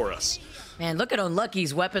job for us. Man, look at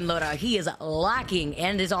Unlucky's weapon loadout. He is lacking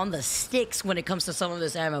and is on the sticks when it comes to some of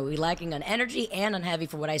this ammo. He's lacking on energy and on heavy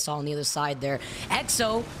for what I saw on the other side there.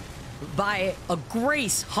 EXO, by a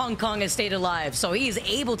grace, Hong Kong has stayed alive, so he is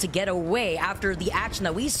able to get away after the action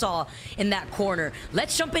that we saw in that corner.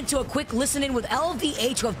 Let's jump into a quick listen in with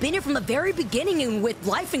LVH, who have been here from the very beginning and with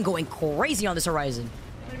life and going crazy on this Horizon.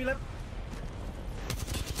 Maybe left.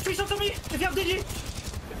 3 shots on me if you have DG.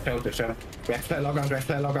 Show. Ref play log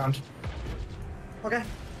on. Okay.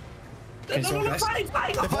 They're fighting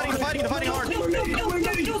hard.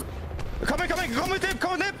 Come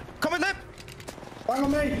with Nip. Bang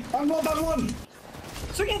on me! Bang one!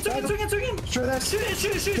 Swing in! Shoot this!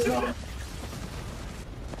 Shoot!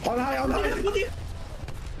 On high!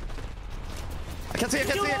 I can see.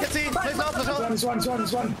 Place up.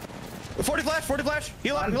 This one. 40 flash.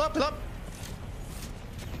 Heal up.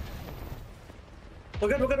 We're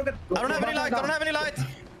good, we're good, we're good. I don't have any light. I don't have any light.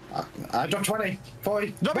 I dropped 20.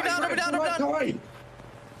 40. Drop it down, drop it down, drop it down. Right.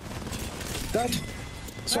 Dead.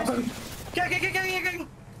 Swapping. Get.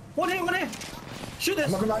 One here. Shoot this.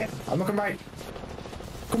 I'm looking right. I'm looking right.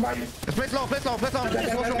 Come right. Let's play slow, play slow, play slow.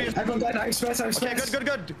 Everyone dead. I space. Okay,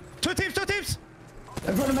 good. Two teams.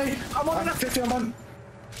 In front of me. I'm on the 50 on one.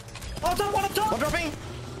 On top, one up top. One dropping.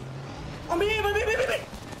 On me.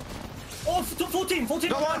 Oh, 14 Got on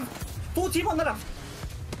the one. left. 14 on the left.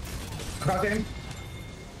 Crack in.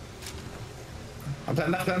 I'm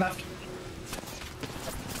playing left.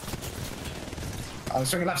 I'm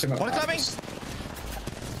swinging left. One is climbing.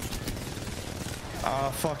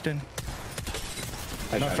 Ah, fucked in.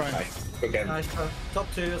 Not trying. Good game. Nice. Top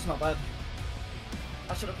 2, that's not bad.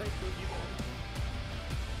 I should have played through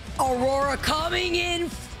you. Aurora coming in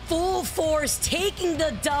full force, taking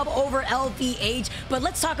the dub over LVH. But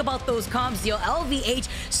let's talk about those comms deal. LVH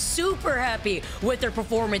super happy with their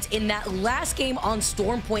performance in that last game on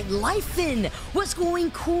Stormpoint. Leifin was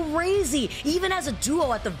going crazy, even as a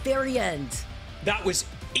duo at the very end. That was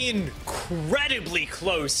incredibly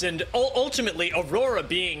close, and ultimately Aurora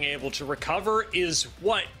being able to recover is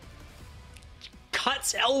what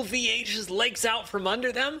cuts LVH's legs out from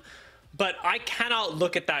under them. But I cannot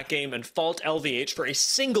look at that game and fault LVH for a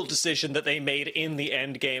single decision that they made in the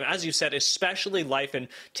end game. As you said, especially Leifin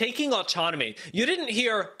taking autonomy. You didn't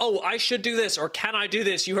hear, oh, I should do this, or can I do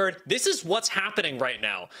this? You heard, this is what's happening right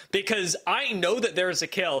now. Because I know that there's a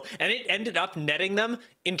kill, and it ended up netting them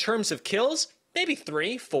in terms of kills, maybe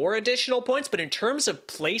 3-4 additional points, but in terms of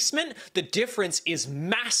placement, the difference is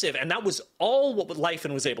massive, and that was all what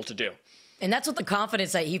Leifin was able to do. And that's what the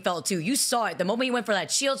confidence that he felt too. You saw it the moment he went for that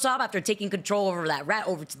shield swap after taking control over that rat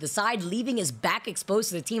over to the side, leaving his back exposed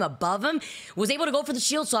to the team above him, was able to go for the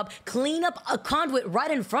shield swap, clean up a conduit right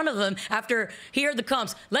in front of him after here the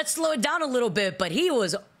comes. Let's slow it down a little bit, but he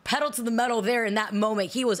was pedal to the metal there in that moment.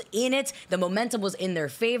 He was in it. The momentum was in their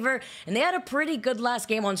favor, and they had a pretty good last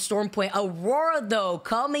game on Stormpoint. Aurora, though,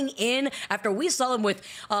 coming in after we saw them with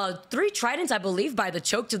 3 tridents, I believe, by the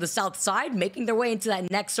choke to the south side, making their way into that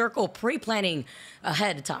next circle, pre-planning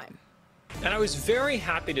ahead of time. And I was very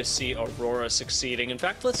happy to see Aurora succeeding. In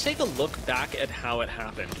fact, let's take a look back at how it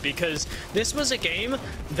happened, because this was a game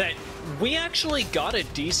that we actually got a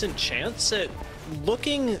decent chance at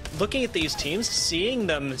looking at these teams, seeing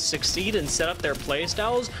them succeed and set up their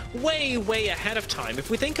playstyles way ahead of time. If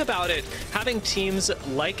we think about it, having teams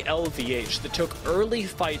like LVH that took early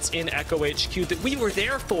fights in Echo HQ that we were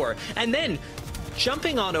there for, and then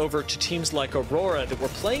jumping on over to teams like Aurora that were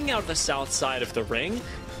playing out the south side of the ring,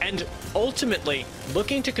 and ultimately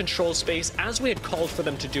looking to control space as we had called for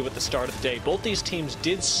them to do at the start of the day. Both these teams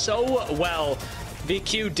did so well.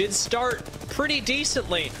 VQ did start pretty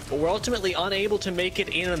decently, but were ultimately unable to make it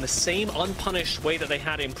in the same unpunished way that they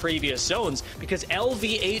had in previous zones because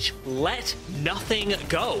LVH let nothing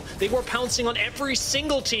go. They were pouncing on every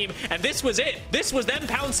single team, and this was it. This was them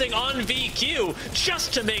pouncing on VQ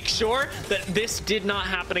just to make sure that this did not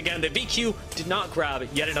happen again, that VQ did not grab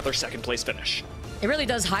yet another second place finish. It really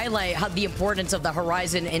does highlight the importance of the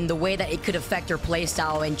Horizon and the way that it could affect their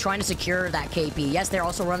playstyle and trying to secure that KP. Yes, they're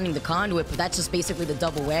also running the conduit, but that's just basically the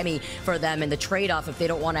double whammy for them and the trade-off if they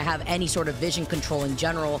don't want to have any sort of vision control in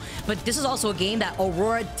general. But this is also a game that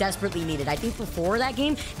Aurora desperately needed. I think before that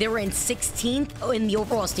game, they were in 16th in the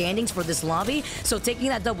overall standings for this lobby, so taking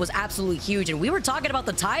that dub was absolutely huge. And we were talking about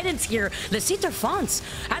the Titans here. The Citer Fonts,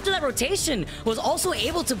 after that rotation, was also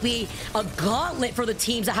able to be a gauntlet for the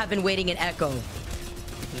teams that have been waiting in Echo.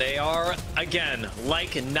 They are, again,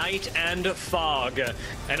 like night and fog.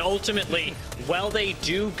 And ultimately, while they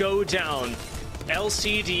do go down,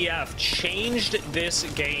 LCDF changed this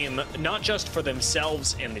game, not just for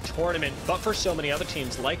themselves in the tournament, but for so many other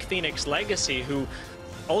teams like Phoenix Legacy, who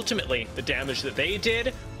ultimately, the damage that they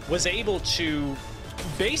did was able to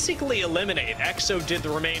basically eliminate. EXO did the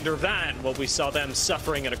remainder of that, while we saw them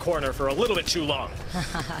suffering in a corner for a little bit too long.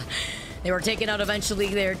 They were taken out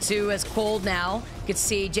eventually there too, as Cold now. You could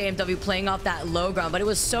see JMW playing off that low ground, but it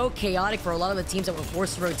was so chaotic for a lot of the teams that were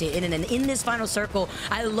forced to rotate in. And in this final circle,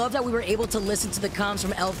 I love that we were able to listen to the comms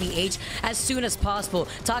from LVH as soon as possible,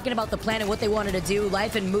 talking about the plan and what they wanted to do,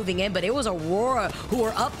 life and moving in. But it was Aurora who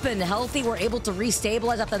were up and healthy, were able to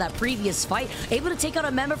restabilize after that previous fight, able to take out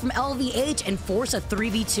a member from LVH and force a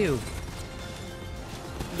 3v2.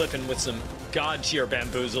 Lippin with some god tier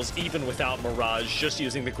bamboozles even without Mirage, just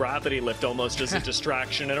using the gravity lift almost as a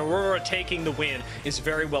distraction, and Aurora taking the win is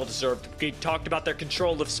very well deserved. We talked about their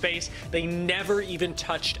control of space. They never even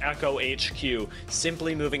touched Echo HQ,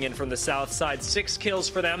 simply moving in from the south side. 6 kills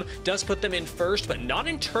for them does put them in first, but not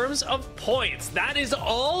in terms of points. That is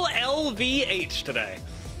all LVH today.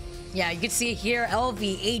 Yeah, you can see here,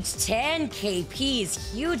 LVH 10 KP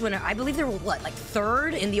is huge winner. I believe they were, what, like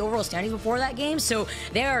 3rd in the overall standings before that game? So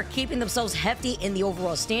they are keeping themselves hefty in the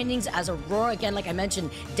overall standings, as Aurora, again, like I mentioned,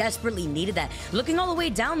 desperately needed that. Looking all the way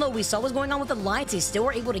down, though, we saw what's going on with the Lions. They still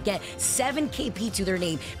were able to get 7 KP to their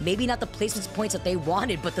name. Maybe not the placements points that they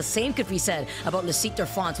wanted, but the same could be said about Lecite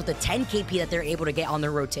Fonts with the 10 KP that they're able to get on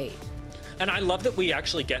their rotate. And I love that we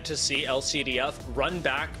actually get to see LCDF run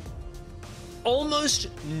back almost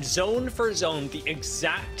zone for zone the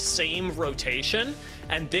exact same rotation,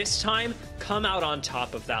 and this time come out on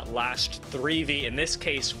top of that last 3v, in this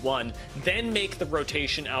case 1, then make the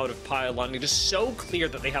rotation out of Pylon. It is so clear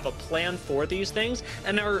that they have a plan for these things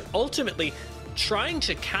and are ultimately trying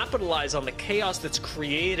to capitalize on the chaos that's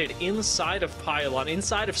created inside of Pylon,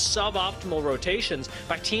 inside of suboptimal rotations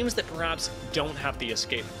by teams that perhaps don't have the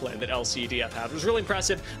escape plan that LCDF have. It was really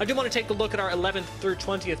impressive. I do want to take a look at our 11th through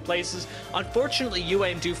 20th places. Unfortunately,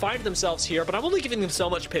 UAIM do find themselves here, but I'm only giving them so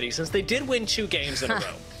much pity since they did win 2 games in a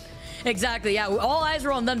row. Exactly, yeah. All eyes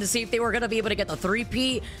were on them to see if they were going to be able to get the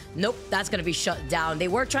 3P. Nope, that's going to be shut down. They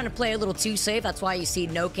were trying to play a little too safe. That's why you see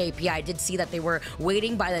no KP. I did see that they were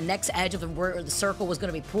waiting by the next edge of where the circle was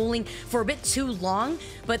going to be pooling for a bit too long.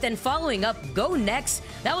 But then following up, GoNext,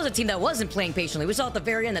 that was a team that wasn't playing patiently. We saw at the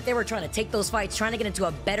very end that they were trying to take those fights, trying to get into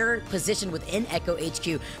a better position within Echo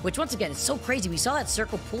HQ, which once again is so crazy. We saw that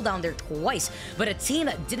circle pull down there twice, but a team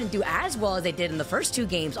that didn't do as well as they did in the first 2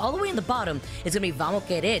 games, all the way in the bottom, is going to be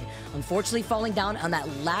VAMO. Unfortunately, falling down on that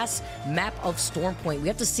last map of Storm Point. We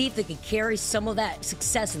have to see if they can carry some of that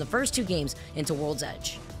success in the first 2 games into World's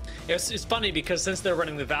Edge. It's funny because since they're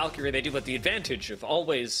running the Valkyrie, they do have the advantage of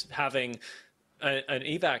always having an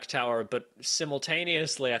evac tower, but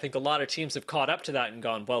simultaneously, I think a lot of teams have caught up to that and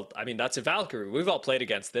gone, well, I mean, that's a Valkyrie. We've all played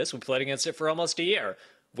against this. We played against it for almost a year.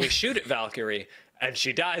 We shoot at Valkyrie, and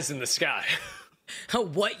she dies in the sky.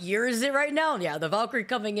 What year is it right now? Yeah, the Valkyrie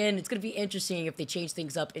coming in. It's going to be interesting if they change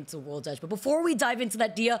things up into World's Edge. But before we dive into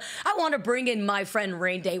that, Dia, I want to bring in my friend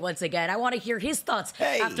Rain Day once again. I want to hear his thoughts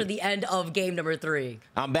after the end of game number 3.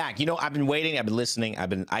 I'm back. You know, I've been waiting. I've been listening.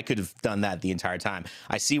 I could have done that the entire time.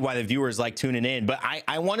 I see why the viewers like tuning in. But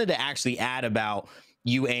I wanted to actually add about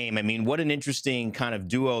UAIM. I mean, what an interesting kind of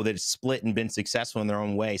duo that's split and been successful in their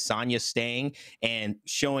own way. Sonya staying and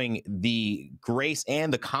showing the grace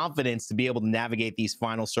and the confidence to be able to navigate these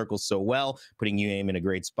final circles so well, putting UAIM in a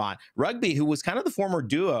great spot. Rugby, who was kind of the former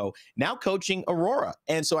duo, now coaching Aurora.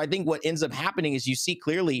 And so I think what ends up happening is you see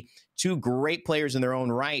clearly 2 great players in their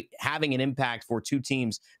own right having an impact for 2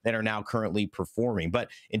 teams that are now currently performing. But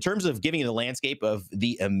in terms of giving you the landscape of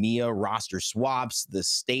the EMEA roster swaps, the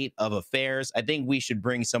state of affairs, I think we should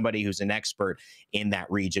bring somebody who's an expert in that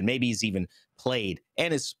region. Maybe he's even played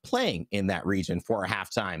and is playing in that region for a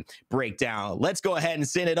halftime breakdown. Let's go ahead and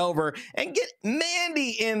send it over and get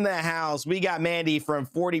Mandy in the house. We got Mandy from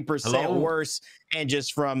 40% Worse and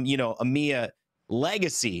just from, you know, EMEA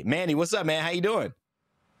Legacy. Mandy, what's up, man? How you doing?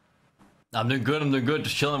 I'm doing good. I'm doing good.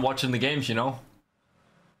 Just chilling, watching the games, you know?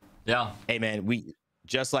 Yeah. Hey, man, we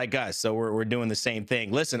just like us. So we're doing the same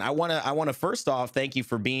thing. Listen, I want to first off, thank you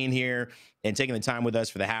for being here and taking the time with us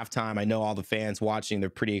for the halftime. I know all the fans watching, they're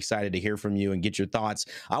pretty excited to hear from you and get your thoughts.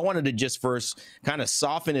 I wanted to just first kind of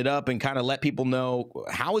soften it up and kind of let people know,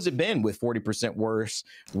 how has it been with 40% Worse?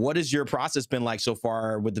 What has your process been like so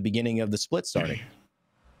far with the beginning of the split starting?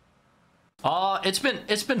 It's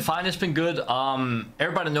been fine. It's been good.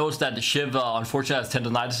 Everybody knows that Shiv unfortunately has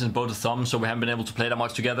tendonitis in both the thumbs, so we haven't been able to play that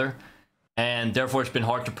much together, and therefore it's been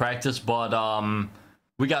hard to practice. But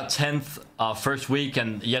we got 10th first week,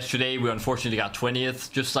 and yesterday we unfortunately got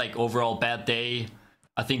 20th. Just like overall bad day.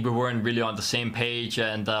 I think we weren't really on the same page,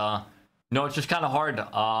 and you know, it's just kind of hard.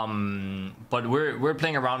 But we're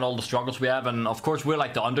playing around all the struggles we have, and of course we're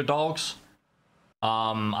like the underdogs.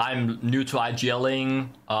 I'm new to IGLing,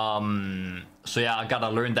 so yeah, I gotta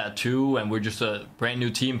learn that too, and we're just a brand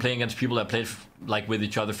new team playing against people that played like with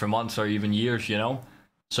each other for months or even years, you know?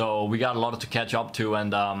 So we got a lot to catch up to,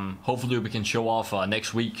 and hopefully we can show off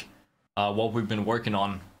next week what we've been working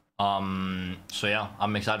on. So yeah,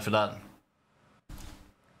 I'm excited for that.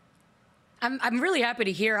 I'm really happy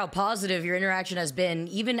to hear how positive your interaction has been,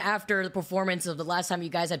 even after the performance of the last time you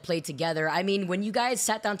guys had played together. I mean, when you guys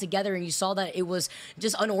sat down together and you saw that it was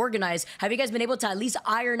just unorganized, have you guys been able to at least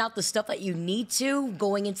iron out the stuff that you need to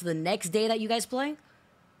going into the next day that you guys play?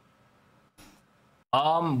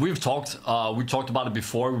 We talked about it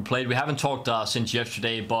before we played. We haven't talked since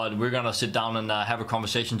yesterday, but we're gonna sit down and have a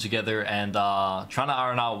conversation together and trying to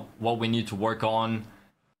iron out what we need to work on.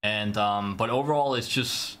 And but overall,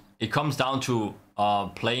 it comes down to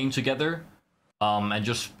playing together and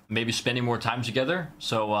just maybe spending more time together.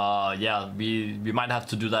 So yeah, we might have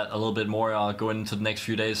to do that a little bit more going into the next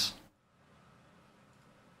few days.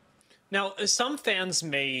 Now, some fans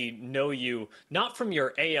may know you not from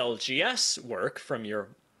your ALGS work, from your,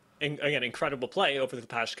 again, incredible play over the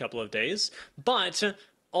past couple of days, but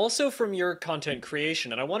also from your content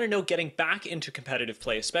creation. And I want to know, getting back into competitive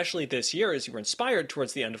play, especially this year as you were inspired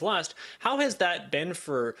towards the end of last, how has that been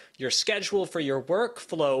for your schedule, for your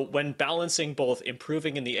workflow, when balancing both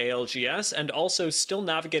improving in the ALGS and also still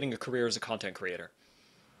navigating a career as a content creator?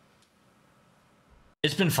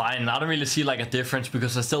 It's been fine. I don't really see like a difference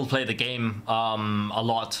because I still play the game a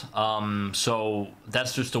lot. So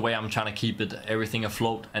that's just the way I'm trying to keep everything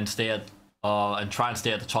afloat and stay at and try and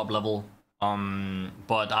stay at the top level.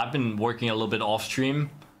 But I've been working a little bit off stream,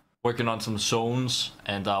 working on some zones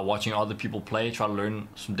and watching other people play, try to learn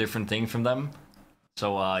some different things from them.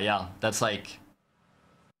 So yeah, that's kind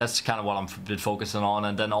of what I'm been focusing on,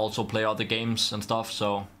 and then also play other games and stuff.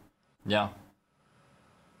 So yeah.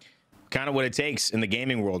 Kind of what it takes in the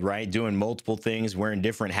gaming world, right? Doing multiple things, wearing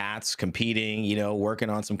different hats, competing, you know, working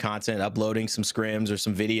on some content, uploading some scrims or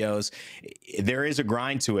some videos. There is a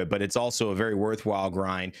grind to it, but it's also a very worthwhile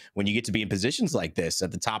grind when you get to be in positions like this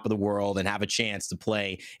at the top of the world and have a chance to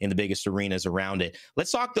play in the biggest arenas around it.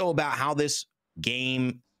 Let's talk, though, about how this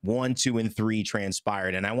game 1, 2, and 3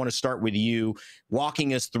 transpired. And I want to start with you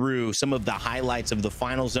walking us through some of the highlights of the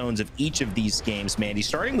final zones of each of these games, Mandy,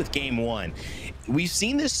 starting with game 1. We've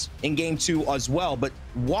seen this in game 2 as well, but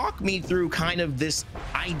walk me through kind of this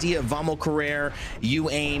idea of VAMO QUERER,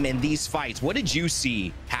 UAIM, and these fights. What did you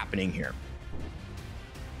see happening here?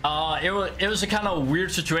 It was a kind of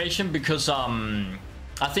weird situation because I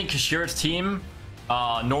think QUERER's team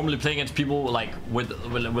normally playing against people like with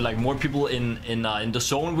like more people in the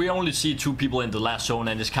zone. We only see 2 people in the last zone,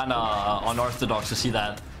 and it's kind of unorthodox to see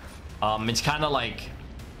that. It's kind of like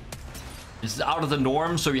it's out of the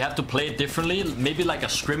norm, so you have to play it differently, maybe like a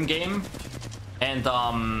scrim game. And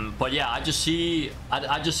but yeah, I just see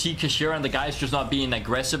QUERER and the guys just not being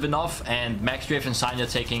aggressive enough, and MaxDrift and Sanya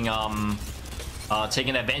taking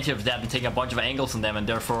advantage of that and taking a bunch of angles on them, and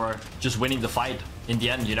therefore just winning the fight in the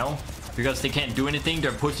end, you know. Because they can't do anything,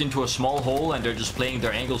 they're pushed into a small hole and they're just playing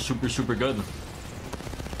their angles super good.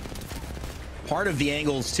 Part of the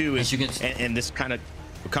angles too is, and this kind of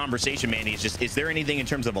conversation, Manny, is just, is there anything in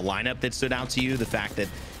terms of a lineup that stood out to you? The fact that,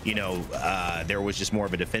 you know, there was just more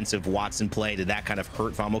of a defensive Watson play, did that kind of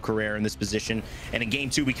hurt VAMO QUERER in this position? And in game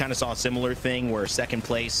 2, we kind of saw a similar thing where second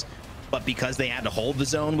place, but because they had to hold the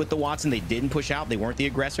zone with the Watson, they didn't push out, they weren't the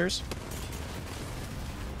aggressors?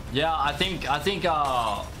 Yeah, I think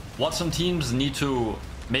what some teams need to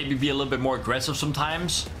maybe be a little bit more aggressive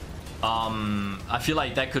sometimes. I feel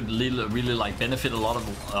like that could really like benefit a lot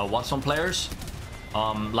of Watson players.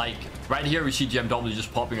 Like right here we see GMW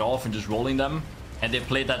just popping off and just rolling them, and they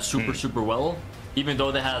played that super well, even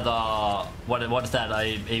though they had what is that,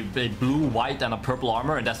 a blue, white, and a purple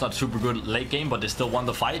armor, and that's not super good late game, but they still won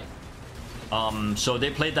the fight. So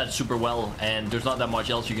they played that super well, and there's not that much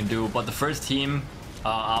else you can do. But the first team,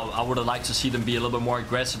 I would have liked to see them be a little bit more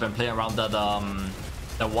aggressive and play around that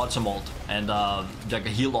that Watson ult and like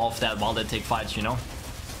heal off that while they take fights, you know.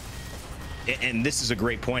 And this is a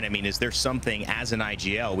great point. I mean, is there something as an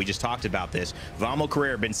IGL, we just talked about this, VAMO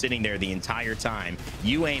QUERER been sitting there the entire time,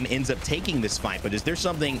 UAIM ends up taking this fight, but is there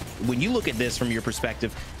something, when you look at this from your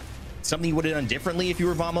perspective, something you would have done differently if you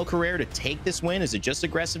were VAMO QUERER to take this win? Is it just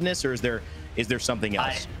aggressiveness, or is there something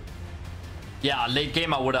else? Yeah, late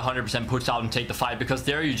game I would 100% push out and take the fight, because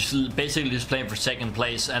there you're just basically just playing for second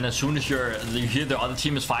place, and as soon as you hear the other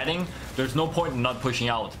team is fighting, there's no point in not pushing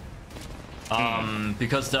out.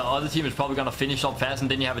 Because the other team is probably gonna finish up fast,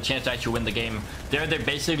 and then you have a chance to actually win the game. There they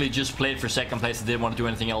basically just played for second place and didn't want to do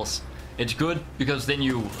anything else. It's good because then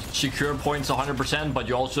you secure points 100%, but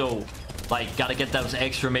you also like gotta get those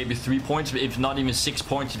extra maybe 3 points, if not even 6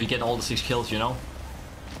 points, if you get all the 6 kills, you know.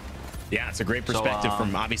 Yeah, it's a great perspective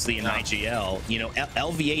from obviously an IGL. You know,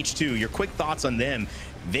 LVH too, your quick thoughts on them.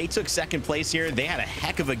 They took second place here. They had a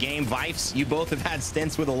heck of a game. Vifes, you both have had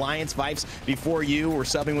stints with Alliance. Vifes, before you were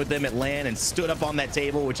subbing with them at LAN and stood up on that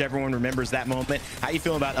table, which everyone remembers that moment. How you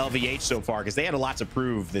feeling about LVH so far? Because they had a lot to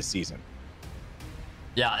prove this season.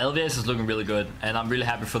 Yeah, LVS is looking really good, and I'm really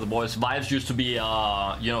happy for the boys. Vibes used to be,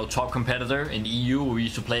 you know, top competitor in EU. We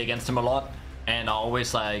used to play against him a lot, and I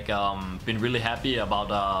always like been really happy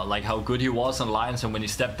about like how good he was in Alliance. And when he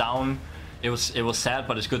stepped down, it was sad,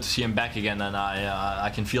 but it's good to see him back again, and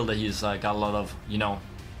I can feel that he's got a lot of, you know,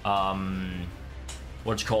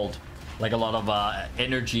 what's called, like a lot of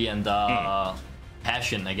energy and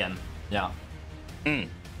passion again. Yeah.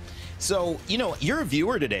 So, you know, you're a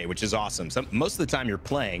viewer today, which is awesome. Most of the time you're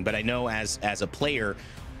playing, but I know as a player,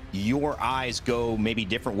 your eyes go maybe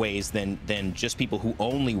different ways than just people who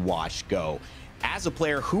only watch go. As a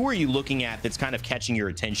player, who are you looking at that's kind of catching your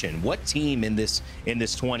attention? What team in this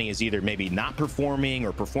 20 is either maybe not performing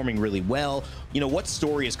or performing really well? You know, what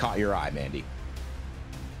story has caught your eye, Mandy?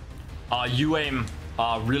 UAIM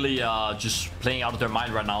really just playing out of their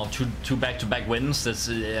mind right now. Two back-to-back wins. That's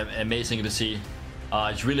amazing to see.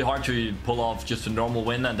 It's really hard to pull off just a normal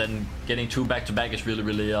win, and then getting 2 back-to-back is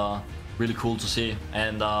really cool to see.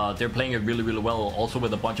 And they're playing it really well, also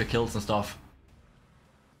with a bunch of kills and stuff.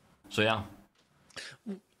 So yeah.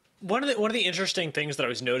 One of the interesting things that I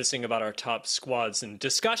was noticing about our top squads and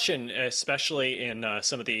discussion, especially in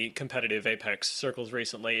some of the competitive Apex circles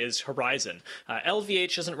recently, is Horizon.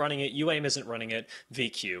 LVH isn't running it, UAIM isn't running it,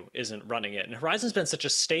 VQ isn't running it. And Horizon's been such a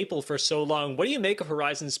staple for so long. What do you make of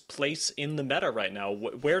Horizon's place in the meta right now?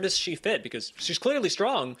 Where does she fit? Because she's clearly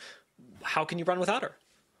strong. How can you run without her?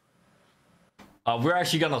 We're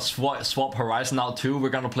actually going to swap Horizon out too. We're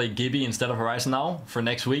going to play Gibby instead of Horizon now for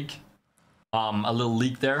next week. A little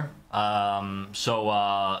leak there. Yeah, I'm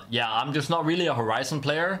just not really a Horizon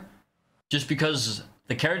player, just because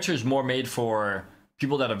the character is more made for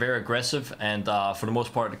people that are very aggressive and for the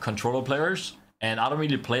most part controller players, and I don't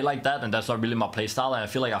really play like that, and that's not really my play style, and I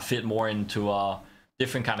feel like I fit more into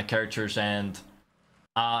different kind of characters, and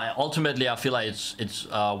ultimately I feel like it's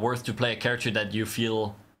worth to play a character that you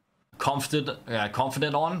feel confident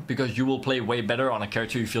on, because you will play way better on a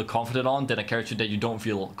character you feel confident on than a character that you don't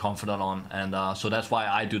feel confident on. And so that's why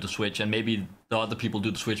I do the switch, and maybe the other people do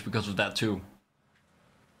the switch because of that too.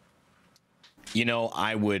 You know,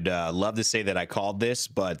 I would love to say that I called this,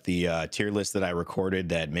 but the tier list that I recorded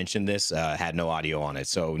that mentioned this had no audio on it,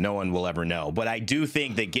 so no one will ever know. But I do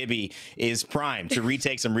think that Gibby is primed to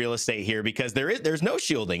retake some real estate here, because there's no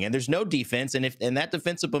shielding and there's no defense, and that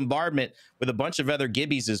defensive bombardment with a bunch of other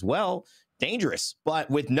Gibbies as well, dangerous. But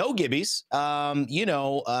with no Gibbies, you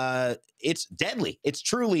know, it's deadly. It's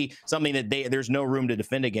truly something that there's no room to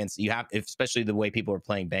defend against. You have, especially the way people are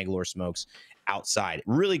playing Bangalore smokes outside.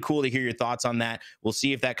 Really cool to hear your thoughts on that. We'll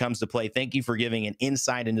see if that comes to play. Thank you for giving an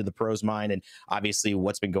insight into the pros' mind and obviously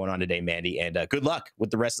what's been going on today, Mandy. And good luck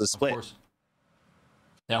with the rest of the split. Of course.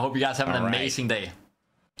 Yeah, I hope you guys have an amazing day.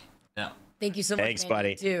 Yeah. Thank you so much. Thanks, Mandy,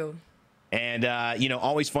 buddy. too. And, you know,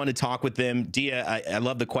 always fun to talk with them. Dia, I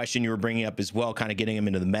love the question you were bringing up as well, kind of getting them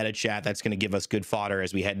into the meta chat. That's going to give us good fodder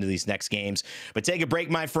as we head into these next games. But take a break,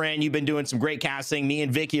 my friend. You've been doing some great casting. Me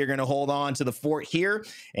and Vicky are going to hold on to the fort here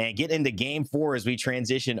and get into game 4 as we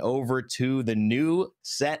transition over to the new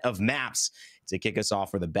set of maps to kick us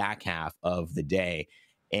off for the back half of the day.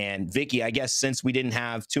 And Vicky, I guess since we didn't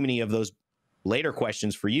have too many of those later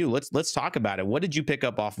questions for you, let's talk about it. What did you pick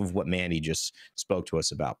up off of what Mandy just spoke to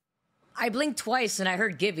us about? I blinked twice and I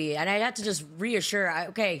heard Gibby, and I had to just reassure.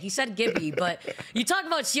 Okay, he said Gibby, but you talk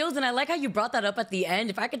about shields, and I like how you brought that up at the end.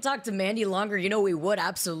 If I could talk to Mandy longer, you know, we would,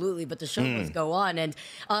 absolutely, but the show must go on. And,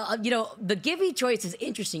 you know, the Gibby choice is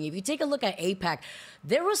interesting. If you take a look at APAC,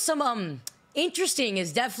 there was some... interesting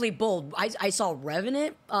is definitely bold. I saw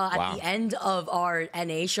Revenant at the end of our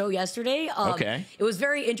NA show yesterday. Okay. It was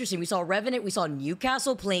very interesting. We saw Revenant, we saw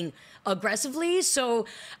Newcastle playing aggressively. So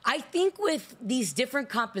I think with these different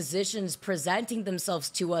compositions presenting themselves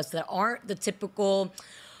to us that aren't the typical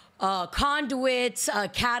Conduit,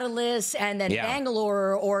 Catalyst, and then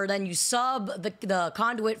Bangalore, or then you sub the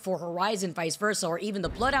Conduit for Horizon, vice versa, or even the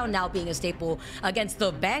Bloodhound now being a staple against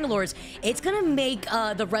the Bangalores, it's going to make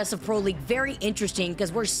the rest of Pro League very interesting,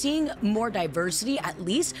 because we're seeing more diversity, at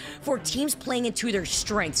least for teams playing into their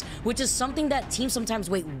strengths, which is something that teams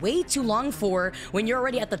sometimes wait way too long for when you're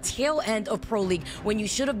already at the tail end of Pro League, when you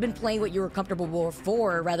should have been playing what you were comfortable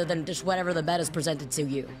for rather than just whatever the meta is presented to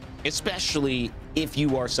you. Especially if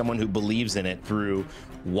you are someone who believes in it through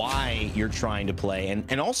why you're trying to play,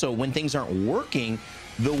 and also when things aren't working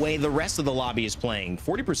the way the rest of the lobby is playing.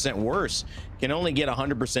 40% worse can only get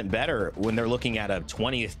 100% better when they're looking at a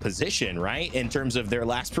 20th position, right, in terms of their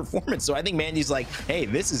last performance. So I think Mandy's like, hey,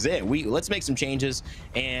 this is it. Let's make some changes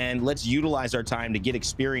and let's utilize our time to get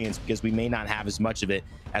experience, because we may not have as much of it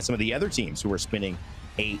as some of the other teams who are spending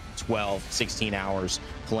 8, 12, 16 hours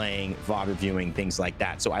playing, VOD reviewing, things like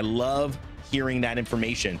that. So I love hearing that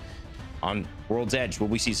information. On World's Edge, will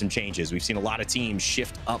we see some changes? We've seen a lot of teams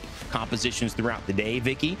shift up compositions throughout the day,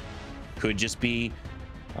 Vicky. Could just be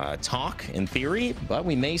talk in theory, but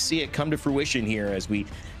we may see it come to fruition here as we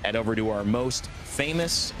head over to our most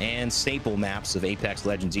famous and staple maps of Apex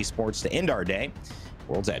Legends Esports to end our day,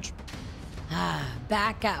 World's Edge.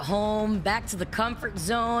 Back at home, back to the comfort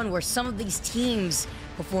zone where some of these teams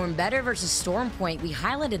perform better versus Stormpoint. We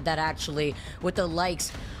highlighted that actually with the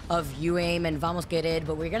likes of UAIM and VAMO,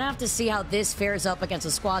 but we're gonna have to see how this fares up against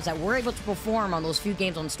the squads that were able to perform on those few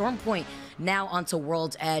games on Stormpoint, now onto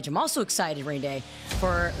World's Edge. I'm also excited, Rain Day,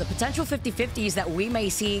 for the potential 50-50s that we may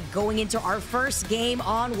see going into our first game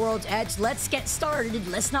on World's Edge. Let's get started.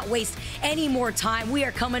 Let's not waste any more time. We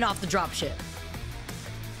are coming off the dropship.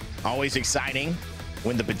 Always exciting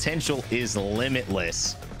when the potential is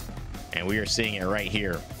limitless, and we are seeing it right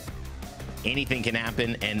here. Anything can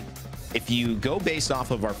happen, and if you go based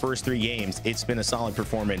off of our first 3 games, it's been a solid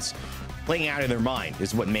performance. Playing out of their mind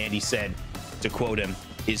is what Mandy said, to quote him,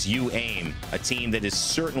 is UAIM, a team that is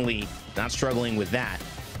certainly not struggling with that.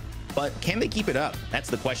 But can they keep it up? That's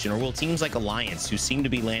the question. Or will teams like Alliance, who seem to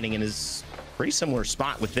be landing in a pretty similar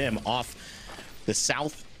spot with them off the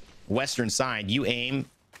southwestern side, UAIM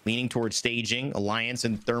leaning towards staging, Alliance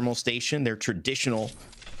and Thermal Station, their traditional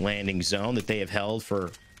landing zone that they have held for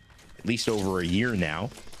at least over a year now.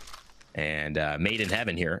 And Made in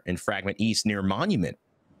Heaven here in Fragment East near Monument.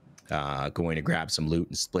 Going to grab some loot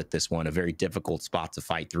and split this one. A very difficult spot to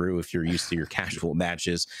fight through if you're used to your casual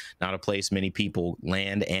matches. Not a place many people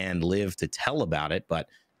land and live to tell about it, but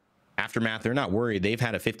Aftermath, they're not worried. They've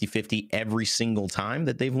had a 50-50 every single time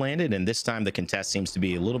that they've landed, and this time the contest seems to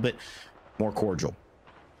be a little bit more cordial.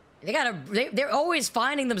 They're always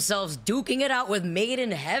finding themselves duking it out with Made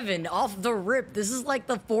in Heaven off the rip. This is like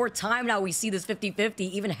the 4th time now we see this 50-50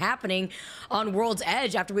 even happening on World's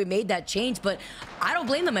Edge after we made that change, but I don't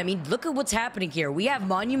blame them. I mean, look at what's happening here. We have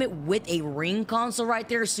Monument with a ring console right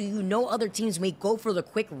there, so you know other teams may go for the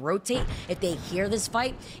quick rotate if they hear this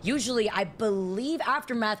fight. Usually, I believe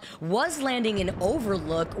Aftermath was landing in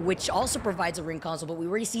Overlook, which also provides a ring console, but we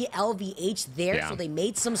already see LVH there, so they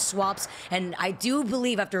made some swaps, and I do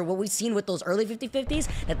believe after what we've seen with those early 50-50s,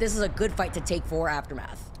 that this is a good fight to take for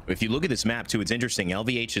Aftermath. If you look at this map too, it's interesting.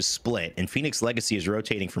 LVH is split, and Phoenix Legacy is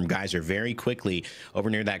rotating from Geyser very quickly over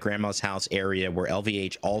near that grandma's house area, where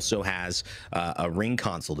LVH also has a ring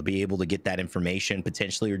console to be able to get that information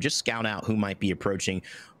potentially, or just scout out who might be approaching,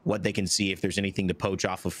 what they can see, if there's anything to poach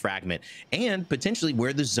off of Fragment, and potentially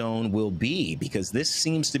where the zone will be, because this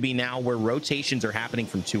seems to be now where rotations are happening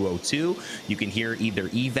from 202. You can hear either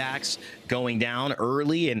evacs going down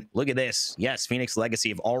early, and look at this. Yes, Phoenix Legacy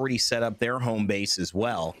have already set up their home base as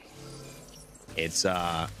well. It's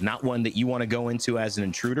not one that you want to go into as an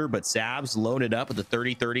intruder, but Sabs loaded up with the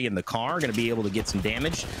 30-30 in the car, going to be able to get some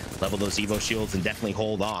damage, level those Evo shields, and definitely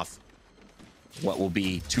hold off what will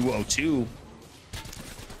be 202.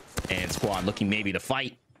 And squad looking maybe to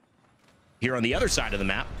fight here on the other side of the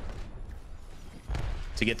map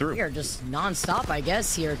to get through. We are just non-stop, I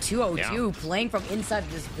guess, here. 202 playing from inside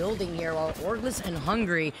of this building here, while AURORA and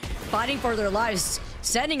Hungry fighting for their lives,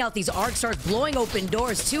 sending out these arc stars, blowing open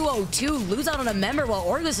doors. 202 lose out on a member, while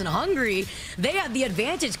AURORA and Hungry, they had the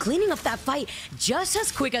advantage, cleaning up that fight just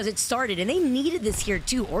as quick as it started, and they needed this here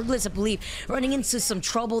too. AURORA, I believe, running into some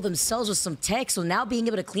trouble themselves with some tech, so now being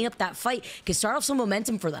able to clean up that fight can start off some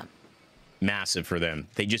momentum for them. Massive for them.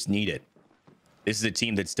 They just need it. This is a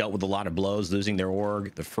team that's dealt with a lot of blows, losing their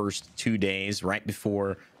org the first 2 days right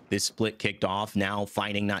before this split kicked off. Now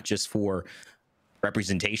fighting not just for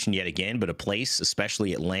representation yet again, but a place,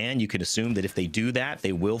 especially at LAN. You could assume that if they do that,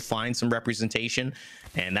 they will find some representation,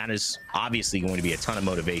 and that is obviously going to be a ton of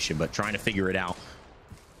motivation, but trying to figure it out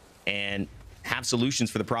and have solutions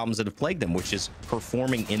for the problems that have plagued them, which is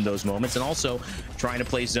performing in those moments and also trying to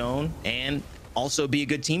play zone and also be a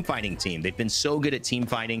good team fighting team. They've been so good at team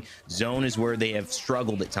fighting. Zone is where they have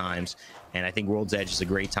struggled at times, and I think World's Edge is a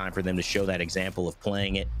great time for them to show that example of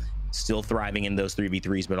playing it, still thriving in those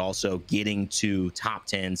 3v3s, but also getting to top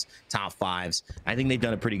 10s, top 5s. I think they've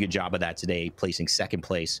done a pretty good job of that today, placing 2nd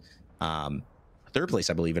place, 3rd place,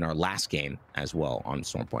 I believe, in our last game as well on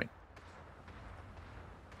Stormpoint.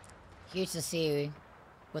 Huge to see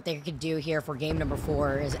what they could do here for game number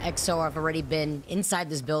 4, as EXO have already been inside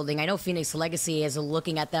this building. I know Phoenix Legacy is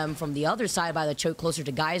looking at them from the other side by the choke closer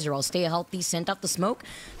to Geyser. I'll stay healthy, sent out the smoke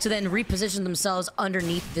to then reposition themselves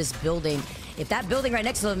underneath this building. If that building right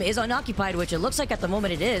next to them is unoccupied, which it looks like at the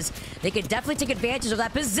moment it is, they could definitely take advantage of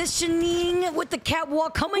that positioning with the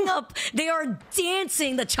catwalk coming up. They are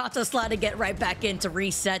dancing the cha-cha slide to get right back in to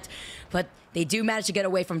reset, but they do manage to get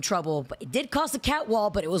away from trouble. But it did cost the catwall,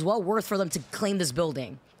 but it was well worth for them to claim this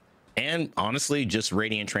building. And honestly, just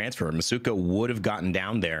Radiant transfer. Masuko would have gotten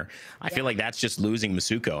down there. I feel like that's just losing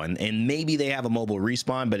Masuko. And maybe they have a mobile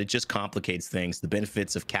respawn, but it just complicates things. The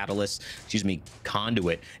benefits of Catalyst,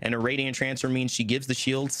 Conduit. And a Radiant transfer means she gives the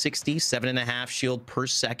shield 7.5 shield per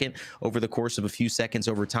second over the course of a few seconds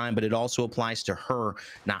over time, but it also applies to her,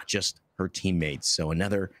 not just her teammates. So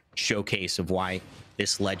another showcase of why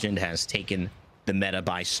this legend has taken the meta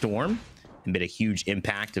by storm and been a huge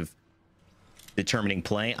impact of determining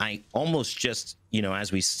play. I almost just,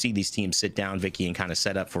 as we see these teams sit down, Vicky, and kind of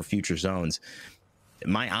set up for future zones,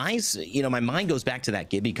 my eyes, my mind goes back to that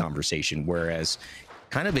Gibby conversation, whereas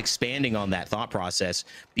kind of expanding on that thought process,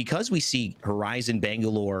 because we see Horizon,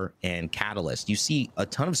 Bangalore, and Catalyst, you see a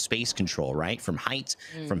ton of space control, right? From height,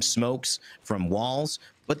 from smokes, from walls,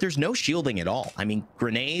 but there's no shielding at all. I mean,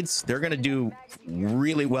 grenades, they're going to do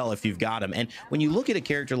really well if you've got them. And when you look at a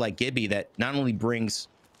character like Gibby that not only brings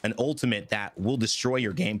an ultimate that will destroy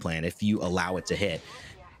your game plan if you allow it to hit,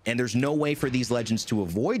 and there's no way for these legends to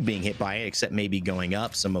avoid being hit by it except maybe going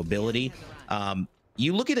up some mobility.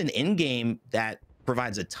 You look at an in-game that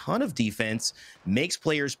provides a ton of defense, makes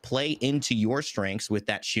players play into your strengths with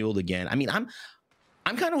that shield again. I mean, I'm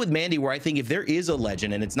kind of with Mandy, where I think if there is a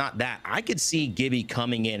legend and it's not that, I could see Gibby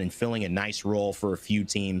coming in and filling a nice role for a few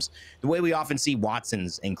teams, the way we often see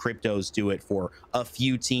Watsons and Cryptos do it for a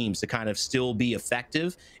few teams to kind of still be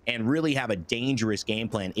effective and really have a dangerous game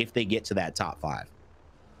plan if they get to that top 5.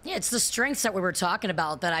 Yeah, it's the strengths that we were talking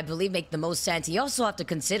about that I believe make the most sense. You also have to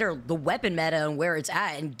consider the weapon meta and where it's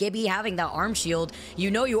at. And Gibby having that arm shield,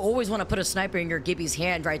 you always want to put a sniper in your Gibby's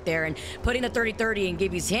hand right there. And putting the 30-30 in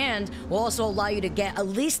Gibby's hand will also allow you to get at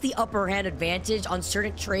least the upper hand advantage on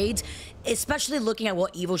certain trades, especially looking at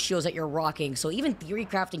what Evo shields that you're rocking. So even theory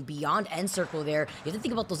crafting beyond end circle there, you have to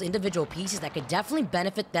think about those individual pieces that could definitely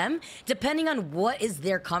benefit them depending on what is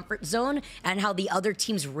their comfort zone and how the other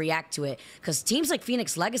teams react to it. Because teams like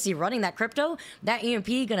Phoenix Legacy running that crypto, that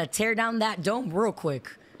EMP gonna tear down that dome real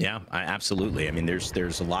quick. Yeah, absolutely. I mean,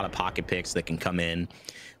 there's a lot of pocket picks that can come in.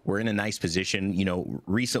 We're in a nice position.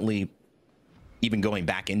 Recently, even going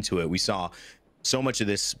back into it, we saw so much of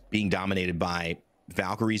this being dominated by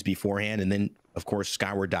Valkyries beforehand, and then of course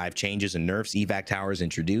Skyward Dive changes and nerfs, evac towers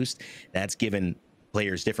introduced. That's given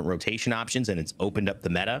players different rotation options, and it's opened up the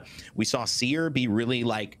meta. We saw Seer be really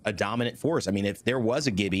like a dominant force. I mean, if there was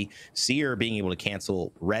a Gibby, Seer being able to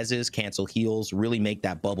cancel reses, cancel heals, really make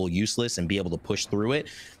that bubble useless and be able to push through it,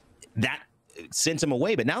 that sent him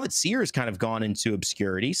away. But now that Seer has kind of gone into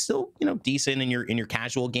obscurity, still decent in your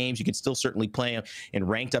casual games, you can still certainly play and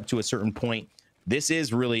ranked up to a certain point. This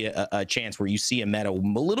is really a chance where you see a meta a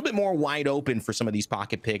little bit more wide open for some of these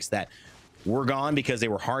pocket picks that were gone because they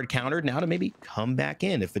were hard countered, now to maybe come back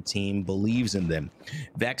in if a team believes in them.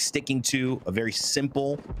 Vex sticking to a very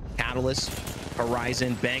simple Catalyst,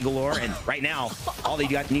 Horizon, Bangalore, and right now all they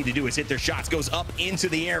need to do is hit their shots. Goes up into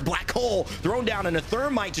the air, black hole thrown down, and a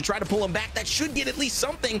thermite to try to pull him back. That should get at least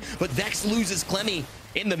something, but Vex loses Clemmy.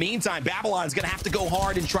 In the meantime, Babylon's gonna have to go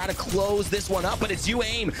hard and try to close this one up, but it's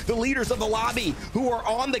UAIM, the leaders of the lobby, who are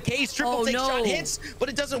on the case. Triple take shot hits, but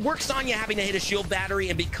it doesn't work. Sonya having to hit a shield battery,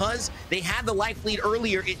 and because they had the life lead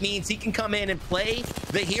earlier, it means he can come in and play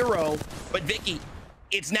the hero. But Vicky,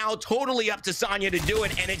 it's now totally up to Sonya to do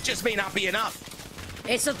it, and it just may not be enough.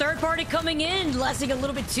 It's the third party coming in, lasting a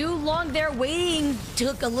little bit too long there. Waiting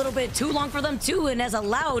took a little bit too long for them too, and has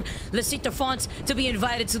allowed LCDF to be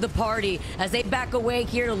invited to the party. As they back away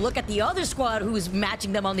here to look at the other squad who's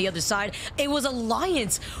matching them on the other side, it was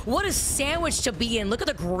Alliance. What a sandwich to be in. Look at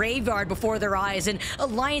the graveyard before their eyes, and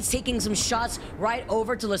Alliance taking some shots right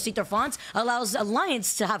over to LCDF allows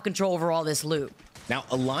Alliance to have control over all this loot. Now,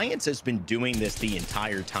 Alliance has been doing this the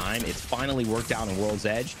entire time. It's finally worked out on World's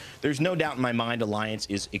Edge. There's no doubt in my mind Alliance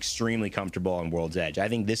is extremely comfortable on World's Edge. I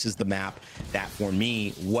think this is the map that, for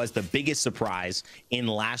me, was the biggest surprise in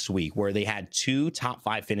last week, where they had 2 top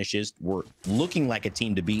 5 finishes, were looking like a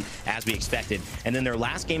team to beat, as we expected. And then their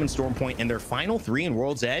last game in Stormpoint and their final 3 in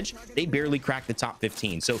World's Edge, they barely cracked the top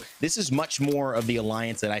 15. So this is much more of the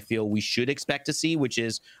Alliance that I feel we should expect to see, which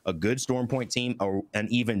is a good Stormpoint team, or an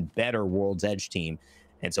even better World's Edge team.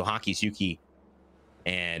 And so Hockey's Yuki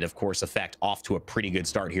and, of course, Effect off to a pretty good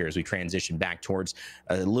start here as we transition back towards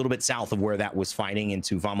a little bit south of where that was fighting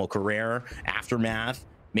into VAMO QUERER, Aftermath,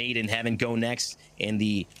 Made in Heaven, GoNext, in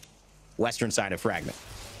the western side of Fragment.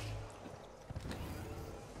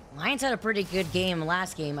 Lions had a pretty good game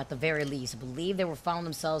last game at the very least. I believe they found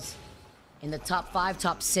themselves in the top 5,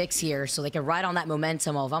 top 6 here, so they can ride on that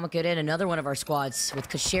momentum. While VAMO get in another one of our squads, with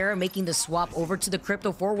QUERER making the swap over to the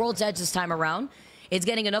Crypto for World's Edge this time around. It's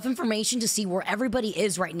getting enough information to see where everybody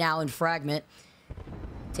is right now in Fragment.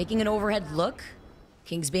 Taking an overhead look.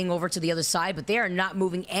 Kings being over to the other side, but they are not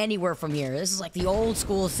moving anywhere from here. This is like the old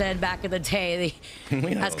school said back in the day.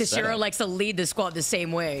 As QUERER likes to lead the squad the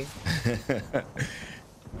same way.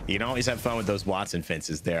 You can always have fun with those Watson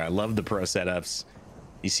fences there. I love the pro setups.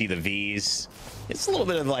 You see the V's. It's a little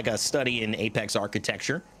bit of like a study in Apex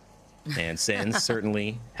architecture. And Sens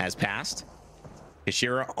certainly has passed.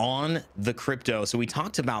 QUERER on the crypto. So we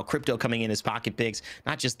talked about crypto coming in as pocket picks.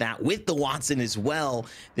 Not just that, with the Watson as well.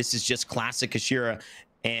 This is just classic QUERER.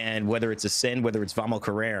 And whether it's a Sen, whether it's VAMO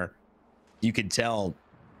QUERER, you could tell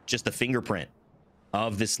just the fingerprint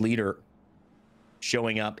of this leader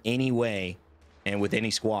showing up anyway and with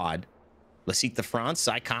any squad. LCDF the front,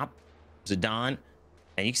 Psycop, Zidane,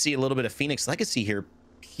 and you can see a little bit of Phoenix Legacy here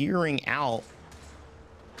peering out.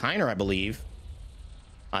 Kiner, I believe.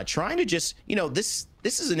 Trying to just, you know, this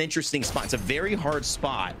is an interesting spot. It's a very hard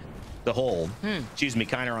spot to hold. Excuse me,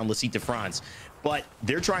 Kiner on LCDF de France. But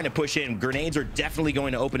they're trying to push in. Grenades are definitely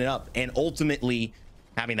going to open it up, and ultimately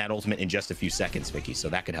having that ultimate in just a few seconds, Vicky. So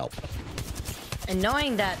that could help. And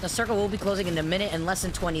knowing that the circle will be closing in a minute and less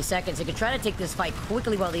than 20 seconds, they can try to take this fight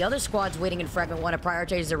quickly while the other squads waiting in fragment want to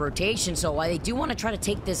prioritize their rotation. So while they do want to try to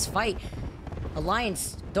take this fight,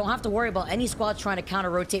 Alliance don't have to worry about any squads trying to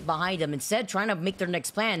counter-rotate behind them. Instead, trying to make their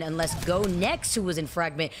next plan, unless GoNext, who was in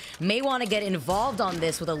Fragment, may want to get involved on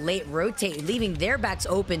this with a late rotate, leaving their backs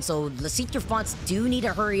open. So LCDF fonts do need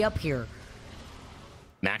to hurry up here.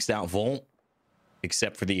 Maxed out Volt,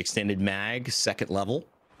 except for the extended mag, second level.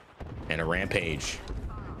 And a Rampage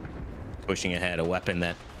pushing ahead, a weapon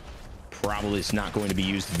that probably is not going to be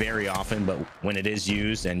used very often, but when it is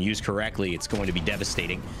used and used correctly, it's going to be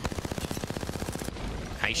devastating.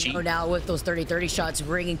 Now with those 30-30 shots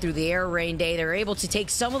ringing through the air, Rain Day, they're able to take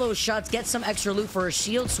some of those shots, get some extra loot for a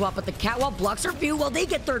shield swap, but the catwalk blocks their view while they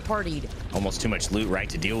get third-partied. Almost too much loot, right,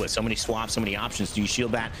 to deal with. So many swaps, so many options. Do you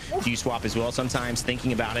shield that? Do you swap as well? Sometimes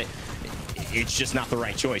thinking about it, it's just not the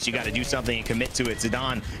right choice. You got to do something and commit to it.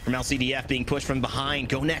 Zidane from LCDF being pushed from behind.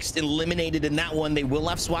 GoNext eliminated in that one. They will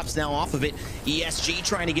have swaps now off of it. ESG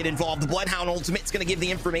trying to get involved. The Bloodhound ultimate's going to give the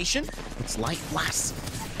information. It's Light Blast.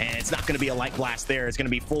 And it's not going to be a Light Blast there. It's going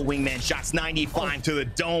to be full wingman shots. 95 to the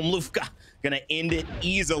dome. Lufka going to end it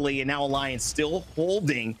easily. And now Alliance still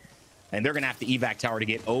holding. And they're going to have to evac tower to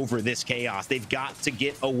get over this chaos. They've got to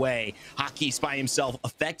get away. Hockey's by himself.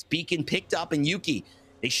 Effect Beacon picked up, and Yuki,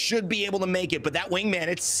 they should be able to make it. But that wingman,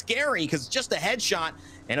 it's scary because just a headshot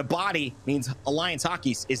and a body means Alliance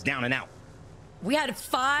Hockey is down and out. We had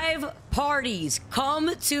 5 parties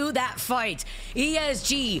come to that fight.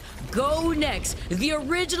 ESG, GoNext, the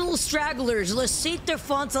original stragglers, LCDF de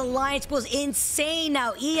France Alliance was insane.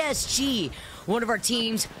 Now ESG, one of our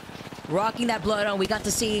teams, rocking that blood on. We got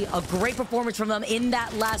to see a great performance from them in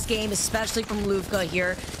that last game, especially from Lufka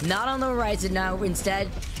here. Not on the horizon now, instead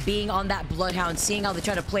being on that Bloodhound, seeing how they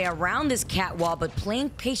try to play around this catwall, but playing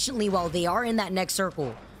patiently while they are in that next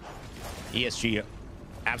circle. ESG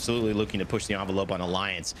absolutely looking to push the envelope on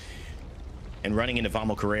Alliance. And running into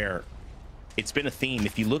VAMO QUERER, it's been a theme.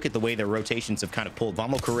 If you look at the way their rotations have kind of pulled,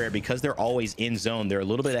 VAMO QUERER, because they're always in zone, they're a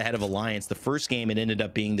little bit ahead of Alliance. The first game, it ended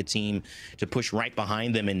up being the team to push right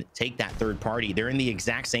behind them and take that third party. They're in the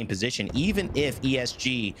exact same position. Even if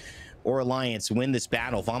ESG or Alliance win this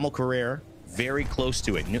battle, VAMO QUERER very close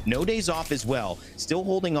to it. No days off as well. Still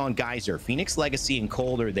holding on Geyser. Phoenix Legacy and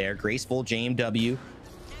Cold are there. Graceful, JMW.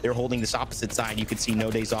 They're holding this opposite side. You can see No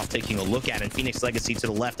Days Off taking a look at it. Phoenix Legacy to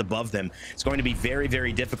the left above them. It's going to be very,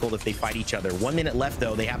 very difficult if they fight each other. 1 minute left,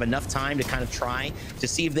 though. They have enough time to kind of try to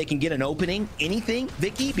see if they can get an opening, anything,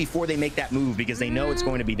 Vicky, before they make that move, because they know it's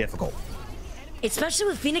going to be difficult. Especially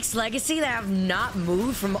with Phoenix Legacy that have not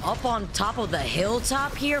moved from up on top of the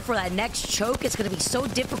hilltop here for that next choke. It's going to be so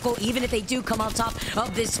difficult even if they do come on top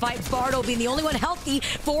of this fight. Bardo being the only one healthy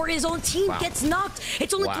for his own team gets knocked.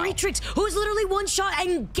 It's only 3 tricks. Who's literally 1 shot?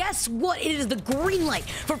 And guess what? It is the green light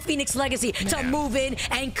for Phoenix Legacy to move in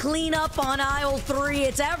and clean up on aisle 3.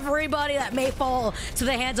 It's everybody that may fall to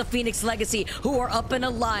the hands of Phoenix Legacy who are up and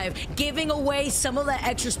alive, giving away some of that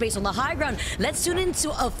extra space on the high ground. Let's tune into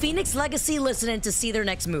a Phoenix Legacy listening to see their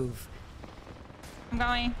next move. I'm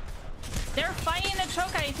going. They're fighting the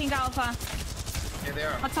choke, I think, Alpha. Yeah, they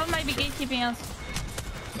are. But someone might be gatekeeping us.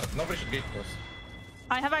 Nobody should gate us.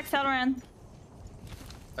 I have Accelerant.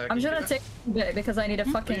 I'm just gonna take a bit because I need a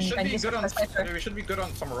fucking. We should be good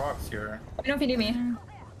on some rocks here. I don't know if you need me.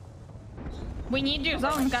 We need your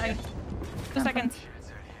zone, guys. 2 seconds.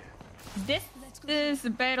 This is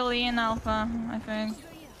barely in Alpha, I think.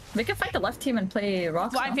 We can fight the left team and play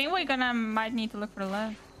rocks. Well, I think we're gonna might need to look for the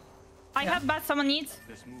left. I have bat someone needs.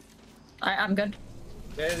 I'm good.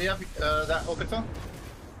 Yeah, do you have that Okata?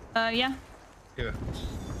 Yeah. Good.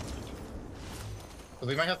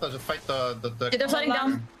 We might have to just fight the Yeah, they're sliding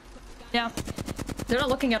down. Yeah. They're not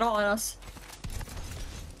looking at all at us.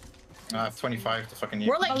 25 to fucking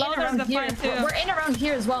We're like in around here. We're in around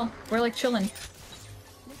here as well. We're like chilling.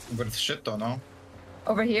 But it's shit though, no?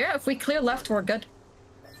 Over here, if we clear left, we're good.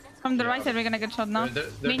 From the right side, we're gonna get shot now. They're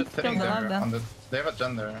just sitting there. They have a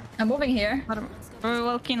gen there. I'm moving here. We're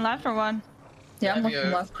walking left or what? Yeah, I'm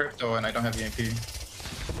looking left. Crypto and I don't have EMP.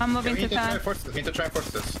 I'm moving to car. We need to try and force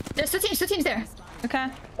this. There's two teams there. Okay.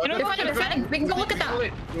 They're fighting. We can go look at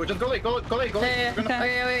that. Just go late. Yeah.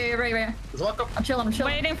 Okay. Right. Just walk up. I'm chilling.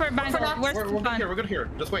 Waiting for bangle. We're good here.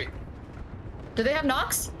 Just wait. Do they have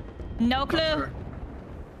knocks? No clue.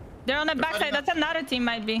 They're on the backside. That's another team,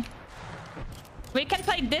 might be. We can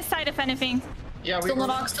play this side if anything. Yeah, still no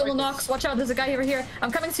knocks. Watch out, there's a guy over here.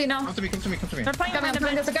 I'm coming to you now. Come to me. They're playing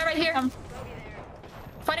There's a guy right here.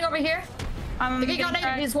 Fighting over here. The guy got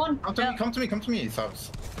it. He's one. Come to me,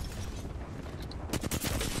 subs.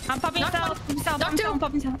 I'm popping cell.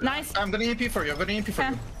 Nice. I'm gonna EMP for you.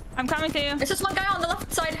 I'm coming to you. It's just one guy on the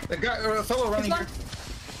left side. The guy solo running here.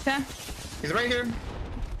 Okay. He's right here.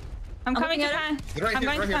 I'm coming to Kai. I'm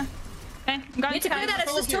going to Kai. Okay, I'm going to Kai.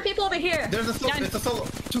 There's two people over here. There's a solo. It's a solo.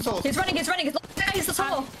 Two solos. He's running. He's the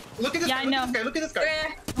solo. Look at this guy. Look at this guy.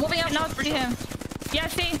 Yeah. Moving up. Not see him. Yeah,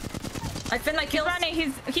 see. I feel like he's running.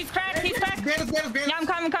 He's cracked. Yeah, I'm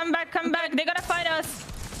coming back. They're gonna fight us.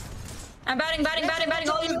 I'm batting.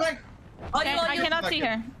 All you. I cannot see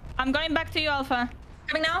her. I'm going back to you, Alpha.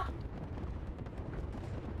 Coming now.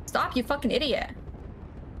 Stop, you fucking idiot.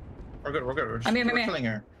 We're good. We're killing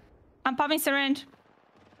her. I'm popping syringe.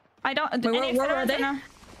 I don't. Where are they?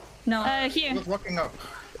 No. Here. Who's walking up?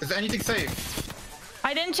 Is there anything safe?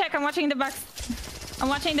 I didn't check. I'm watching the back. I'm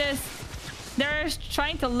watching this. They're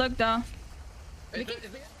trying to look though.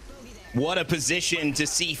 What a position to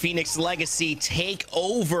see Phoenix Legacy take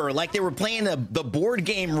over, like they were playing the board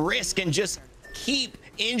game Risk and just keep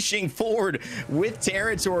inching forward with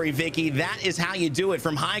territory, Vicky. That is how you do it.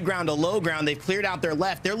 From high ground to low ground, they've cleared out their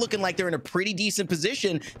left. They're looking like they're in a pretty decent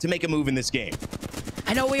position to make a move in this game.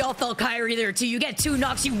 I know we all felt Kyrie there too. You get 2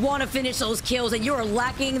 knocks, you want to finish those kills, and you're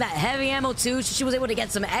lacking that heavy ammo too. So she was able to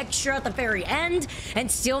get some extra at the very end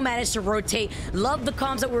and still managed to rotate. Love the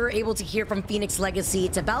comms that we were able to hear from Phoenix Legacy.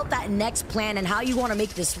 It's about that next plan and how you want to make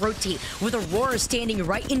this rotate with Aurora standing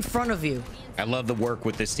right in front of you. I love the work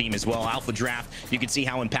with this team as well. Alpha Draft, you can see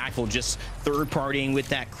how impactful just third-partying with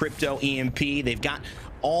that crypto EMP. They've got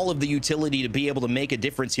all of the utility to be able to make a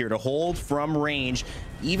difference here, to hold from range,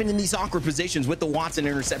 even in these awkward positions with the Watson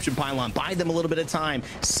interception pylon. Buy them a little bit of time,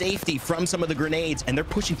 safety from some of the grenades, and they're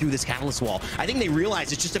pushing through this catalyst wall. I think they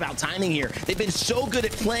realize it's just about timing here. They've been so good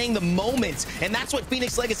at playing the moments, and that's what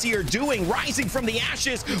Phoenix Legacy are doing, rising from the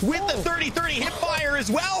ashes with the 30-30 hip fire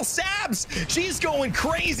as well. Sabs, she's going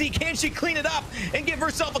crazy. Can she clean it up and give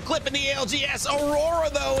herself a clip in the ALGS?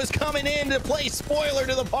 Aurora, though, is coming in to play spoiler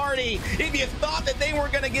to the party. If you thought that they were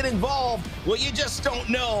going to get involved, well, you just don't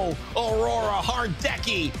know. Aurora,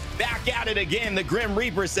 Hardecki, back at it again. The Grim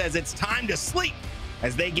Reaper says it's time to sleep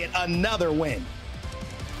as they get another win.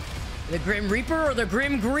 The Grim Reaper or the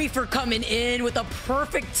Grim Griefer coming in with a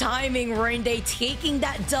perfect timing, Rain Day, taking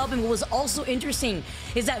that dub. And what was also interesting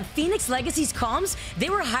is that Phoenix Legacy's comms, they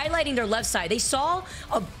were highlighting their left side. They saw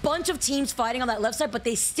a bunch of teams fighting on that left side, but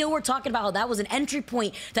they still were talking about how that was an entry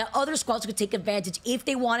point that other squads could take advantage if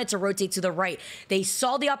they wanted to rotate to the right. They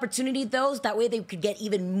saw the opportunity, though, that way they could get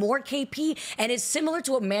even more KP. And it's similar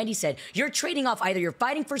to what Mandy said. You're trading off either you're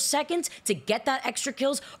fighting for seconds to get that extra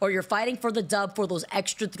kills, or you're fighting for the dub for those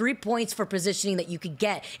extra 3 points for positioning that you could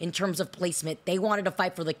get in terms of placement. They wanted to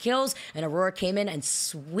fight for the kills, and Aurora came in and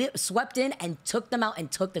swept in and took them out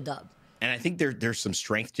and took the dub. And I think there's some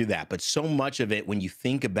strength to that, but so much of it, when you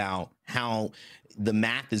think about how the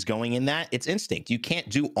math is going in that, it's instinct. You can't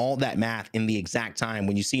do all that math in the exact time.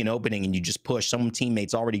 When you see an opening and you just push, some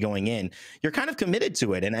teammates already going in, you're kind of committed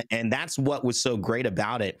to it. And that's what was so great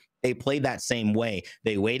about it. They played that same way.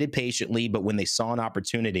 They waited patiently, but when they saw an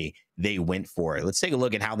opportunity, they went for it. Let's take a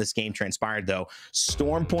look at how this game transpired, though.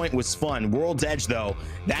 Storm Point was fun. World's Edge, though,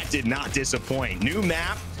 that did not disappoint. New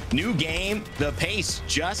map, new game. The pace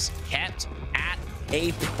just kept at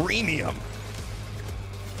a premium.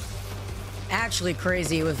 Actually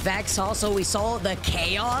crazy. With Vex also, we saw the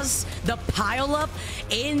chaos, the pile-up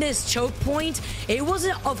in this choke point. It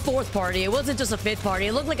wasn't a 4th party. It wasn't just a 5th party.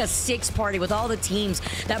 It looked like a 6th party with all the teams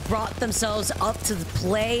that brought themselves up to the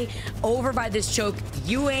play over by this choke.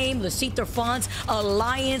 UAIM, Luciter Fonts,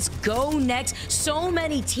 Alliance, GoNext. So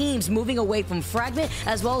many teams moving away from Fragment,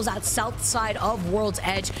 as well as that south side of World's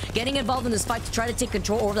Edge, getting involved in this fight to try to take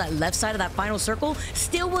control over that left side of that final circle.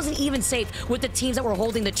 Still wasn't even safe with the teams that were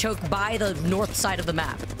holding the choke by the north side of the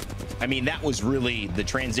map. I mean, that was really the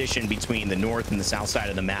transition between the north and the south side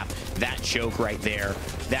of the map. That choke right there,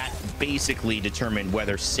 that basically determined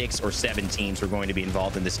whether 6 or 7 teams were going to be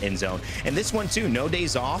involved in this end zone. And this one too, no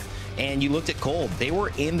days off. And you looked at Cold, they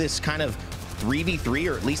were in this kind of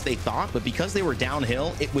 3v3, or at least they thought, but because they were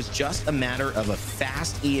downhill, it was just a matter of a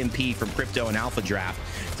fast EMP from Crypto and Alpha Draft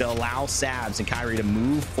to allow Sabs and Kyrie to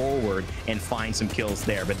move forward and find some kills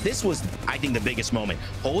there. But this was, I think, the biggest moment.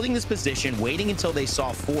 Holding this position, waiting until they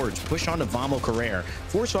saw Forge push on to VAMO QUERER,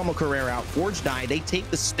 force VAMO QUERER out, Forge die, they take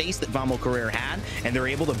the space that VAMO QUERER had, and they're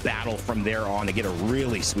able to battle from there on to get a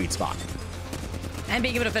really sweet spot. And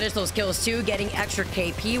being able to finish those kills too, getting extra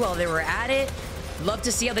KP while they were at it. Love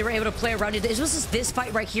to see how they were able to play around it. It was just this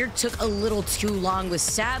fight right here took a little too long with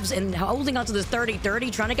Sabs and holding on to this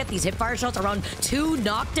 30-30, trying to get these hipfire shots around 2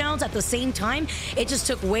 knockdowns at the same time. It just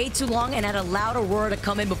took way too long and had allowed AURORA to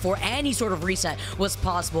come in before any sort of reset was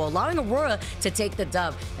possible, allowing AURORA to take the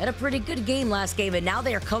dub. Had a pretty good game last game, and now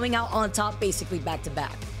they are coming out on top basically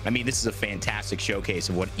back-to-back. I mean, this is a fantastic showcase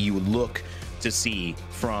of what you would look to see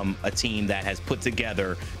from a team that has put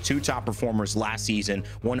together 2 top performers last season,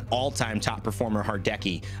 1 all-time top performer,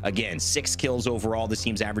 Hardeki. Again, 6 kills overall. This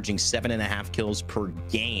team's averaging 7.5 kills per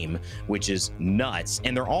game, which is nuts.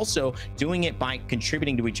 And they're also doing it by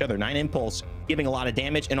contributing to each other. 9 impulse, giving a lot of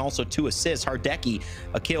damage, and also 2 assists. Hardeki,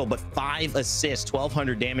 a kill, but 5 assists,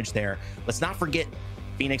 1,200 damage there. Let's not forget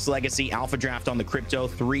Phoenix Legacy, Alpha Draft on the Crypto,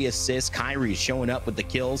 3 assists. Kyrie showing up with the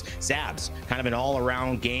kills. Sabs, kind of an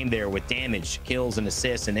all-around game there with damage, kills, and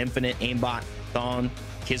assists. And Infinite, Aimbot, Thon,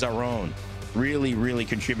 Kizaron, really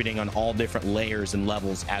contributing on all different layers and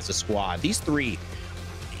levels as a squad. These 3,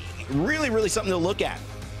 really something to look at.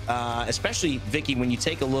 Especially, Vicky, when you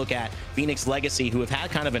take a look at Phoenix Legacy, who have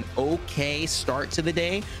had kind of an okay start to the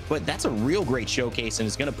day, but that's a real great showcase and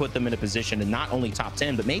is going to put them in a position to not only top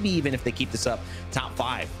 10, but maybe even if they keep this up, top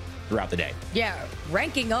 5 throughout the day. Yeah,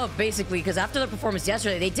 ranking up basically, because after the performance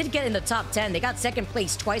yesterday, they did get in the top 10. They got 2nd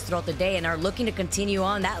place twice throughout the day and are looking to continue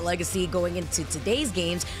on that legacy going into today's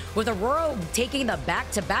games, with AURORA taking the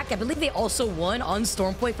back-to-back. I believe they also won on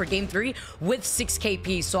Stormpoint for game 3 with 6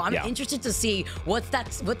 KP. So I'm interested to see what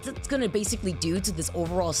that's going to basically do to this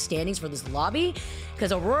overall standings for this lobby,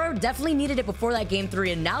 because AURORA definitely needed it before that game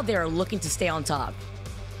 3, and now they're looking to stay on top.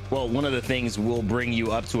 Well, one of the things we'll bring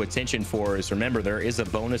you up to attention for is, remember, there is a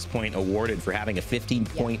bonus point awarded for having a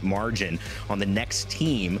 15-point margin on the next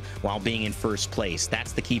team while being in first place.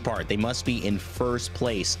 That's the key part. They must be in first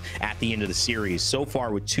place at the end of the series. So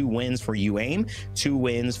far, with 2 wins for UAIM, 2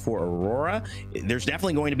 wins for AURORA, there's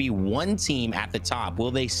definitely going to be one team at the top.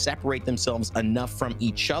 Will they separate themselves enough from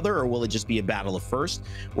each other, or will it just be a battle of first?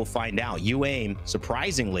 We'll find out. UAIM,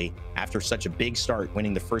 surprisingly, after such a big start,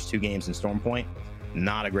 winning the first 2 games in Stormpoint,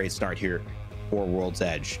 not a great start here for World's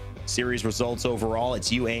Edge. Series results overall, it's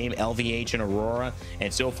UAIM, LVH, and AURORA.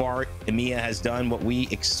 And so far, EMEA has done what we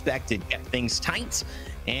expected, kept things tight,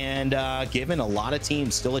 and given a lot of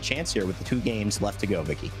teams still a chance here with the 2 games left to go,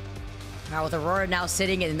 Vicky. Now with AURORA now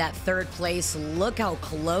sitting in that 3rd place, look how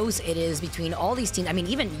close it is between all these teams. I mean,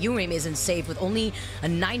 even UAIM isn't safe with only a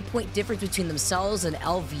 9-point difference between themselves and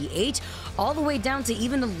LVH, all the way down to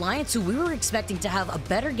even Alliance, who we were expecting to have a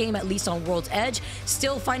better game at least on World's Edge,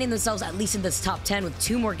 still finding themselves at least in this top 10 with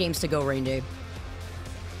 2 more games to go, Rainday.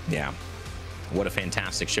 Yeah, what a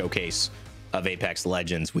fantastic showcase of Apex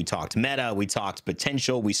Legends. We talked meta, we talked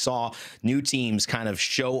potential, we saw new teams kind of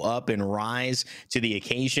show up and rise to the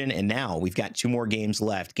occasion, and now we've got 2 more games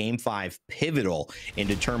left. Game 5, pivotal in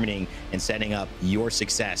determining and setting up your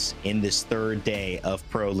success in this 3rd day of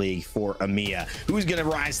Pro League for EMEA. Who's going to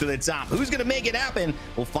rise to the top? Who's going to make it happen?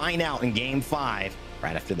 We'll find out in Game 5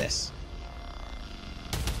 right after this.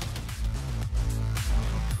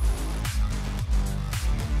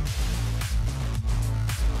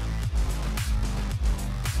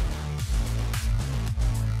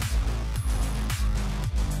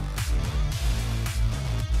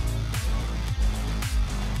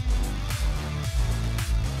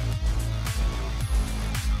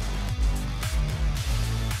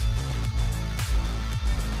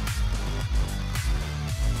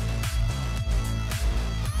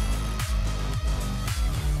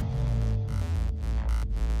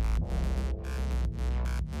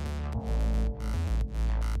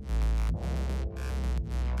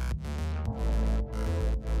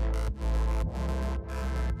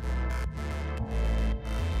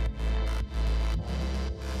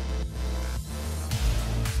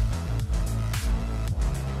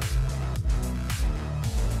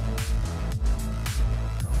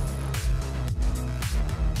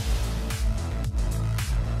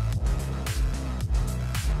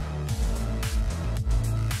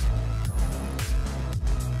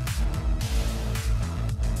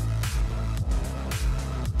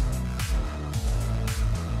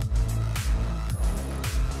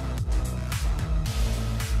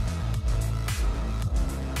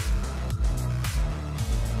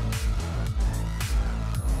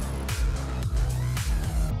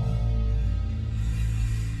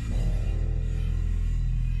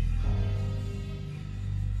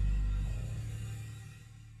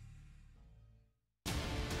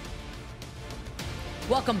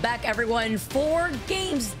 Welcome back, everyone. 4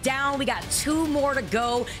 games down. We got 2 more to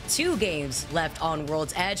go. 2 games left on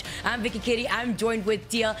World's Edge. I'm Vicky Kitty. I'm joined with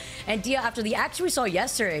Dia. And Dia, after the action we saw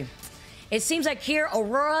yesterday, it seems like here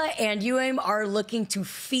AURORA and UAIM are looking to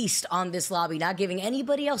feast on this lobby, not giving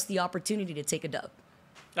anybody else the opportunity to take a dub.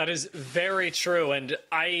 That is very true, and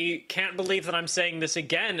I can't believe that I'm saying this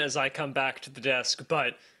again as I come back to the desk,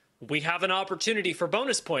 but we have an opportunity for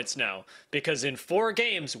bonus points now, because in 4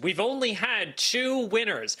 games, we've only had 2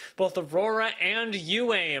 winners. Both AURORA and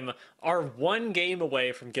UAIM are 1 game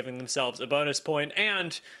away from giving themselves a bonus point,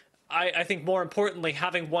 and I think more importantly,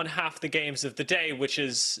 having won half the games of the day, which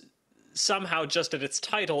is somehow just at its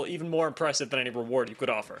title, even more impressive than any reward you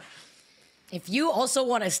could offer. If you also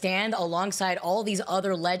want to stand alongside all these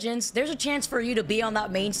other legends, there's a chance for you to be on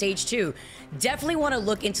that main stage too. Definitely want to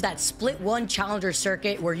look into that split 1 challenger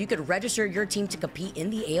circuit where you could register your team to compete in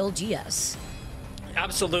the ALGS.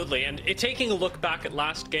 Absolutely, and taking a look back at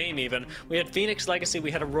last game even, we had Phoenix Legacy, we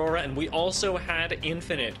had AURORA, and we also had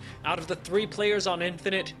Infinite. Out of the 3 players on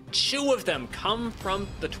Infinite, 2 of them come from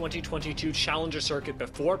the 2022 Challenger Circuit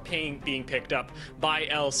before being picked up by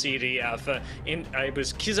LCDF. It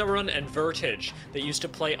was Kizarun and Vertige that used to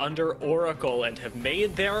play under Oracle and have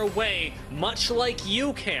made their way, much like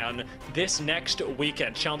you can, this next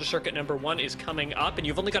weekend. Challenger Circuit number 1 is coming up, and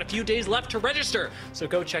you've only got a few days left to register, so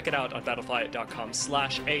go check it out on battlefy.com/ALGS.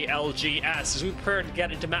 As we prepare to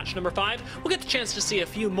get into match number 5, we'll get the chance to see a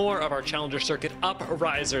few more of our Challenger Circuit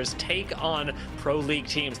uprisers take on Pro League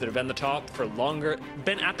teams that have been at the top for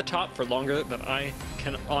longer than I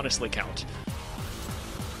can honestly count.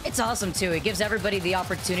 It's awesome too. It gives everybody the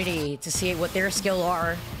opportunity to see what their skill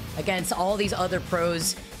are against all these other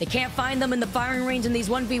pros. They can't find them in the firing range in these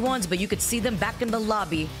 1v1s, but you could see them back in the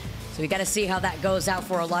lobby. So we got to see how that goes out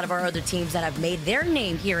for a lot of our other teams that have made their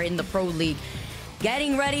name here in the Pro League.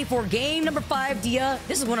 Getting ready for game number 5, Dia.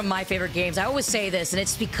 This is one of my favorite games. I always say this, and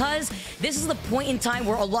it's because this is the point in time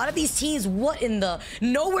where a lot of these teams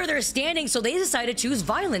know where they're standing, so they decide to choose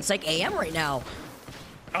violence, like AM right now.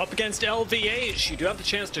 Up against LVH, you do have the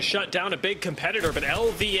chance to shut down a big competitor, but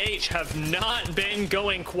LVH have not been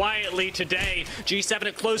going quietly today. G7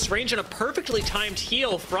 at close range and a perfectly timed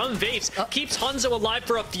heal from Vapes keeps Hanzo alive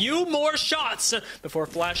for a few more shots before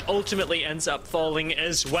Flash ultimately ends up falling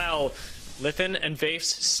as well. Liffen and Vapes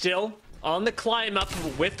still on the climb up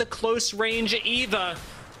with the close range Eva.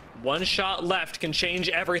 1 shot left can change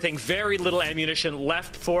everything. Very little ammunition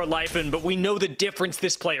left for Liffen, but we know the difference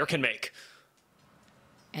this player can make.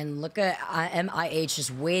 And look at MIH just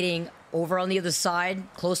waiting over on the other side,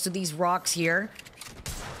 close to these rocks here.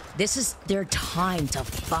 This is their time to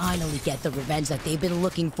finally get the revenge that they've been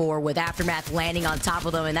looking for, with Aftermath landing on top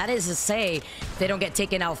of them. And that is to say, if they don't get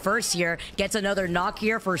taken out first here, gets another knock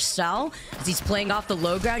here for Sal as he's playing off the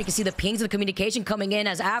low ground. You can see the pings of the communication coming in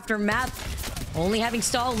as Aftermath, only having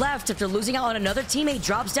Stall left after losing out on another teammate,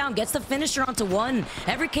 drops down, gets the finisher onto 1.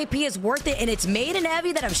 Every KP is worth it, and it's Made and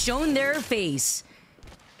Evie that have shown their face.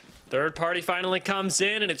 Third party finally comes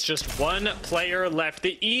in, and it's just 1 player left.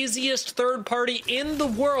 The easiest third party in the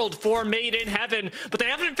world for Made in Heaven, but they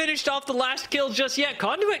haven't finished off the last kill just yet.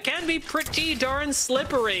 Conduit can be pretty darn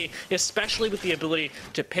slippery, especially with the ability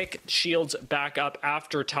to pick shields back up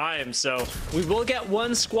after time. So we will get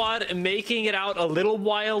 1 squad making it out a little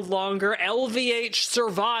while longer. LVH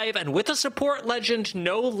survive, and with a support legend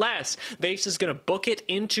no less, Vapes is going to book it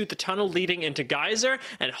into the tunnel leading into Geyser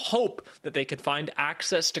and hope that they can find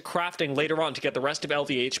access to crafting later on to get the rest of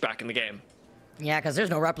LVH back in the game. Yeah, because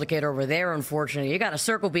there's no replicator over there, unfortunately. You got a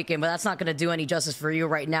circle beacon, but that's not going to do any justice for you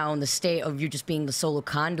right now in the state of you just being the solo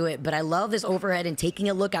conduit. But I love this overhead and taking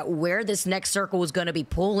a look at where this next circle is going to be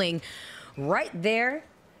pulling. Right there,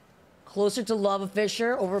 closer to Lava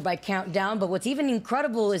Fisher, over by Countdown. But what's even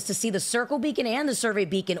incredible is to see the circle beacon and the survey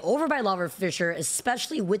beacon over by Lava Fisher,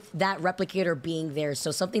 especially with that replicator being there.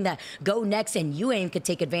 So something that GoNext and UAIM could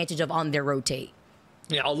take advantage of on their rotate.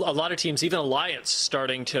 Yeah, a lot of teams, even Alliance,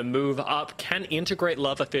 starting to move up, can integrate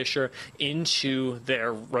Lava Fisher into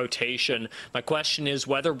their rotation. My question is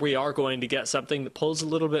whether we are going to get something that pulls a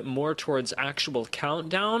little bit more towards actual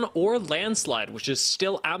Countdown or Landslide, which is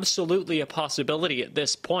still absolutely a possibility at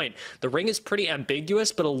this point. The ring is pretty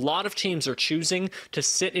ambiguous, but a lot of teams are choosing to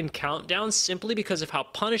sit in Countdown simply because of how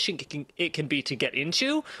punishing it can be to get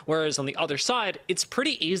into, whereas on the other side, it's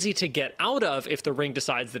pretty easy to get out of if the ring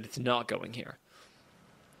decides that it's not going here.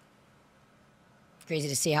 Crazy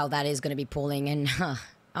to see how that is going to be pulling. And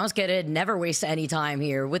ALGS never waste any time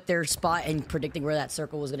here with their spot and predicting where that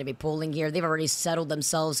circle was going to be pulling here. They've already settled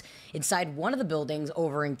themselves inside one of the buildings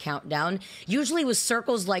over in Countdown. Usually with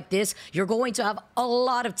circles like this, you're going to have a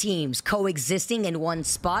lot of teams coexisting in one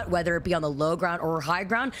spot, whether it be on the low ground or high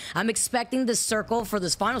ground. I'm expecting this circle, for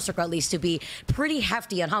this final circle at least, to be pretty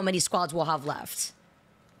hefty on how many squads we'll have left.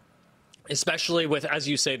 Especially with, as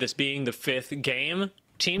you say, this being the 5th game.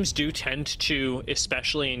 Teams do tend to,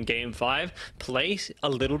 especially in Game 5, play a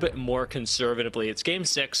little bit more conservatively. It's Game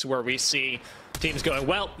 6 where we see teams going,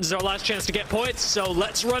 well, this is our last chance to get points, so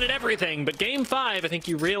let's run at everything. But Game 5, I think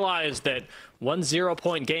you realize that one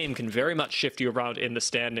 0-point game can very much shift you around in the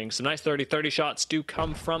standings. Some nice 30-30 shots do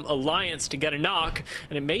come from Alliance to get a knock,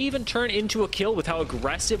 and it may even turn into a kill with how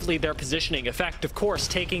aggressively they're positioning. Effect, of course,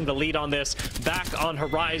 taking the lead on this back on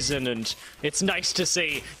Horizon, and it's nice to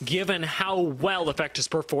see, given how well Effect has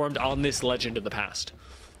performed on this legend in the past.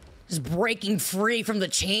 Just breaking free from the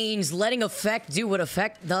chains, letting Effect do what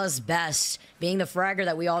Effect does best, being the fragger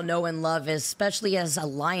that we all know and love, especially as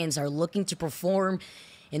Alliance are looking to perform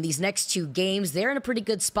in these next 2 games. They're in a pretty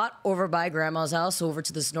good spot over by Grandma's house, over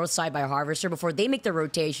to this north side by Harvester before they make the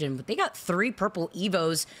rotation. But they got 3 purple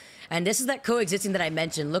Evos, and this is that coexisting that I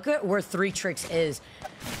mentioned. Look at where 3 Tricks is.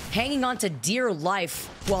 Hanging on to dear life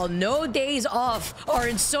while No Days Off are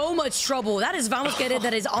in so much trouble. That is VAMO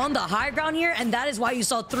that is on the high ground here, and that is why you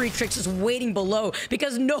saw 3 Tricks just waiting below.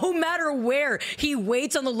 Because no matter where he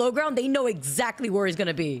waits on the low ground, they know exactly where he's going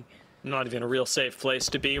to be. Not even a real safe place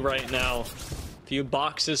to be right now. Few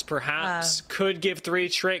boxes perhaps could give 3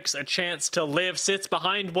 Tricks a chance to live. Sits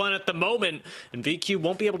behind one at the moment, and VQ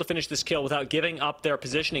won't be able to finish this kill without giving up their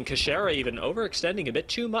positioning. QUERER even overextending a bit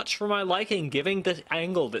too much for my liking, giving the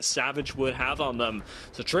angle that Savage would have on them.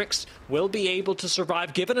 So Tricks will be able to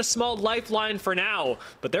survive, given a small lifeline for now,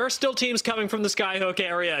 but there are still teams coming from the Skyhook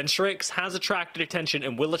area, and Tricks has attracted attention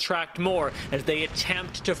and will attract more as they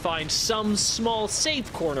attempt to find some small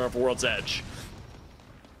safe corner of World's Edge.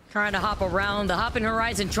 Trying to hop around, the Hopping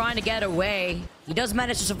Horizon trying to get away. He does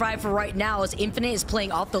manage to survive for right now as Infinite is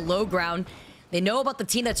playing off the low ground. They know about the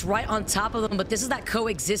team that's right on top of them, but this is that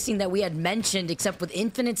coexisting that we had mentioned, except with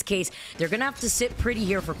Infinite's case, they're gonna have to sit pretty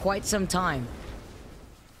here for quite some time.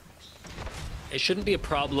 It shouldn't be a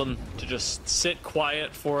problem to just sit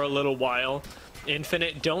quiet for a little while.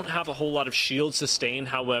 Infinite don't have a whole lot of shield sustain,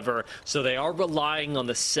 however, so they are relying on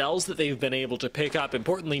the cells that they've been able to pick up.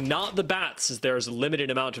 Importantly, not the bats, as there's a limited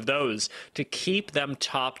amount of those, to keep them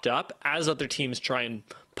topped up as other teams try and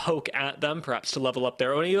poke at them, perhaps to level up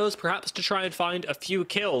their own Eos, perhaps to try and find a few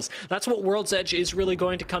kills. That's what World's Edge is really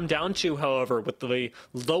going to come down to, however, with the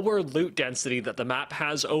lower loot density that the map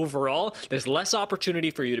has overall. There's less opportunity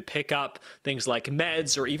for you to pick up things like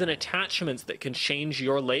meds or even attachments that can change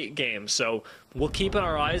your late game. So we'll keep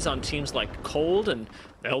our eyes on teams like Cold and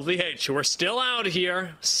LVH, who are still out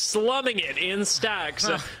here slumming it in stacks.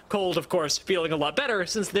 Cold, of course, feeling a lot better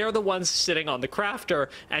since they're the ones sitting on the crafter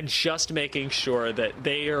and just making sure that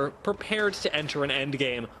they are prepared to enter an end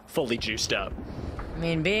game fully juiced up. I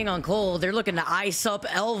mean, being on Cold, they're looking to ice up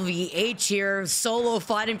LVH here, solo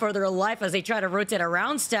fighting for their life as they try to rotate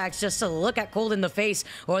around stacks just to look at Cold in the face,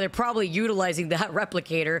 or they're probably utilizing that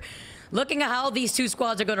replicator. Looking at how these 2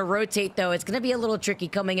 squads are going to rotate, though, it's going to be a little tricky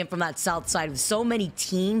coming in from that south side with so many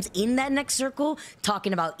teams in that next circle,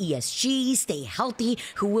 talking about ESG, Stay Healthy,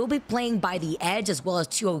 who will be playing by the edge, as well as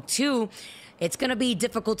 202. It's going to be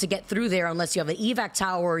difficult to get through there unless you have an evac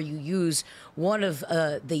tower or you use one of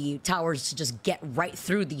the towers to just get right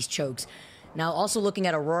through these chokes. Now, also looking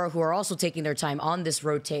at AURORA, who are also taking their time on this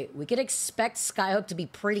rotate, we could expect Skyhook to be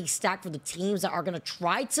pretty stacked for the teams that are going to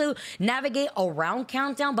try to navigate around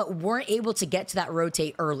Countdown, but weren't able to get to that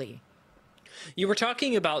rotate early. You were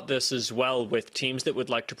talking about this as well with teams that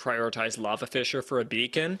would like to prioritize Lava Fisher for a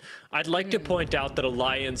beacon. I'd like to point out that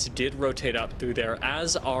Alliance did rotate up through there,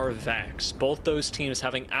 as are VexX. Both those teams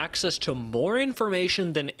having access to more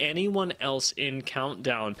information than anyone else in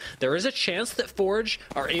Countdown. There is a chance that Forge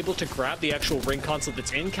are able to grab the actual ring console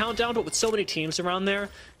that's in Countdown, but with so many teams around there,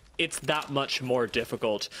 it's that much more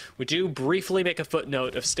difficult. We do briefly make a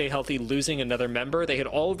footnote of Stay Healthy losing another member. They had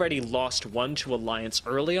already lost one to Alliance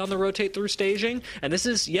early on the rotate through staging, and this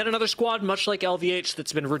is yet another squad, much like LVH,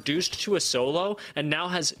 that's been reduced to a solo and now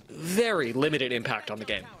has very limited impact on the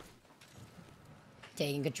game.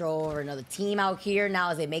 Taking control over another team out here now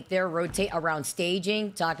as they make their rotate around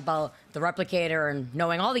staging. Talk about the replicator and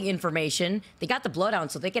knowing all the information. They got the bloodhound,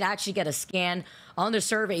 so they could actually get a scan on the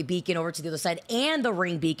survey beacon over to the other side and the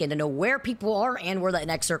ring beacon to know where people are and where that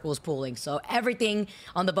next circle is pulling. So everything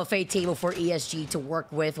on the buffet table for ESG to work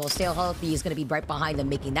with. While Stay Healthy is going to be right behind them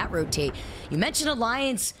making that rotate. You mentioned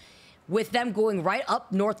Alliance with them going right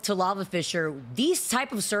up north to Lava Fisher, these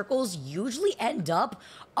type of circles usually end up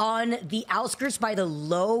on the outskirts by the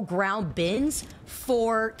low ground bins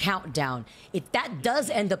for Countdown. If that does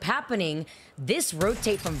end up happening, this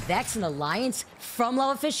rotate from Vex and Alliance from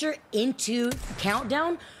Lava Fisher into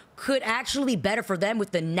Countdown could actually be better for them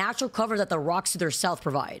with the natural cover that the rocks to their south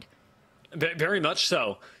provide. Very much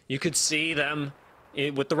so. You could see them,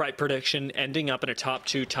 with the right prediction, ending up in a top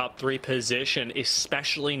 2, top 3 position,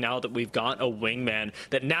 especially now that we've got a wingman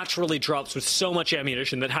that naturally drops with so much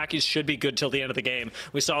ammunition that Hackies should be good till the end of the game.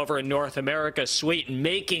 We saw over in North America, Sweet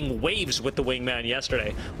making waves with the wingman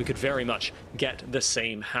yesterday. We could very much get the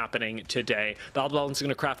same happening today. Balbalon's going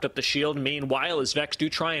to craft up the shield. Meanwhile, as Vex do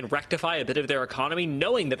try and rectify a bit of their economy,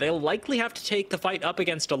 knowing that they'll likely have to take the fight up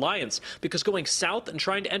against Alliance, because going south and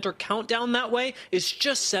trying to enter Countdown that way is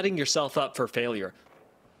just setting yourself up for failure.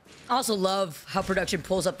 I also love how production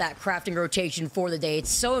pulls up that crafting rotation for the day. It's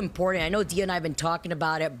so important. I know Dia and I have been talking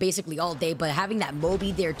about it basically all day, but having that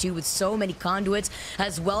Moby there too with so many conduits,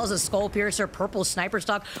 as well as a Skull Piercer, purple sniper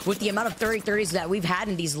stock, with the amount of 30-30s that we've had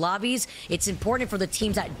in these lobbies, it's important for the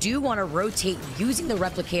teams that do want to rotate using the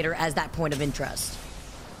Replicator as that point of interest.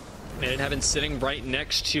 And having sitting right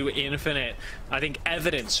next to Infinite, I think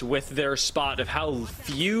evidence with their spot of how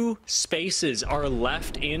few spaces are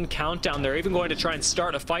left in Countdown. They're even going to try and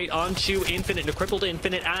start a fight onto Infinite, and a crippled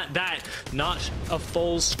Infinite at that. Not a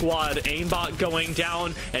full squad. Aimbot going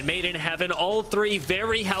down, and Made in Heaven, all three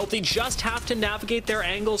very healthy, just have to navigate their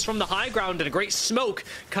angles from the high ground, and a great smoke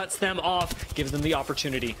cuts them off, gives them the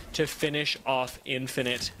opportunity to finish off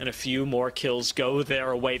Infinite, and a few more kills go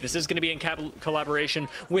their way. This is going to be in collaboration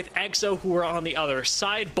with EXO, who are on the other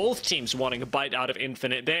side. Both teams wanting a bite out of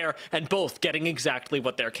Infinite there, and both getting exactly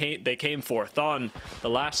what they came for. Thon, the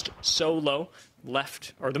last solo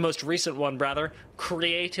left, or the most recent one rather,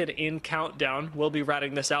 created in Countdown, will be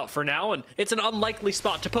ratting this out for now, and it's an unlikely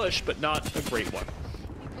spot to push, but not a great one.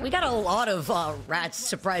 We got a lot of rats,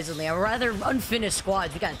 surprisingly. A rather unfinished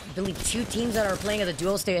squads. We got, I believe, 2 teams that are playing as a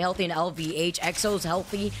duo, Stay Healthy and LVH. EXO's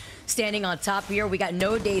healthy, standing on top here. We got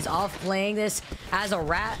no days off playing this as a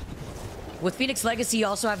rat. With Phoenix Legacy, you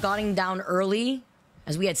also have gotten down early,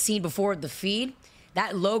 as we had seen before the feed.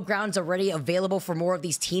 That low ground's already available for more of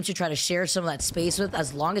these teams to try to share some of that space with,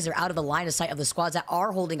 as long as they're out of the line of sight of the squads that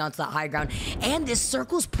are holding onto that high ground. And this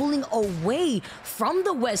circle's pulling away from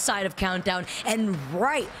the west side of Countdown and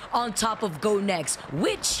right on top of GoNext,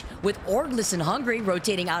 which, with Orgless and Hungry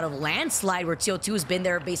rotating out of Landslide, where TO2 has been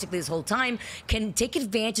there basically this whole time, can take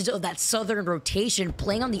advantage of that southern rotation,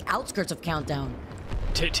 playing on the outskirts of Countdown.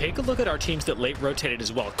 Take a look at our teams that late rotated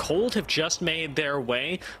as well. Cold have just made their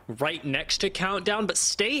way right next to Countdown, but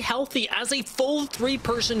Stay Healthy as a full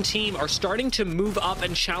 3-person team are starting to move up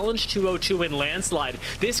and challenge 202 in Landslide.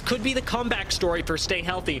 This could be the comeback story for Stay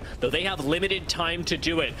Healthy, though they have limited time to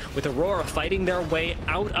do it. With Aurora fighting their way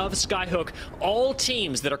out of Skyhook, all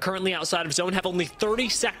teams that are currently outside of zone have only 30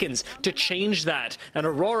 seconds to change that. And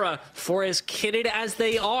Aurora, for as kitted as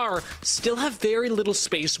they are, still have very little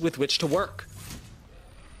space with which to work.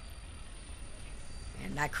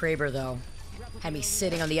 That Kraber, though, had me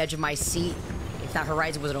sitting on the edge of my seat. If that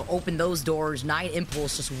Horizon was going to open those doors, 9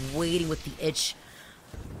 Impulse just waiting with the itch,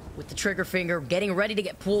 with the trigger finger, getting ready to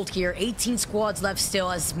get pulled here. 18 squads left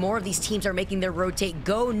still, as more of these teams are making their rotate.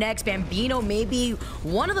 GoNext, Bambino, maybe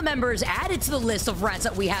one of the members added to the list of rats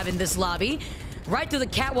that we have in this lobby. Right through the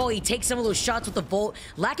cat wall, he takes some of those shots with the Volt,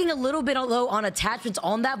 lacking a little bit though on attachments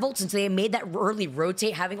on that Volt, since they made that early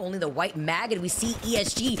rotate, having only the white mag. And we see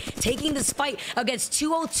ESG taking this fight against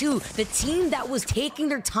 202, the team that was taking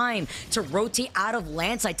their time to rotate out of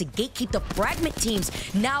Landslide to gatekeep the fragment teams,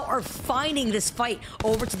 now are finding this fight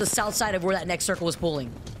over to the south side of where that next circle was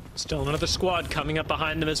pulling. Still another squad coming up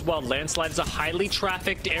behind them as well. Landslide is a highly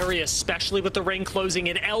trafficked area, especially with the ring closing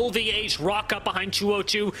in. LVH rock up behind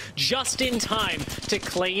 202 just in time to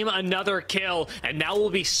claim another kill. And now we'll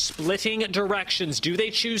be splitting directions. Do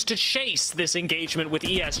they choose to chase this engagement with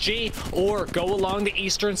ESG or go along the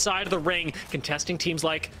eastern side of the ring, contesting teams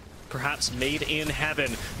like perhaps Made in Heaven?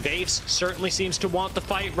 Vaves certainly seems to want the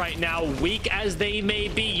fight right now. Weak as they may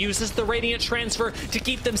be, uses the Radiant transfer to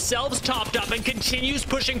keep themselves topped up and continues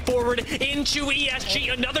pushing forward into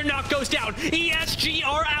ESG. Another knock goes down. ESG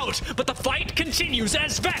are out, but the fight continues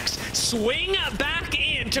as Vex swing back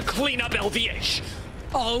in to clean up LVH.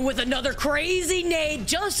 Oh, with another crazy nade,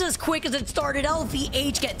 just as quick as it started,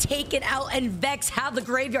 LVH get taken out, and Vex have the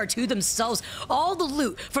graveyard to themselves. All the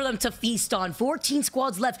loot for them to feast on. 14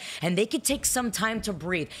 squads left, and they could take some time to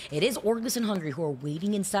breathe. It is ALGS and Hungry who are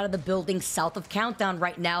waiting inside of the building south of Countdown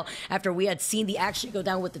right now, after we had seen the action go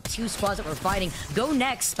down with the 2 squads that were fighting.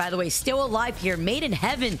 GoNext, by the way, still alive here. Made in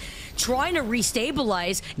Heaven, trying to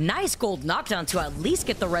restabilize. Nice gold knockdown to at least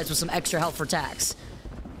get the res with some extra health for Tax.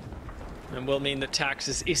 And will mean that Tax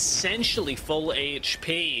is essentially full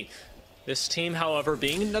HP. This team, however,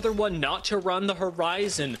 being another one not to run the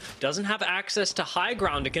horizon, doesn't have access to high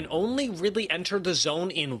ground. It can only really enter the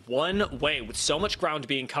zone in one way, with so much ground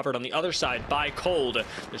being covered on the other side by Cold.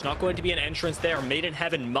 There's not going to be an entrance there. Made in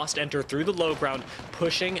Heaven must enter through the low ground,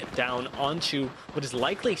 pushing down onto what is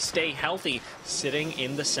likely Stay Healthy, sitting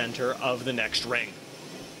in the center of the next ring.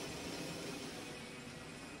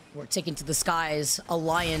 We're taking to the skies.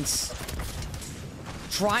 Alliance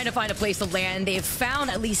trying to find a place to land. They've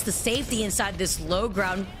found at least the safety inside this low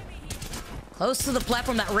ground, close to the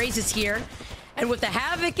platform that raises here. And with the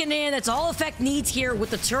Havoc in, that's all Effect needs here. With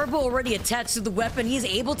the turbo already attached to the weapon, he's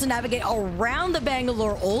able to navigate around the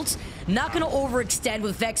Bangalore ult. Not going to overextend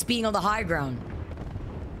with Vex being on the high ground.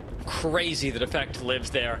 Crazy that Effect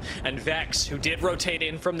lives there, and Vex, who did rotate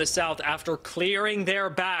in from the south after clearing their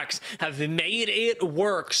backs, have made it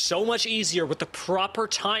work so much easier with the proper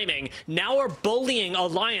timing. Now are bullying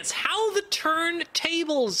Alliance. How the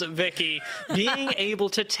turntables, Vicky, being able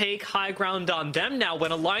to take high ground on them now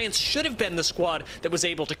when Alliance should have been the squad that was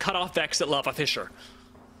able to cut off Vex at Lava Fisher.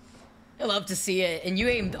 I love to see it. And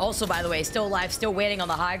UAIM also, by the way, still alive, still waiting on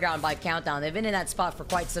the high ground by Countdown. They've been in that spot for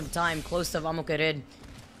quite some time, close to VAMO QUERER.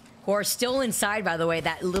 Who are still inside, by the way,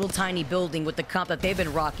 that little tiny building with the comp that they've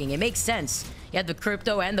been rocking. It makes sense. You have the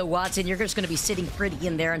Crypto and the Watson. You're just going to be sitting pretty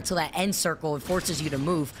in there until that end circle forces you to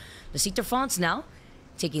move. The Citerfons now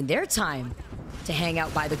taking their time to hang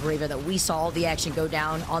out by the graveyard that we saw all the action go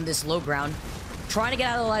down on this low ground. Trying to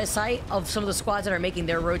get out of the line of sight of some of the squads that are making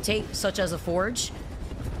their rotate, such as the Forge.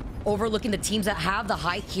 Overlooking the teams that have the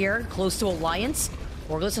height here, close to Alliance.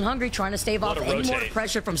 ALGS and Hungry trying to stave off any more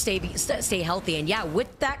pressure from Stay Healthy. And yeah,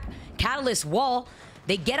 with that Catalyst wall,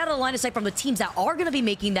 they get out of the line of sight from the teams that are going to be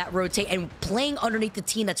making that rotate and playing underneath the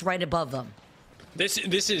team that's right above them. This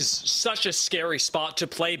is such a scary spot to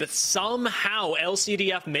play, but somehow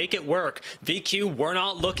LCDF make it work. VQ were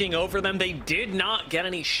not looking over them. They did not get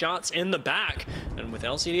any shots in the back. And with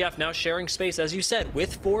LCDF now sharing space, as you said,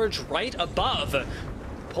 with Forge right above,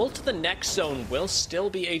 pull to the next zone will still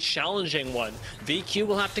be a challenging one. VQ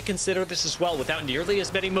will have to consider this as well. Without nearly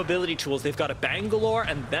as many mobility tools, they've got a Bangalore,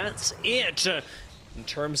 and that's it. In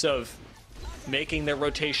terms of making their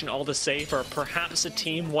rotation all the safer, perhaps a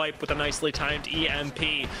team wipe with a nicely timed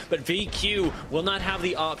EMP, but VQ will not have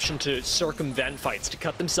the option to circumvent fights, to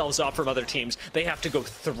cut themselves off from other teams. They have to go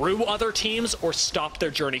through other teams or stop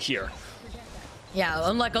their journey here. Yeah,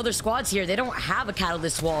 unlike other squads here, they don't have a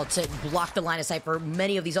Catalyst wall to block the line of sight for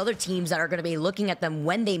many of these other teams that are going to be looking at them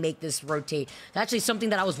when they make this rotate. That's actually something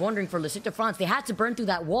that I was wondering for Le Citerfons. They had to burn through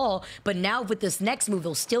that wall, but now with this next move,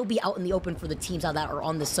 they'll still be out in the open for the teams that are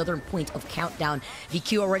on the southern point of Countdown.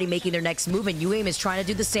 VQ already making their next move, and UAIM is trying to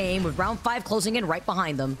do the same, with round 5 closing in right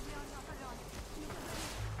behind them.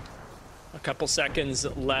 A couple seconds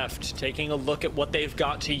left, taking a look at what they've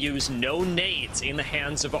got to use. No nades in the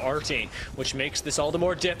hands of Artie, which makes this all the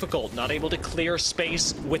more difficult. Not able to clear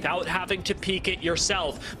space without having to peek it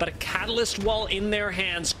yourself. But a Catalyst wall in their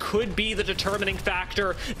hands could be the determining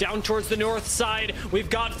factor. Down towards the north side, we've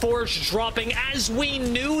got Forge dropping, as we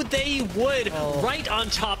knew they would, right on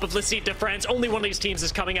top of Le Citerfons. Only one of these teams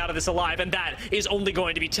is coming out of this alive, and that is only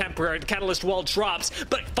going to be temporary. The Catalyst wall drops,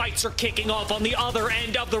 but fights are kicking off on the other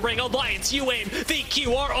end of the ring. Alliance, UAIM,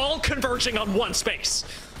 VQ are all converging on one space.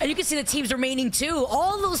 And you can see the teams remaining too.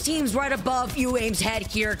 All those teams right above UAIM's head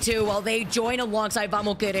here too, while they join alongside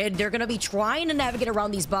VAMO QUERER. They're going to be trying to navigate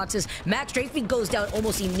around these boxes. Max Dreyfus goes down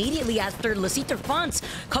almost immediately after Le Citerfons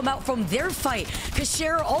come out from their fight.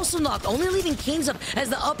 QUERER also knocked, only leaving Kings up as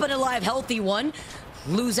the up and alive healthy one.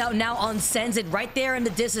 Lose out now on Senzin right there in the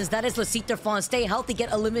distance. That is Le Citerfons. Stay Healthy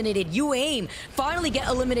get eliminated. UAIM finally get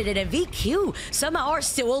eliminated. And VQ somehow are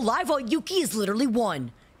still alive while Yuki is literally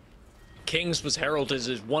won. Kings was heralded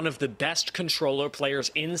as one of the best controller players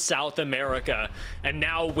in South America. And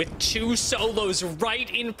now with 2 solos right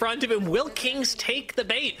in front of him, will Kings take the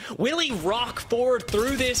bait? Will he rock forward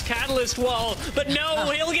through this Catalyst wall? But no,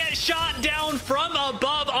 he'll get shot down from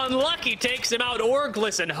above. Unlucky takes him out.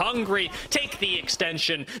 ALGS and Hungry take the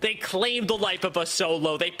extension. They claim the life of a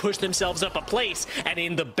solo. They push themselves up a place, and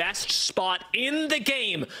in the best spot in the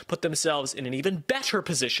game, put themselves in an even better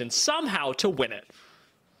position somehow to win it.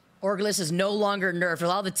 AURGS is no longer nerfed.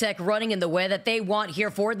 With all the tech running in the way that they want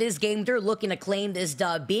here for this game, they're looking to claim this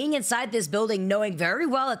dub. Being inside this building, knowing very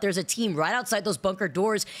well that there's a team right outside those bunker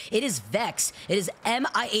doors, it is VexX. It is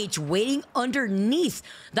MIH waiting underneath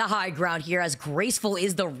the high ground here, as graceful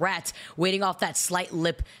is the rat waiting off that slight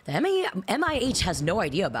lip that MIH has no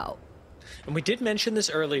idea about. And we did mention this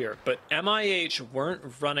earlier, but MIH weren't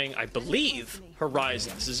running, I believe,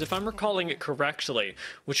 Horizons, as if I'm recalling it correctly,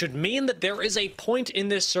 which would mean that there is a point in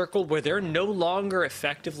this circle where they're no longer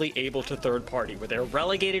effectively able to third party, where they're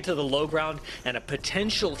relegated to the low ground and a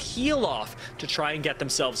potential heal off to try and get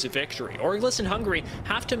themselves a victory. AURGS and Hungary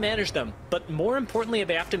have to manage them, but more importantly,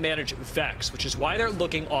 they have to manage VexX, which is why they're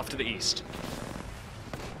looking off to the east.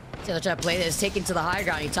 So they're trying to play this, taken to the high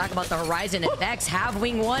ground. You talk about the Horizon, and VexX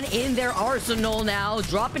having one in their arsenal now.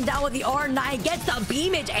 Dropping down with the R9, gets the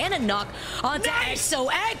beamage and a knock onto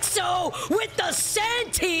EXO. EXO with the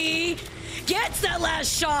Senti gets that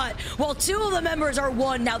last shot. While two of the members are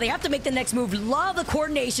one now, they have to make the next move. Love the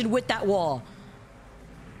coordination with that wall.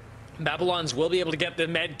 Babylons will be able to get the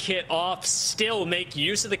med kit off, still make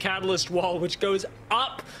use of the catalyst wall, which goes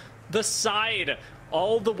up the side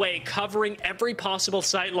all the way, covering every possible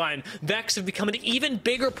sightline. VexX have become an even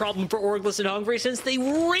bigger problem for AURGS and Hungary since they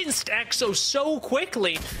rinsed EXO so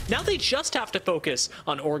quickly. Now they just have to focus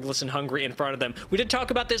on AURGS and Hungary in front of them. We did talk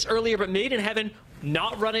about this earlier, but Made in Heaven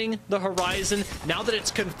not running the Horizon, now that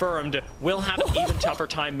it's confirmed, will have an even tougher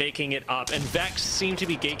time making it up. And VexX seem to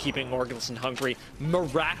be gatekeeping AURGS and Hungary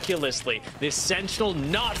miraculously. This Sentinel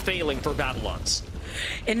not failing for Babylons.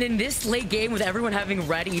 And in this late game, with everyone having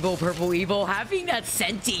red Evo, purple Evo, having that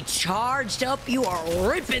Senti charged up, you are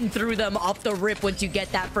ripping through them off the rip once you get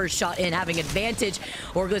that first shot in, having advantage.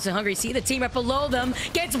 AURGS and Hungary see the team right below them,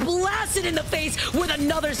 gets blasted in the face with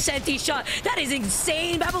another Senti shot. That is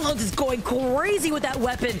insane. Babylons is going crazy with that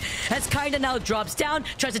weapon, as Kinda now drops down,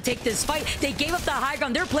 tries to take this fight. They gave up the high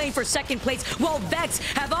ground. They're playing for second place, while VexX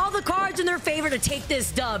have all the cards in their favor to take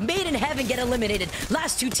this dub. Made in Heaven get eliminated.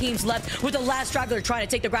 Last two teams left with the last straggler trying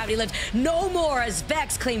to take the gravity lift. No more, as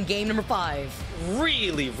VexX claim game number 5.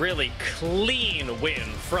 Really, really clean win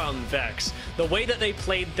from VexX. The way that they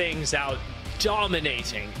played things out,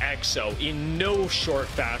 dominating EXO in no short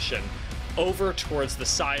fashion over towards the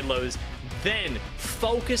silos, then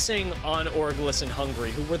focusing on AURGS and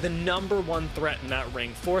Hungary, who were the #1 threat in that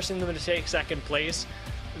ring, forcing them to take second place.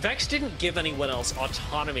 VexX didn't give anyone else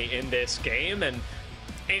autonomy in this game, and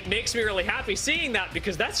it makes me really happy seeing that,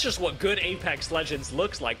 because that's just what good Apex Legends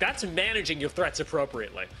looks like. That's managing your threats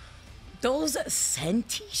appropriately. Those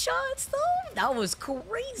Senti shots, though, that was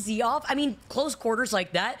crazy off. I mean, close quarters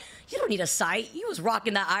like that, you don't need a sight. He was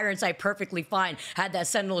rocking that iron sight perfectly fine. Had that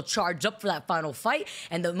Sentinel charge up for that final fight.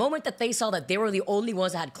 And the moment that they saw that they were the only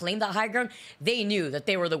ones that had claimed that high ground, they knew that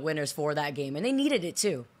they were the winners for that game. And they needed it,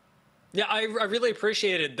 too. Yeah, I really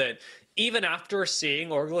appreciated that. Even after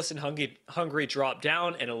seeing AURGS and Hungary drop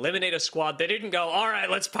down and eliminate a squad, they didn't go, all right,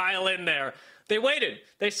 let's pile in there. They waited.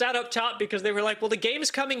 They sat up top because they were like, well, the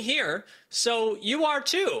game's coming here, so you are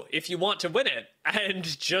too, if you want to win it. And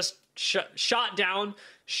just shut down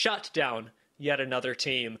yet another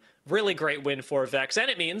team. Really great win for VexX,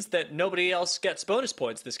 and it means that nobody else gets bonus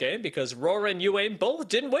points this game, because AURORA and UAIM both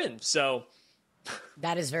didn't win, so...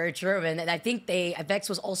 That is very true, and I think VexX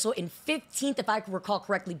was also in 15th, if I can recall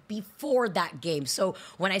correctly, before that game. So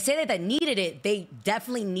when I say that they needed it, they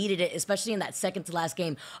definitely needed it, especially in that second to last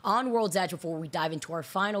game on World's Edge, before we dive into our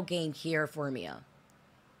final game here for EMEA.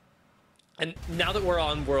 And now that we're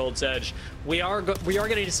on World's Edge, we are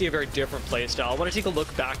getting to see a very different playstyle. I want to take a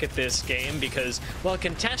look back at this game because, while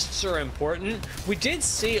contests are important, we did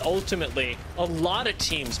see ultimately a lot of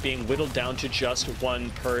teams being whittled down to just one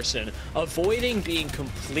person, avoiding being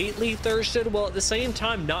completely thirsted, while at the same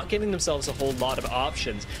time not giving themselves a whole lot of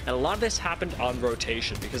options. And a lot of this happened on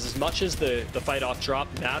rotation, because as much as the fight-off drop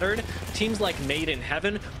mattered, teams like Made in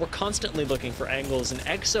Heaven were constantly looking for angles, and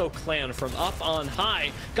EXO Clan from up on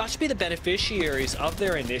high got to be the beneficiaries of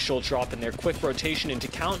their initial drop and their quick rotation into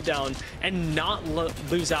countdown, and not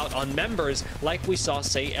lose out on members like we saw,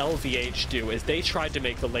 say, LVH do as they tried to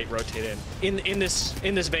make the late rotate in this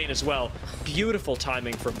vein as well. Beautiful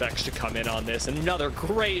timing for VexX to come in on this. Another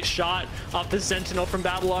great shot off the Sentinel from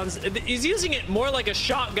Babylons. He's using it more like a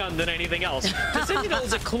shotgun than anything else. The Sentinel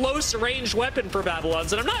is a close range weapon for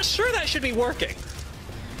Babylons, and I'm not sure that should be working.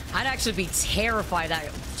 I'd actually be terrified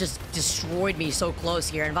that just destroyed me so close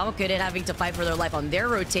here. And VAMO having to fight for their life on their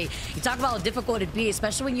rotate. You talk about how difficult it'd be,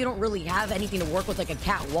 especially when you don't really have anything to work with like a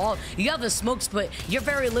cat wall. You have the smokes, but you're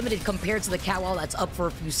very limited compared to the cat wall that's up for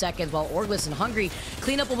a few seconds, while AURORA and Hungry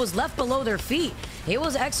clean up what was left below their feet. It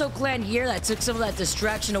was Exo Clan here that took some of that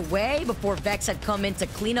distraction away before Vex had come in to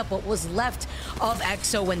clean up what was left of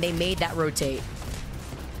Exo when they made that rotate.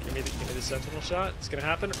 Give me the sentinel shot. It's gonna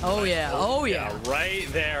happen. Oh yeah, oh yeah. Right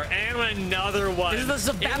there, and another one. This is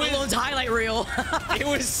the Babylon's highlight reel. It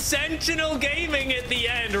was Sentinel Gaming at the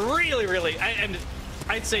end. Really, and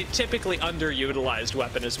I'd say typically underutilized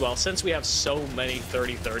weapon as well. Since we have so many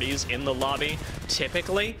 30-30s in the lobby,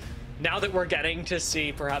 typically. Now that we're getting to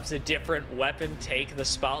see perhaps a different weapon take the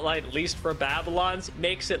spotlight, at least for Babylon's,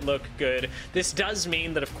 makes it look good. This does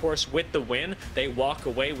mean that, of course, with the win, they walk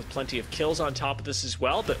away with plenty of kills on top of this as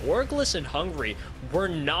well. But ALGS and Hungry were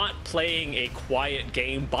not playing a quiet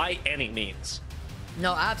game by any means.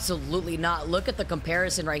 No, absolutely not. Look at the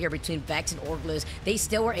comparison right here between Vex and ALGS. They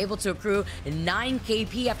still were able to accrue 9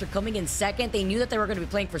 KP after coming in second. They knew that they were going to be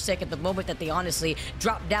playing for second the moment that they honestly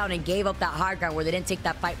dropped down and gave up that high ground where they didn't take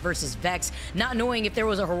that fight versus Vex, not knowing if there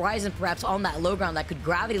was a horizon perhaps on that low ground that could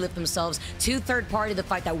gravity lift themselves to third party the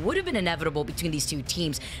fight that would have been inevitable between these two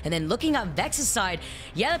teams. And then looking at Vex's side,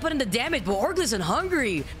 yeah, they put in the damage, but ALGS and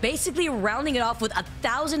Hungry basically rounding it off with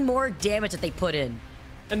 1,000 more damage that they put in.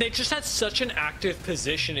 And they just had such an active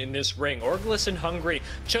position in this ring. ALGS and Hungry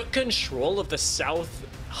took control of the south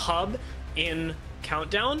hub in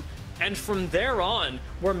Countdown, and from there on,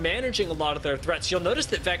 we're managing a lot of their threats. You'll notice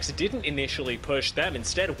that Vex didn't initially push them,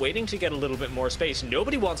 instead waiting to get a little bit more space.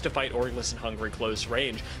 Nobody wants to fight ALGS and Hungry close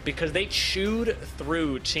range because they chewed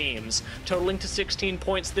through teams, totaling to 16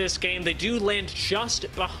 points this game. They do land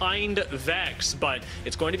just behind Vex, but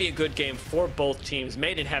it's going to be a good game for both teams.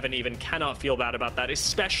 Made in Heaven even cannot feel bad about that,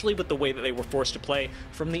 especially with the way that they were forced to play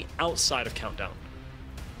from the outside of Countdown.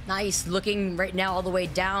 Nice. Looking right now all the way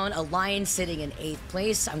down, Alliance sitting in 8th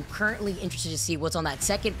place. I'm currently interested to see what's on that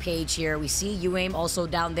second page here. We see UAIM also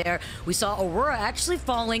down there. We saw AURORA actually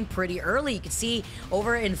falling pretty early. You can see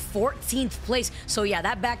over in 14th place. So yeah,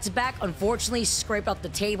 that back-to-back unfortunately scraped up the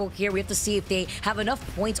table here. We have to see if they have enough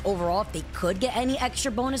points overall, if they could get any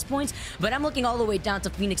extra bonus points. But I'm looking all the way down to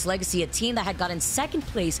Phoenix Legacy, a team that had gotten 2nd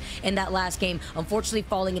place in that last game, unfortunately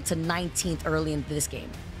falling into 19th early in this game.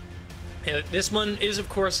 This one is, of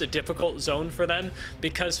course, a difficult zone for them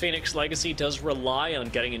because Phoenix Legacy does rely on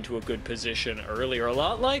getting into a good position earlier, a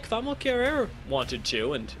lot like VAMO QUERER wanted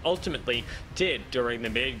to and ultimately did during the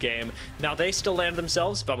mid-game. Now they still land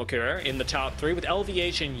themselves, VAMO QUERER, in the top 3 with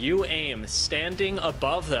LVH and UAIM standing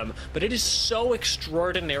above them, but it is so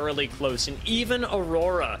extraordinarily close, and even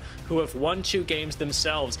AURORA, who have won 2 games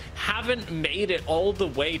themselves, haven't made it all the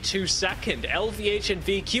way to second. LVH and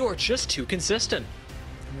VQ are just too consistent.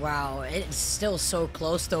 Wow, it's still so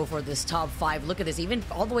close though for this top 5. Look at this, even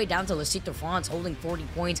all the way down to Lecito France holding 40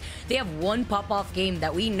 points. They have one pop-off game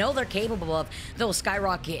that we know they're capable of. They'll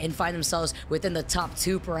skyrocket and find themselves within the top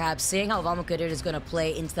 2 perhaps, seeing how VAMO QUERER is going to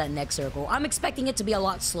play into that next circle. I'm expecting it to be a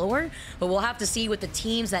lot slower, but we'll have to see with the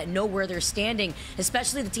teams that know where they're standing,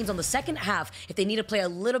 especially the teams on the second half, if they need to play a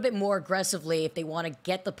little bit more aggressively, if they want to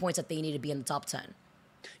get the points that they need to be in the top 10.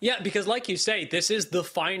 Yeah, because like you say, this is the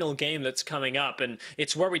final game that's coming up, and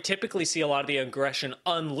it's where we typically see a lot of the aggression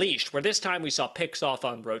unleashed, where this time we saw picks off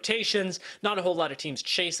on rotations, not a whole lot of teams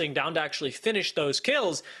chasing down to actually finish those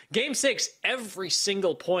kills. Game 6, every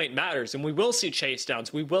single point matters, and we will see chase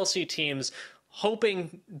downs. We will see teams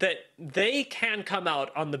hoping that they can come out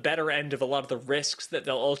on the better end of a lot of the risks that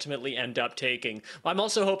they'll ultimately end up taking. I'm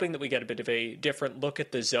also hoping that we get a bit of a different look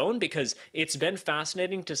at the zone, because it's been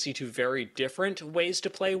fascinating to see 2 very different ways to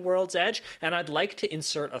play World's Edge, and I'd like to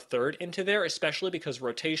insert a third into there, especially because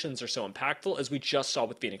rotations are so impactful, as we just saw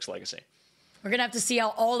with Phoenix Legacy. We're going to have to see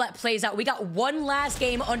how all that plays out. We got one last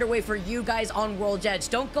game underway for you guys on World's Edge.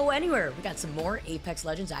 Don't go anywhere. We got some more Apex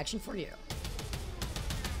Legends action for you.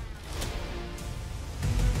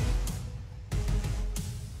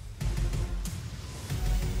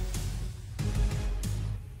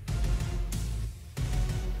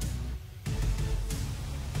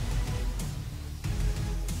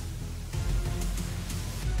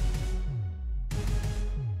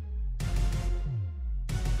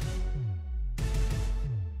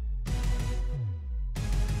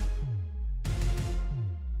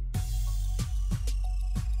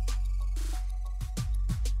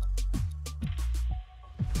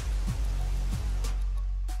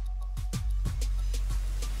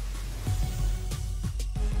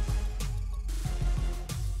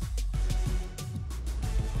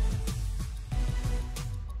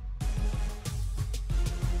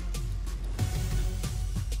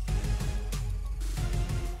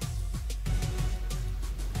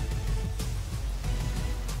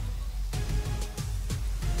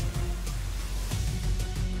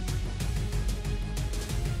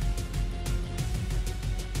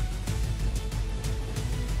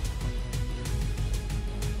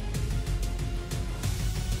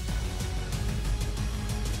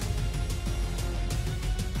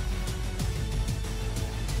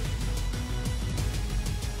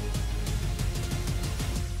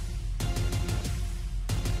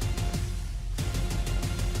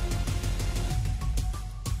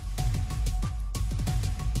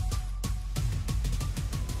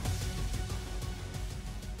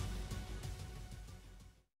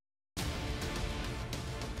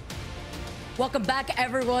 Welcome back,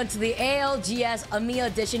 everyone, to the ALGS EMEA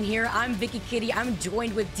edition here. I'm Vicky Kitty. I'm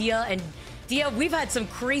joined with Dia. And Dia, we've had some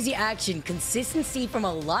crazy action, consistency from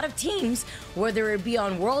a lot of teams, whether it be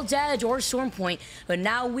on World's Edge or Storm Point. But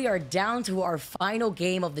now we are down to our final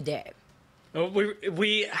game of the day.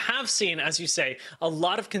 We have seen, as you say, a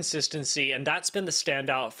lot of consistency, and that's been the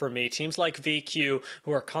standout for me. Teams like VQ,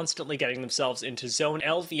 who are constantly getting themselves into zone,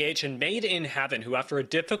 LVH, and Made in Heaven, who after a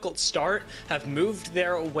difficult start have moved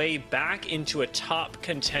their way back into a top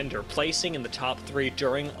contender, placing in the top 3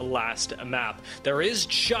 during last map. There is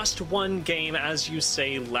just one game, as you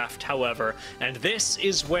say, left, however, and this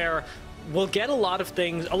is where we'll get a lot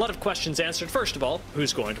of questions answered. First of all,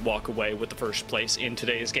 who's going to walk away with the first place in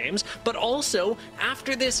today's games? But also,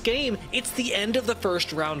 after this game, it's the end of the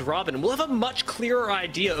first round robin. We'll have a much clearer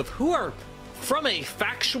idea of who are, from a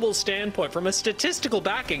factual standpoint, from a statistical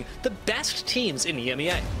backing, the best teams in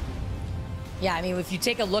EMEA. Yeah, I mean, if you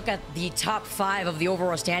take a look at the top 5 of the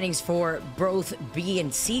overall standings for both B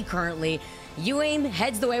and C currently, UAIM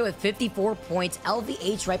heads the way with 54 points,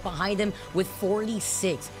 LVH right behind them with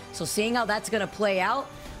 46. So seeing how that's going to play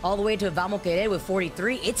out, all the way to VAMO QUERER with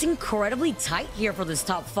 43, it's incredibly tight here for this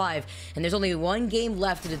top 5. And there's only one game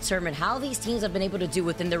left to determine how these teams have been able to do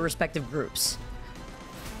within their respective groups.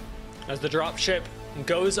 As the dropship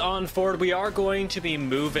goes on forward, we are going to be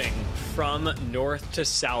moving from north to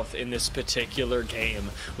south in this particular game,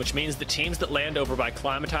 which means the teams that land over by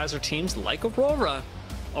Climatizer, teams like AURORA,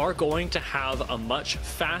 are going to have a much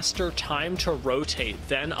faster time to rotate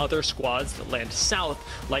than other squads that land south,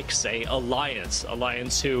 like, say, Alliance.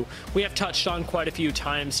 Alliance, who we have touched on quite a few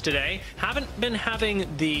times today, haven't been having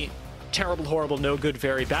the terrible, horrible, no good,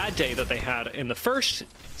 very bad day that they had in the first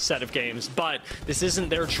set of games, but this isn't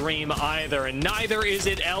their dream either, and neither is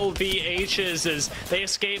it LVH's, as they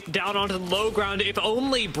escape down onto the low ground, if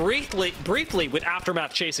only briefly with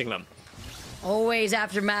Aftermath chasing them. Always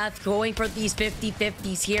Aftermath going for these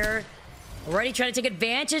 50-50s here. Already trying to take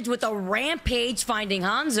advantage with a rampage, finding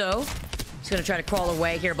Hanzo. He's going to try to crawl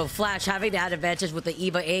away here, but Flash having that advantage with the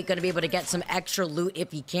EVA 8, going to be able to get some extra loot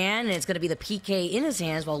if he can, and it's going to be the PK in his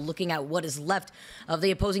hands while looking at what is left of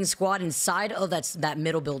the opposing squad inside of that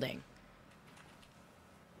middle building.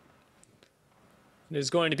 It is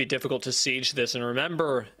going to be difficult to siege this, and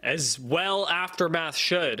remember, as well Aftermath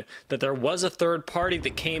should, that there was a third party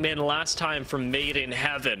that came in last time from Made in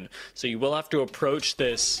Heaven. So you will have to approach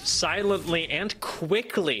this silently and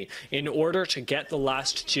quickly in order to get the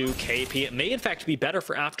last 2 KP. It may in fact be better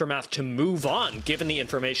for Aftermath to move on, given the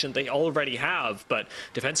information they already have, but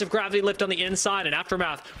defensive gravity lift on the inside, and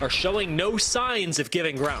Aftermath are showing no signs of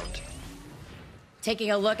giving ground.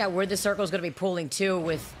 Taking a look at where the circle is going to be pulling to,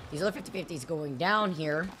 with these other 50-50s going down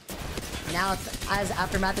here. Now, as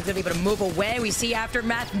Aftermath is going to be able to move away, we see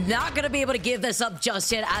Aftermath not going to be able to give this up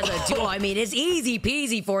just yet as a duo. I mean, it's easy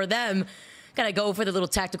peasy for them. Gotta go for the little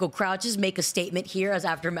tactical crouches, make a statement here as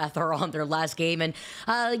Aftermath are on their last game. And,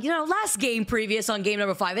 you know, last game previous on game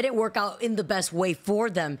number 5, it didn't work out in the best way for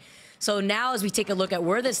them. So now as we take a look at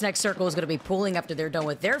where this next circle is going to be pulling after they're done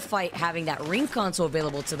with their fight, having that ring console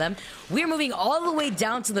available to them, we're moving all the way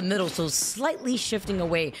down to the middle, so slightly shifting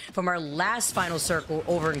away from our last final circle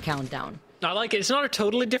over in Countdown. I like it. It's not a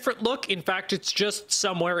totally different look. In fact, it's just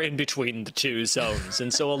somewhere in between the 2 zones.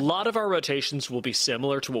 And so a lot of our rotations will be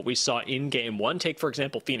similar to what we saw in Game 1. Take, for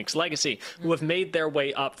example, Phoenix Legacy, who have made their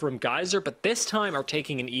way up from Geyser, but this time are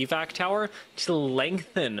taking an evac tower to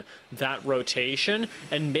lengthen that rotation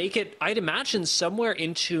and make it, I'd imagine, somewhere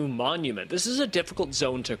into Monument. This is a difficult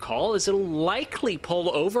zone to call, as it'll likely pull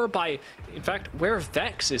over by, in fact, where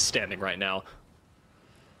Vex is standing right now.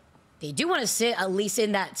 They do want to sit at least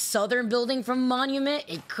in that southern building from Monument.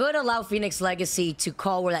 It could allow Phoenix Legacy to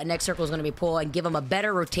call where that next circle is going to be pulled and give them a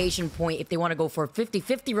better rotation point if they want to go for a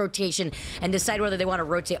 50-50 rotation and decide whether they want to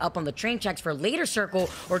rotate up on the train tracks for a later circle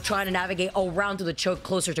or try to navigate around through the choke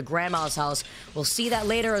closer to Grandma's house. We'll see that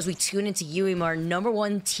later as we tune into UAIM, our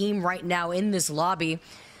 #1 team right now in this lobby.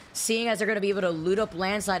 Seeing as they're going to be able to loot up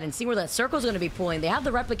Landside and see where that circle is going to be pulling. They have the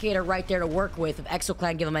replicator right there to work with if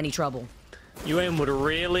ExoClan give them any trouble. UAIM would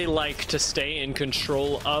really like to stay in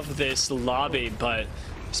control of this lobby, but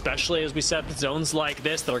especially as we said, zones like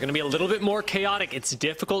this that are going to be a little bit more chaotic, it's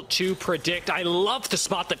difficult to predict. I love the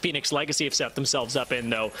spot that Phoenix Legacy have set themselves up in,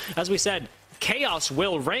 though. As we said, chaos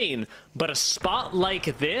will reign, but a spot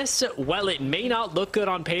like this, while it may not look good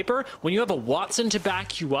on paper, when you have a Watson to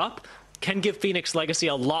back you up, can give Phoenix Legacy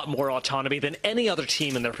a lot more autonomy than any other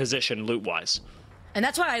team in their position loot-wise. And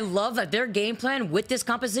that's why I love that their game plan with this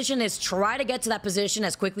composition is try to get to that position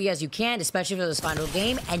as quickly as you can, especially for this final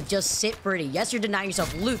game, and just sit pretty. Yes, you're denying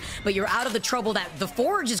yourself loot, but you're out of the trouble that the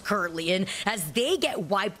Forge is currently in as they get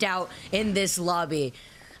wiped out in this lobby.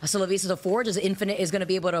 So Lavisa, the Forge is Infinite is going to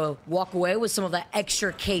be able to walk away with some of that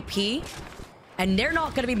extra KP. And they're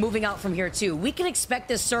not going to be moving out from here, too. We can expect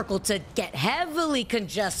this circle to get heavily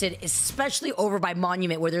congested, especially over by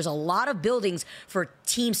Monument, where there's a lot of buildings for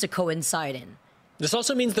teams to coincide in. This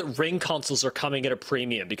also means that ring consoles are coming at a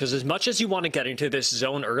premium, because as much as you want to get into this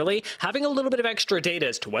zone early, having a little bit of extra data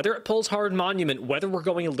as to whether it pulls hard Monument, whether we're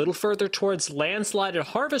going a little further towards Landslide and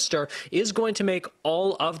Harvester is going to make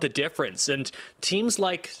all of the difference. And teams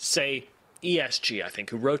like, say, ESG, I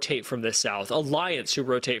think, who rotate from the south, Alliance, who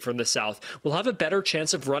rotate from the south, will have a better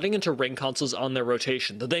chance of running into ring consoles on their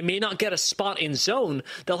rotation. Though they may not get a spot in zone,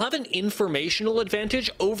 they'll have an informational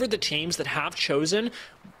advantage over the teams that have chosen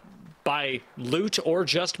by loot or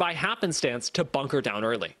just by happenstance to bunker down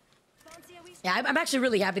early. Yeah, I'm actually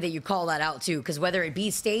really happy that you call that out, too, because whether it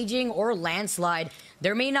be staging or Landslide,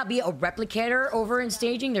 there may not be a replicator over in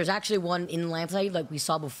staging. There's actually one in Landslide like we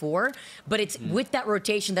saw before, but it's with that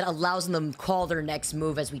rotation that allows them to call their next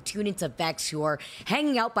move as we tune into Vex, who are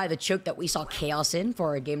hanging out by the choke that we saw Chaos in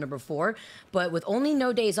for game number 4. But with only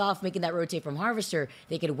no days off making that rotate from Harvester,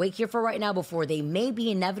 they could wait here for right now before they may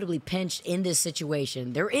be inevitably pinched in this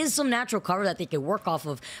situation. There is some natural cover that they could work off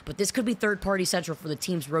of, but this could be third-party central for the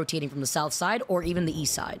teams rotating from the south side or even the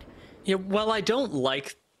east side. Yeah, well, I don't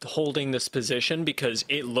like holding this position because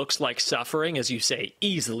it looks like suffering, as you say,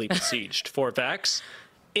 easily besieged for Vex.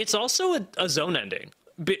 It's also a zone ending.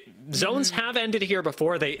 Zones have ended here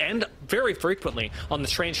before. They end very frequently on the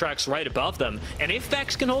train tracks right above them. And if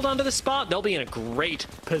Vex can hold on to the spot, they'll be in a great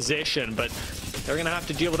position. But they're going to have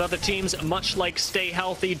to deal with other teams, much like Stay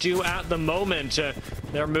Healthy do at the moment.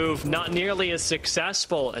 Their move not nearly as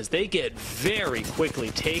successful as they get very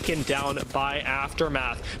quickly taken down by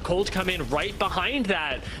Aftermath. Cold come in right behind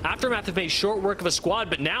that. Aftermath have made short work of a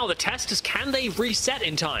squad, but now the test is, can they reset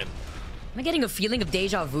in time? I'm getting a feeling of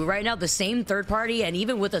deja vu right now. The same third party, and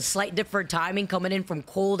even with a slight different timing coming in from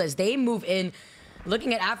Cold as they move in,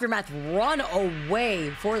 looking at Aftermath run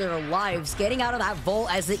away for their lives, getting out of that vault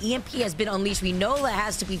as the EMP has been unleashed. We know that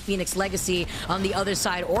has to be Phoenix Legacy on the other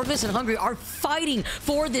side. AURORA and Hungry are fighting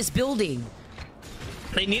for this building.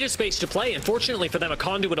 They need a space to play. Unfortunately for them, a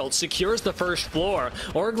conduit ult secures the first floor.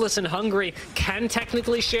 AURORA and Hungry can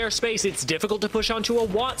technically share space. It's difficult to push onto a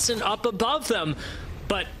Watson up above them,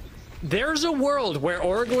 but there's a world where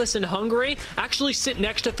AURORA and Hungry actually sit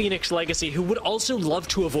next to Phoenix Legacy, who would also love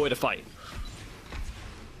to avoid a fight.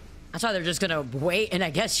 That's why they're just gonna wait and I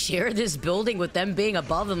guess share this building with them being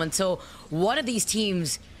above them until one of these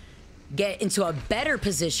teams get into a better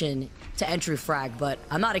position to entry frag, but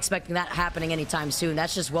I'm not expecting that happening anytime soon.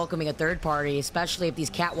 That's just welcoming a third party, especially if these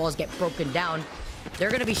cat walls get broken down. They're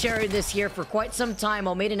going to be sharing this here for quite some time.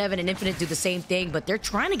 Maiden Evan and Infinite do the same thing, but they're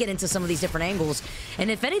trying to get into some of these different angles.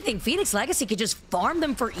 And if anything, Phoenix Legacy could just farm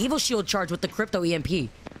them for Evil Shield charge with the Crypto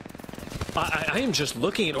EMP. I am just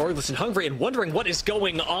looking at AURORA and Hungry and wondering what is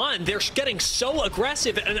going on. They're getting so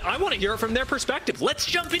aggressive, and I want to hear it from their perspective. Let's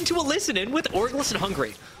jump into a listen-in with AURORA and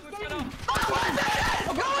Hungry. Don't go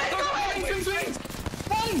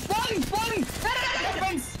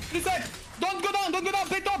down,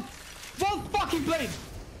 play top. Full fucking play.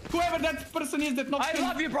 Whoever that person is that not I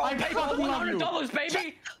love you, bro. I paid $100,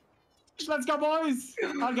 baby. Let's go, boys.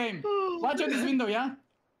 Our game. Watch out this window, yeah?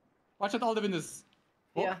 Watch out all the windows.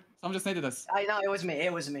 Oh, yeah. Someone just naded us. I know, it was me.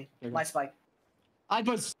 It was me. My spike.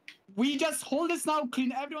 We just hold this now,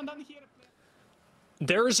 clean everyone down here.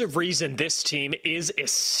 There's a reason this team is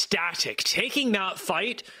ecstatic. Taking that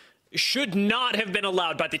fight should not have been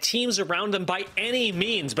allowed by the teams around them by any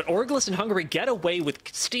means, but AURORA and Hungry get away with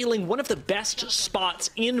stealing one of the best spots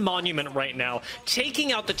in Monument right now,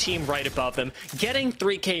 taking out the team right above them, getting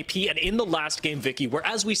 3 KP, and in the last game, Vicky, where,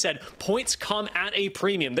 as we said, points come at a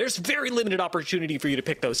premium. There's very limited opportunity for you to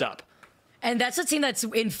pick those up. And that's a team that's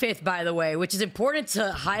in 5th, by the way, which is important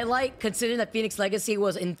to highlight, considering that Phoenix Legacy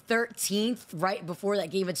was in 13th right before that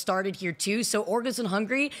game had started here, too. So AURORA and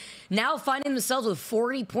Hungry now finding themselves with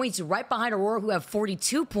 40 points right behind AURORA, who have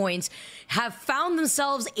 42 points, have found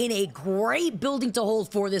themselves in a great building to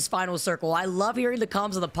hold for this final circle. I love hearing the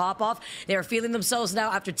comms of the pop-off. They are feeling themselves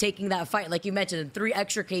now after taking that fight, like you mentioned, 3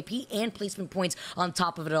 extra KP and placement points on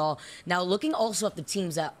top of it all. Now, looking also at the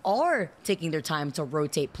teams that are taking their time to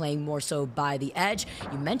rotate, playing more so by the edge.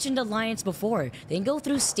 You mentioned Alliance before. They can go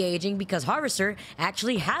through staging because Harvester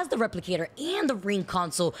actually has the replicator and the ring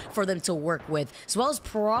console for them to work with, as well as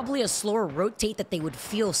probably a slower rotate that they would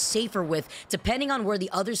feel safer with, depending on where the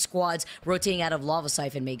other squads rotating out of Lava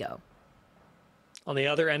Siphon may go. On the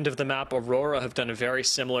other end of the map, AURORA have done a very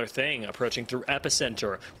similar thing, approaching through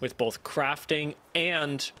Epicenter with both crafting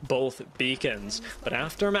and both beacons. But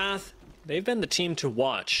Aftermath, they've been the team to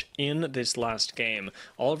watch in this last game,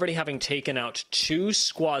 already having taken out 2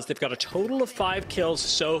 squads. They've got a total of 5 kills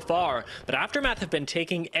so far, but Aftermath have been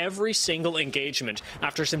taking every single engagement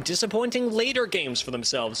after some disappointing later games for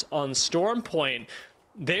themselves on Storm Point.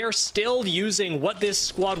 They're still using what this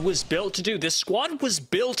squad was built to do. This squad was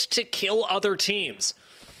built to kill other teams.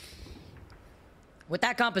 With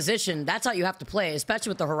that composition, that's how you have to play, especially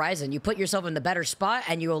with the Horizon. You put yourself in the better spot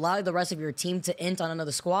and you allow the rest of your team to int on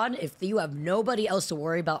another squad. If you have nobody else to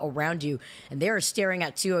worry about around you, and they are staring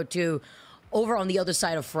at 202 over on the other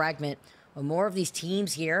side of Fragment. Well, more of these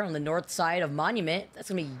teams here on the north side of Monument. That's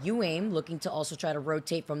going to be UAIM looking to also try to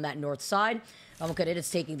rotate from that north side. It's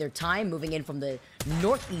taking their time, moving in from the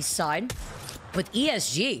northeast side. With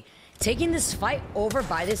ESG taking this fight over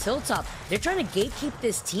by this hilltop. They're trying to gatekeep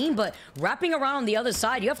this team, but wrapping around on the other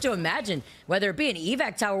side, you have to imagine, whether it be an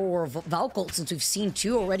evac tower or a Valcolt, since we've seen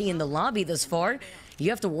 2 already in the lobby thus far, you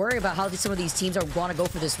have to worry about how some of these teams are going to go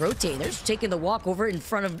for this rotate. They're just taking the walk over in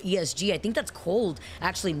front of ESG. I think that's Cold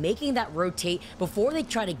actually making that rotate before they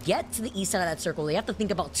try to get to the east side of that circle. They have to think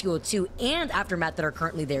about 202 and Aftermath that are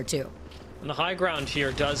currently there too. And the high ground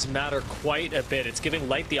here does matter quite a bit. It's giving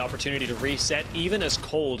Light the opportunity to reset, even as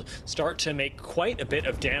Cold start to make quite a bit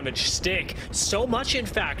of damage stick. So much, in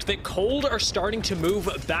fact, that Cold are starting to move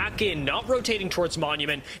back in, not rotating towards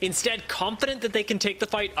Monument, instead confident that they can take the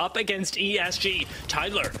fight up against ESG.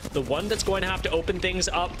 Tyler, the one that's going to have to open things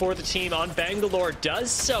up for the team on Bangalore, does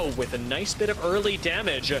so with a nice bit of early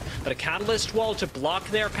damage, but a catalyst wall to block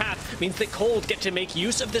their path means that Cold get to make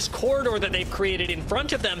use of this corridor that they've created in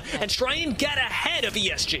front of them and try and get ahead of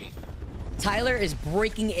ESG. Tyler is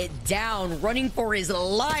breaking it down, running for his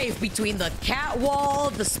life between the cat wall,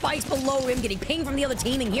 the spikes below him, getting pinged from the other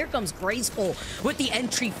team, and here comes Graceful with the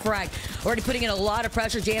entry frag. Already putting in a lot of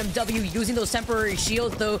pressure. JMW using those temporary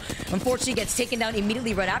shields, though, unfortunately gets taken down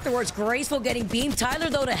immediately right afterwards. Graceful getting beamed. Tyler,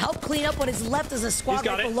 though, to help clean up what is left as a squad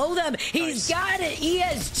right below them. He's got it.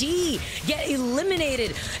 ESG get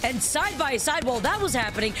eliminated. And side by side, while that was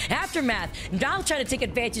happening, Aftermath now trying to take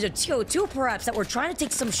advantage of TO2, perhaps, that were trying to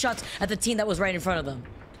take some shots at the team that was right in front of them.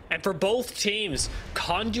 And for both teams,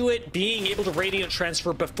 Conduit being able to Radiant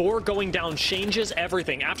transfer before going down changes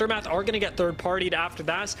everything. Aftermath are going to get third-partied after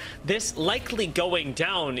that. This likely going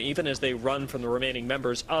down, even as they run from the remaining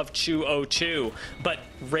members of 202. But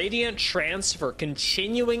Radiant transfer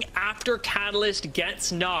continuing after Catalyst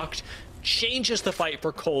gets knocked changes the fight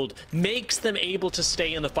for Cold, makes them able to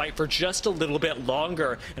stay in the fight for just a little bit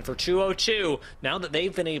longer. And for 202, now that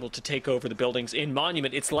they've been able to take over the buildings in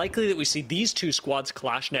Monument, it's likely that we see these 2 squads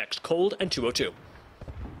clash next, Cold and 202.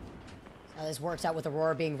 Now this works out with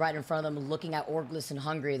Aurora being right in front of them, looking at Orgless and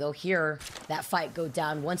Hungry. They'll hear that fight go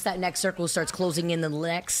down. Once that next circle starts closing in the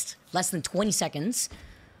next less than 20 seconds,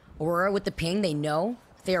 Aurora with the ping, they know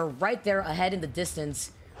they are right there ahead in the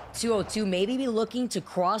distance. 202 maybe be looking to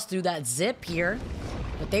cross through that zip here,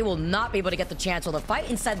 but they will not be able to get the chance. So the fight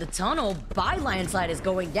inside the tunnel by Lionslide is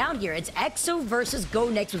going down here. It's EXO versus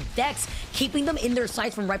GoNext, with Dex keeping them in their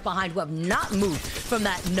sights from right behind, who have not moved from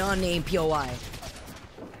that non-name POI.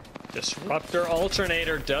 Disruptor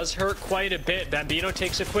Alternator does hurt quite a bit. Bambino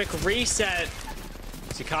takes a quick reset.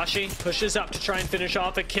 Tsukashi pushes up to try and finish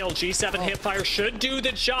off a kill. G7 hipfire should do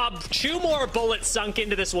the job. 2 more bullets sunk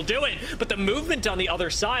into this will do it, but the movement on the other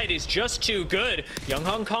side is just too good. Young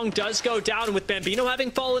Hong Kong does go down, with Bambino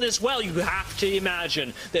having fallen as well. You have to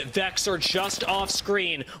imagine that Vex are just off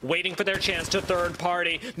screen, waiting for their chance to third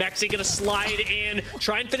party. Mexi gonna slide in,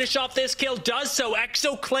 try and finish off this kill. Does so.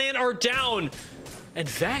 Exo Clan are down. And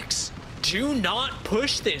Vex do not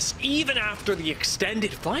push this, even after the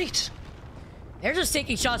extended fight. They're just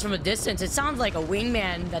taking shots from a distance. It sounds like a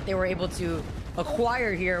wingman that they were able to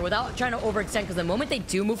acquire here without trying to overextend, because the moment they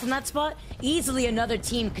do move from that spot, easily another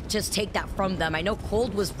team could just take that from them. I know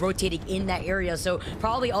Cold was rotating in that area, so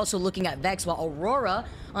probably also looking at Vex, while Aurora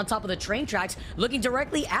on top of the train tracks looking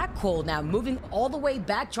directly at Cold now, moving all the way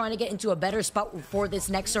back, trying to get into a better spot for this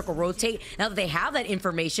next circle rotate. Now that they have that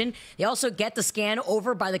information, they also get the scan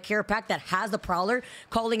over by the care pack that has the Prowler,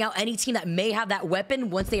 calling out any team that may have that weapon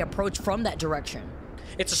once they approach from that direction.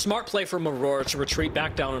 It's a smart play from AURORA to retreat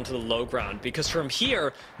back down into the low ground, because from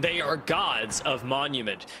here, they are gods of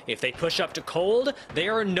Monument. If they push up to Cold, they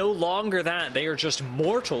are no longer that. They are just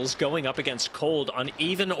mortals going up against Cold on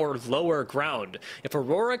even or lower ground. If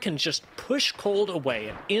AURORA can just push Cold away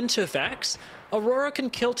and into Vex, AURORA can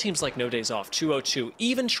kill teams like No Days Off, 202,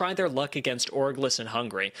 even try their luck against Orglis and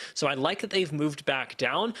Hungry. So I like that they've moved back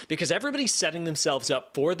down, because everybody's setting themselves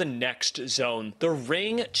up for the next zone, the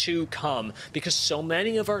ring to come, because so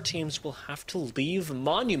many of our teams will have to leave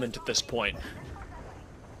Monument at this point.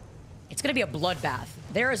 It's going to be a bloodbath.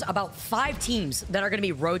 There's about 5 teams that are going to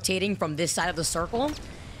be rotating from this side of the circle,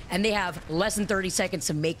 and they have less than 30 seconds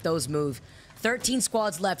to make those move. 13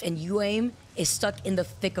 squads left, and UAIM is stuck in the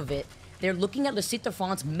thick of it. They're looking at Lucita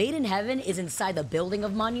France. Made in Heaven is inside the building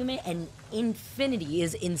of Monument, and Infinite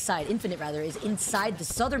is inside the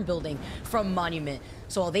southern building from Monument.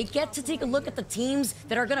 So while they get to take a look at the teams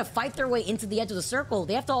that are going to fight their way into the edge of the circle,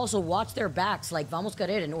 they have to also watch their backs, like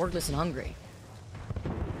VAMO and Orglis and Hungry.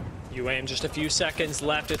 UAIM just a few seconds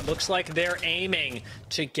left. It looks like they're aiming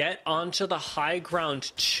to get onto the high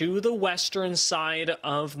ground to the western side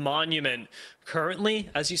of Monument. Currently,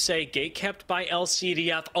 as you say, gate kept by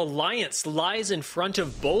LCDF. Alliance lies in front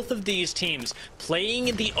of both of these teams, playing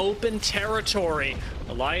in the open territory.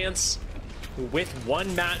 Alliance, with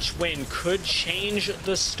one match win, could change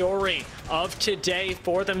the story of today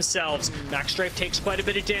for themselves. Max Strafe takes quite a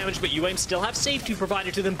bit of damage, but UAIM still have safety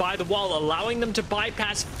provided to them by the wall, allowing them to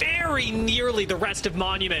bypass very nearly the rest of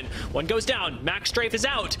Monument. One goes down, Max Strafe is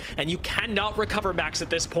out, and you cannot recover Max at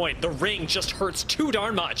this point. The ring just hurts too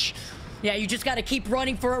darn much. Yeah, you just got to keep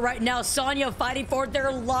running for it right now. Sonya fighting for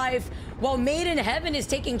their life while Made in Heaven is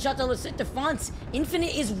taking shots at Lucita France.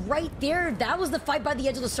 Infinite is right there. That was the fight by the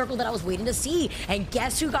edge of the circle that I was waiting to see. And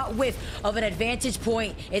guess who got whiff of an advantage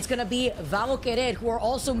point? It's going to be VAMO, who are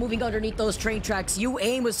also moving underneath those train tracks.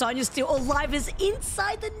 UAIM with Sonya still alive is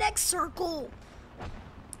inside the next circle.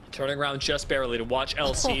 Turning around just barely to watch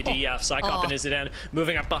LCDF. Psychop and Iziden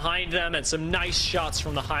moving up behind them, and some nice shots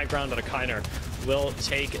from the high ground. Kiner will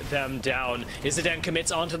take them down. Iziden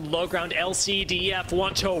commits onto the low ground. LCDF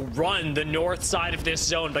want to run the north side of this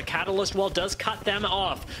zone, but Catalyst Wall does cut them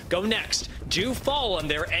off. GoNext do fall on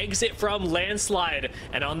their exit from Landslide,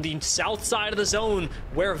 and on the south side of the zone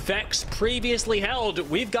where Vex previously held,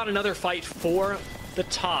 we've got another fight for the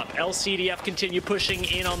top. LCDF continue pushing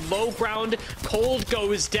in on low ground. Cold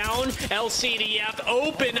goes down. LCDF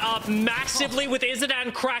open up massively with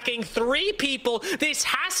Iziden cracking 3 people. This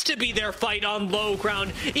has to be their fight on low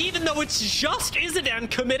ground, even though it's just Iziden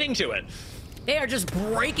committing to it. They are just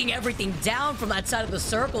breaking everything down from that side of the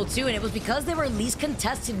circle, too. And it was because they were least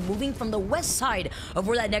contested, moving from the west side of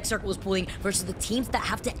where that next circle was pulling versus the teams that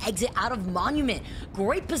have to exit out of Monument.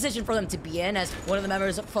 Great position for them to be in, as one of the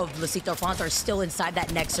members of Lucita France are still inside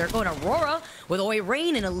that next circle. And AURORA, with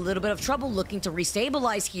UAIM in a little bit of trouble, looking to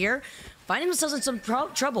restabilize here, finding themselves in some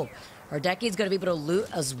trouble. Ardeki's going to be able to loot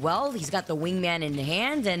as well. He's got the wingman in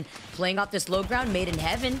hand, and playing off this low ground, Made in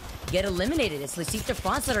Heaven get eliminated. It's Lucita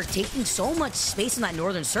France that are taking so much space in that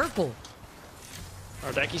northern circle.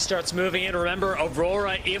 Ardeki starts moving in. Remember,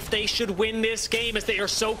 AURORA, if they should win this game, as they are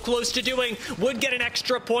so close to doing, would get an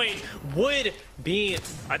extra point, would be,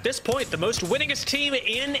 at this point, the most winningest team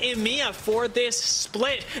in EMEA for this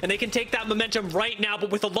split. And they can take that momentum right now, but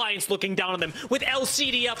with Alliance looking down on them, with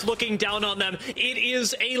LCDF looking down on them, it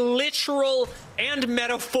is a literal and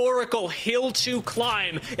metaphorical hill to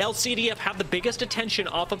climb. LCDF have the biggest attention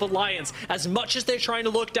off of Alliance. As much as they're trying to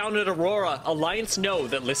look down at AURORA, Alliance know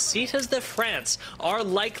that Lucitas de France are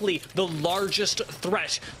likely the largest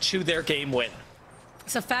threat to their game win.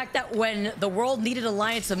 It's a fact that when the world needed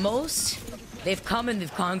Alliance the most, they've come and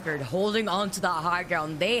they've conquered, holding on to the high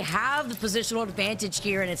ground. They have the positional advantage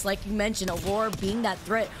here, and it's like you mentioned, AURORA being that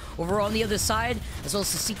threat over on the other side, as well as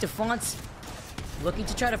Lucita France looking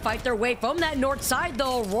to try to fight their way from that north side,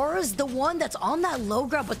 though. AURORA's the one that's on that low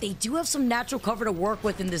ground, but they do have some natural cover to work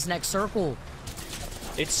with in this next circle.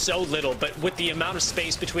 It's so little, but with the amount of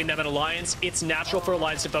space between them and Alliance, it's natural for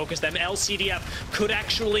Alliance to focus them. LCDF could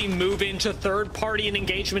actually move into third party and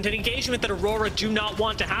engagement, an engagement that AURORA do not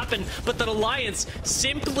want to happen, but that Alliance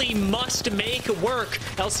simply must make work.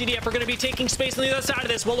 LCDF are going to be taking space on the other side of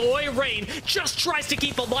this, while UAIM just tries to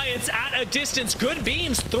keep Alliance at a distance. Good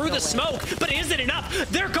beams through the smoke, but is it enough?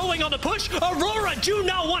 They're going on the push. AURORA do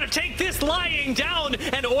not want to take this lying down,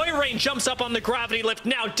 and UAIM jumps up on the gravity lift,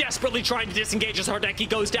 now desperately trying to disengage as Hardeki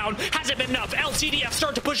goes down. Hasn't been enough. LCDF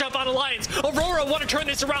start to push up on Alliance. AURORA want to turn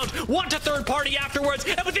this around, want a third party afterwards,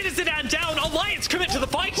 and with Iziden down, Alliance commit to the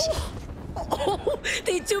fight. No,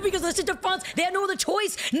 they do, because listen to France. They had no other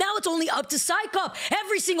choice. Now it's only up to Psycop.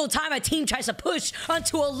 Every single time a team tries to push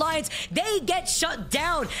onto Alliance, they get shut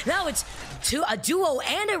down. Now it's a duo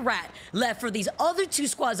and a rat left for these other two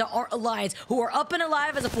squads that aren't Alliance, who are up and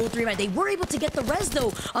alive as a full 3-man. They were able to get the res,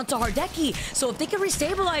 though, onto Hardeki. So if they can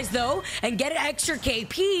restabilize, though, and get an extra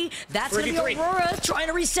KP, that's going to be Aurora trying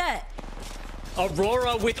to reset.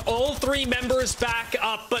 Aurora with all 3 members back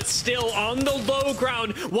up, but still on the low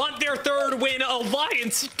ground, want their 3rd win.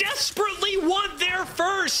 Alliance desperately want their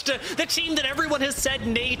first. The team that everyone has said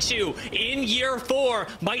nay to in year 4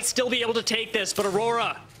 might still be able to take this, but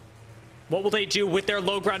Aurora, what will they do with their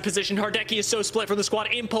low ground position? Hardeki is so split from the squad.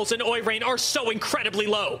 Impulse and Oirain are so incredibly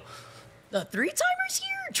low. The 3-timers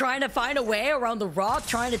here, trying to find a way around the rock,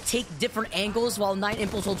 trying to take different angles while 9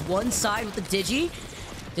 Impulse holds one side with the Digi.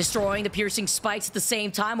 Destroying the piercing spikes at the same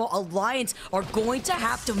time, while Alliance are going to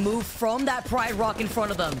have to move from that Pride Rock in front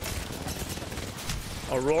of them.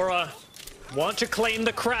 Aurora want to claim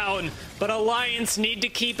the crown, but Alliance need to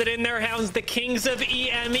keep it in their hands. The kings of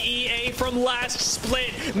EMEA from last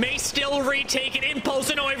split may still retake it. Impulse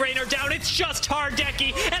and Oirain are down. It's just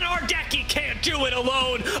Hardeki, and Hardeki can't do it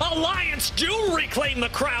alone. Alliance do reclaim the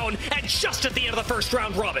crown, and just at the end of the first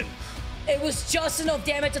round robin. It was just enough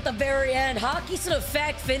damage at the very end. Hockey's in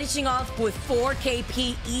effect, finishing off with 4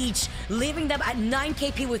 KP each, leaving them at 9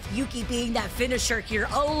 KP with Yuki being that finisher here.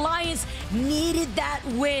 Alliance needed that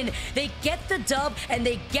win. They get the dub, and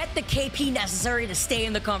they get the KP necessary to stay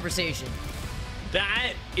in the conversation.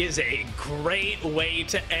 That is a great way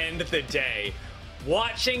to end the day.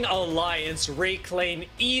 Watching Alliance reclaim,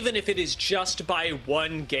 even if it is just by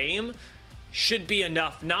 1 game, should be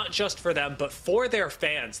enough, not just for them, but for their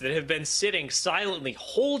fans that have been sitting silently,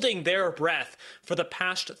 holding their breath for the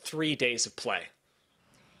past 3 days of play.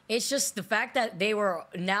 It's just the fact that they were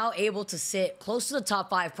now able to sit close to the top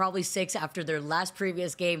 5, probably 6 after their last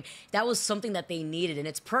previous game. That was something that they needed, and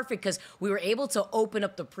it's perfect because we were able to open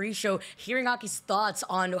up the pre-show, hearing Aki's thoughts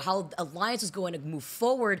on how Alliance was going to move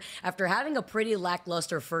forward after having a pretty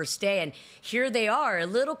lackluster first day. And here they are, a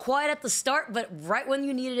little quiet at the start, but right when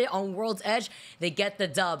you needed it on World's Edge, they get the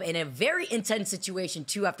dub in a very intense situation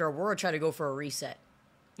too after Aurora tried to go for a reset.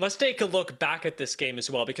 Let's take a look back at this game as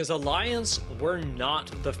well, because Alliance were not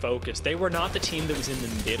the focus. They were not the team that was in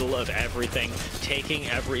the middle of everything, taking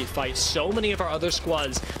every fight. So many of our other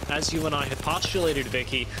squads, as you and I had postulated,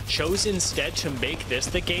 Vicky, chose instead to make this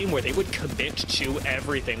the game where they would commit to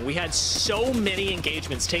everything. We had so many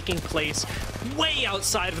engagements taking place way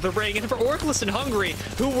outside of the ring, and for Orclus and Hungary,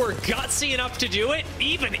 who were gutsy enough to do it,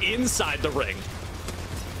 even inside the ring.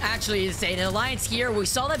 Actually insane. In Alliance here, we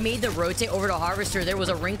saw that made the rotate over to Harvester. There was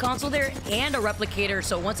a ring console there and a replicator,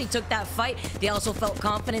 so once they took that fight, they also felt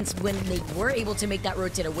confidence when they were able to make that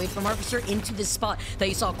rotate away from Harvester into this spot that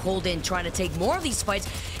you saw Cold in trying to take more of these fights.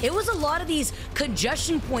 It was a lot of these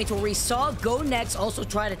congestion points where we saw GoNext also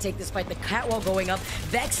try to take this fight, the catwalk going up,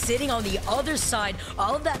 Vex sitting on the other side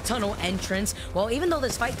of that tunnel entrance. Well, even though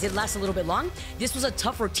this fight did last a little bit long, this was a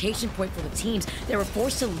tough rotation point for the teams. They were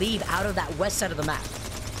forced to leave out of that west side of the map.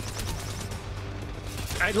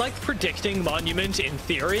 I like predicting Monument in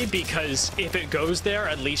theory, because if it goes there,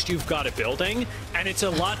 at least you've got a building, and it's a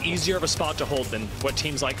lot easier of a spot to hold than what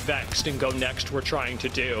teams like VexX and GoNext were trying to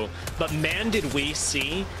do. But man, did we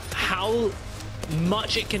see how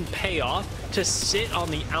much it can pay off to sit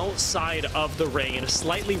on the outside of the ring in a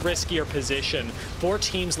slightly riskier position for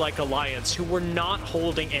teams like Alliance, who were not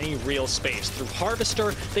holding any real space. Through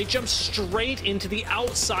Harvester, they jumped straight into the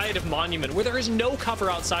outside of Monument, where there is no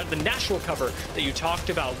cover outside of the natural cover that you talked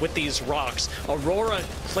about with these rocks. Aurora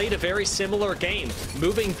played a very similar game,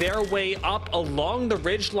 moving their way up along the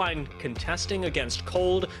ridgeline, contesting against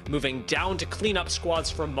Cold, moving down to clean up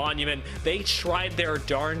squads from Monument. They tried their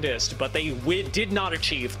darndest, but they did not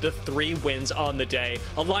achieve the 3 wins on the day.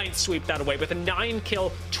 Alliance sweep that away with a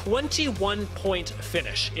 9-kill, 21-point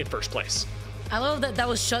finish in first place. I love that that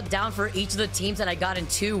was shut down for each of the teams that I got in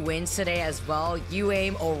 2 wins today as well.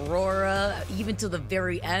 UAIM, Aurora, even to the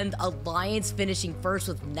very end. Alliance finishing first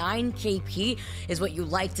with 9 KP is what you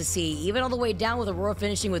like to see. Even all the way down with Aurora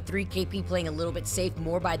finishing with 3 KP, playing a little bit safe,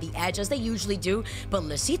 more by the edge as they usually do. But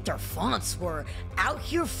Leciter Fonts were out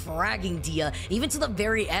here fragging Dia. Even to the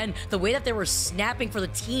very end, the way that they were snapping for the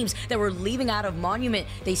teams that were leaving out of Monument,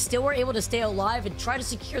 they still were able to stay alive and try to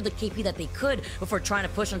secure the KP that they could before trying to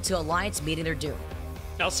push onto Alliance, meeting their do.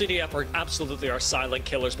 LCDF are absolutely our silent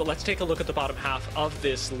killers, but let's take a look at the bottom half of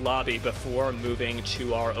this lobby before moving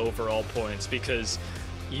to our overall points, because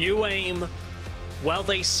UAIM, while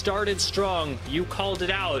they started strong, you called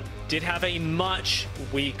it out, did have a much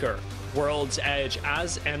weaker World's Edge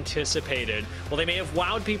as anticipated. While they may have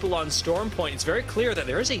wowed people on Stormpoint, it's very clear that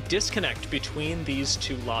there is a disconnect between these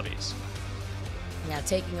two lobbies. Now,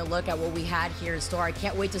 taking a look at what we had here in store, I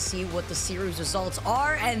can't wait to see what the series results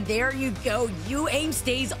are. And there you go. UAIM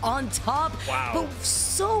stays on top. Wow. But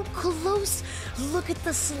so close. Look at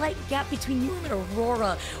the slight gap between UAIM and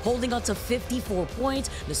Aurora, holding on to 54 points.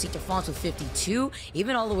 Nasita France with 52,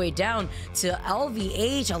 even all the way down to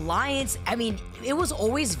LVH, Alliance. I mean, it was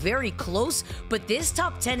always very close, but this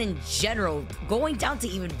top 10 in general, going down to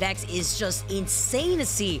even Vex, is just insane to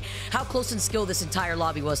see how close in skill this entire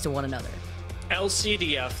lobby was to one another.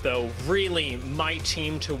 LCDF, though, really my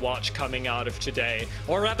team to watch coming out of today.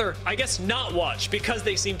 Or rather, I guess not watch, because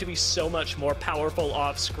they seem to be so much more powerful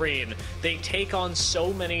off screen. They take on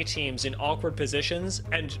so many teams in awkward positions,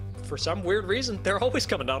 and for some weird reason, they're always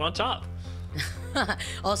coming out on top.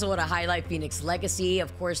 Also want to highlight Phoenix Legacy,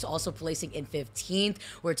 of course, also placing in 15th.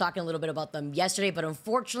 We were talking a little bit about them yesterday, but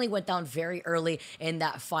unfortunately went down very early in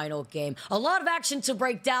that final game. A lot of action to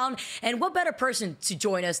break down, and what better person to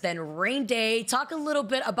join us than Rain Day? Talk a little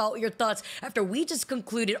bit about your thoughts after we just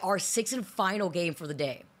concluded our 6th and final game for the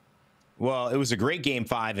day. Well, it was a great game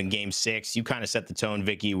 5 and game 6. You kind of set the tone,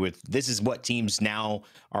 Vicky, with this is what teams now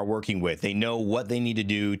are working with. They know what they need to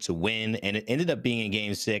do to win, and it ended up being in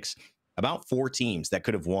game 6. About 4 teams that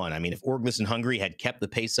could have won. I mean, if ALGS and Hungary had kept the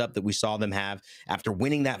pace up that we saw them have after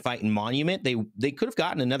winning that fight in Monument, they could have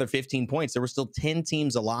gotten another 15 points. There were still 10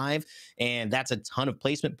 teams alive, and that's a ton of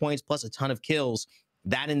placement points plus a ton of kills.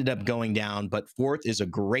 That ended up going down, but 4th is a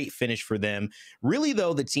great finish for them. Really,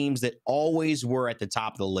 though, the teams that always were at the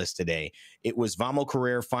top of the list today, it was VAMO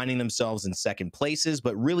QUERER finding themselves in 2nd places,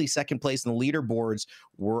 but really 2nd place in the leaderboards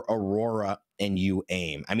were AURORA and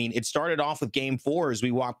UAIM. I mean, it started off with game 4 as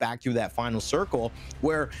we walk back through that final circle,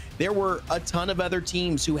 where there were a ton of other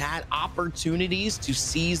teams who had opportunities to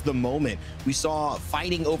seize the moment. We saw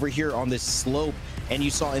fighting over here on this slope, and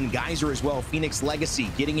you saw in Geyser as well, Phoenix Legacy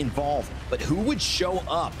getting involved, but who would show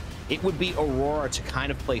up? It would be AURORA to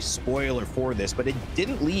kind of play spoiler for this, but it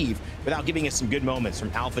didn't leave without giving us some good moments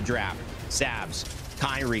from Alpha Draft, Sabs,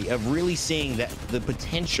 Kyrie, of really seeing that the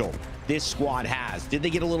potential this squad has. Did they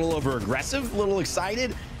get a little over aggressive, a little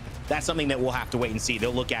excited? That's something that we'll have to wait and see.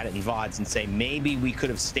 They'll look at it in VODs and say, maybe we could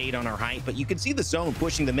have stayed on our height, but you can see the zone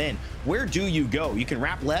pushing them in. Where do you go? You can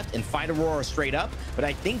wrap left and fight AURORA straight up, but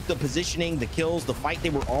I think the positioning, the kills, the fight they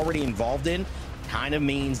were already involved in kind of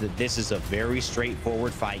means that this is a very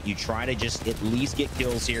straightforward fight. You try to just at least get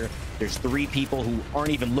kills here. There's 3 people who aren't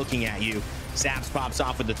even looking at you. Sabs pops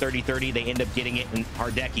off with the 30-30. They end up getting it, and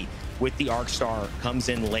Hardeki with the Arc Star comes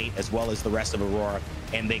in late, as well as the rest of AURORA,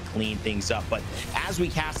 and they clean things up. But as we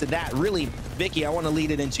casted that, really, Vicky, I want to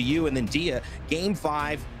lead it into you, and then Dia. Game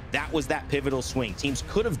 5, that was that pivotal swing. Teams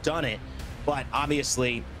could have done it, but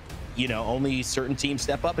obviously, you know, only certain teams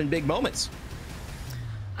step up in big moments.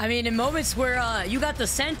 I mean, in moments where you got the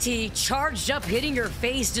Senti charged up, hitting your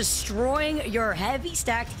face, destroying your heavy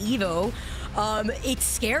stacked Evo, it's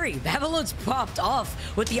scary. Babylon's popped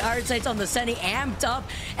off with the iron sights on the Senti, amped up.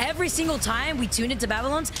 Every single time we tuned into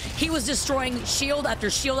Babylon's, he was destroying shield after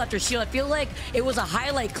shield after shield. I feel like it was a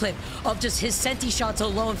highlight clip of just his Senti shots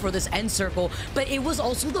alone for this end circle, but it was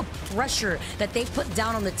also the pressure that they put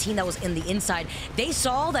down on the team that was in the inside. They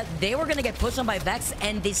saw that they were going to get pushed on by Vex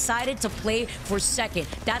and decided to play for 2nd.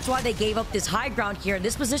 That's why they gave up this high ground here in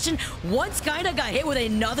this position. Once Kaida got hit with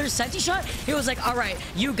another Senti shot, he was like, all right,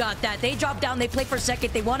 you got that. They dropped down, they play for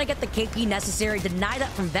 2nd. They want to get the KP necessary, deny that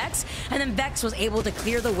from Vex, and then Vex was able to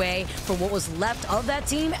clear the way for what was left of that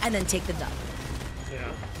team and then take the dub.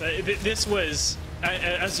 Yeah, this was,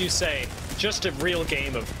 as you say, just a real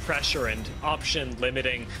game of pressure and option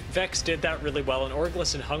limiting. Vex did that really well, and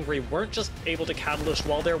ALGS and Hungary weren't just able to catalyst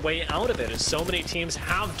wall their way out of it, as so many teams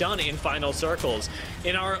have done in final circles.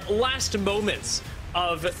 In our last moments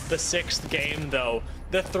of the 6th game, though,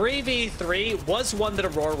 the 3v3 was one that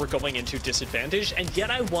AURORA were going into disadvantage, and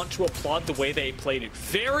yet I want to applaud the way they played it.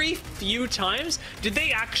 Very few times did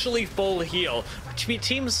they actually full heal.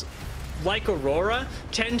 Teams like AURORA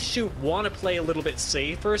tend to want to play a little bit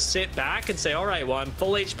safer, sit back and say, all right, well, I'm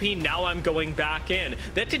full HP, now I'm going back in.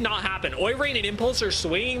 That did not happen. Oirain and Impulse are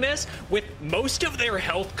swinging this with most of their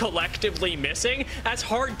health collectively missing, as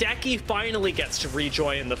Hardeki finally gets to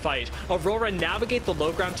rejoin the fight. AURORA navigate the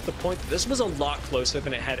low ground to the point that this was a lot closer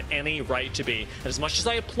than it had any right to be. And as much as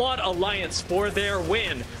I applaud Alliance for their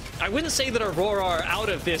win, I wouldn't say that AURORA are out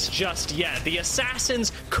of this just yet. The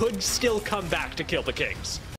Assassins could still come back to kill the Kings.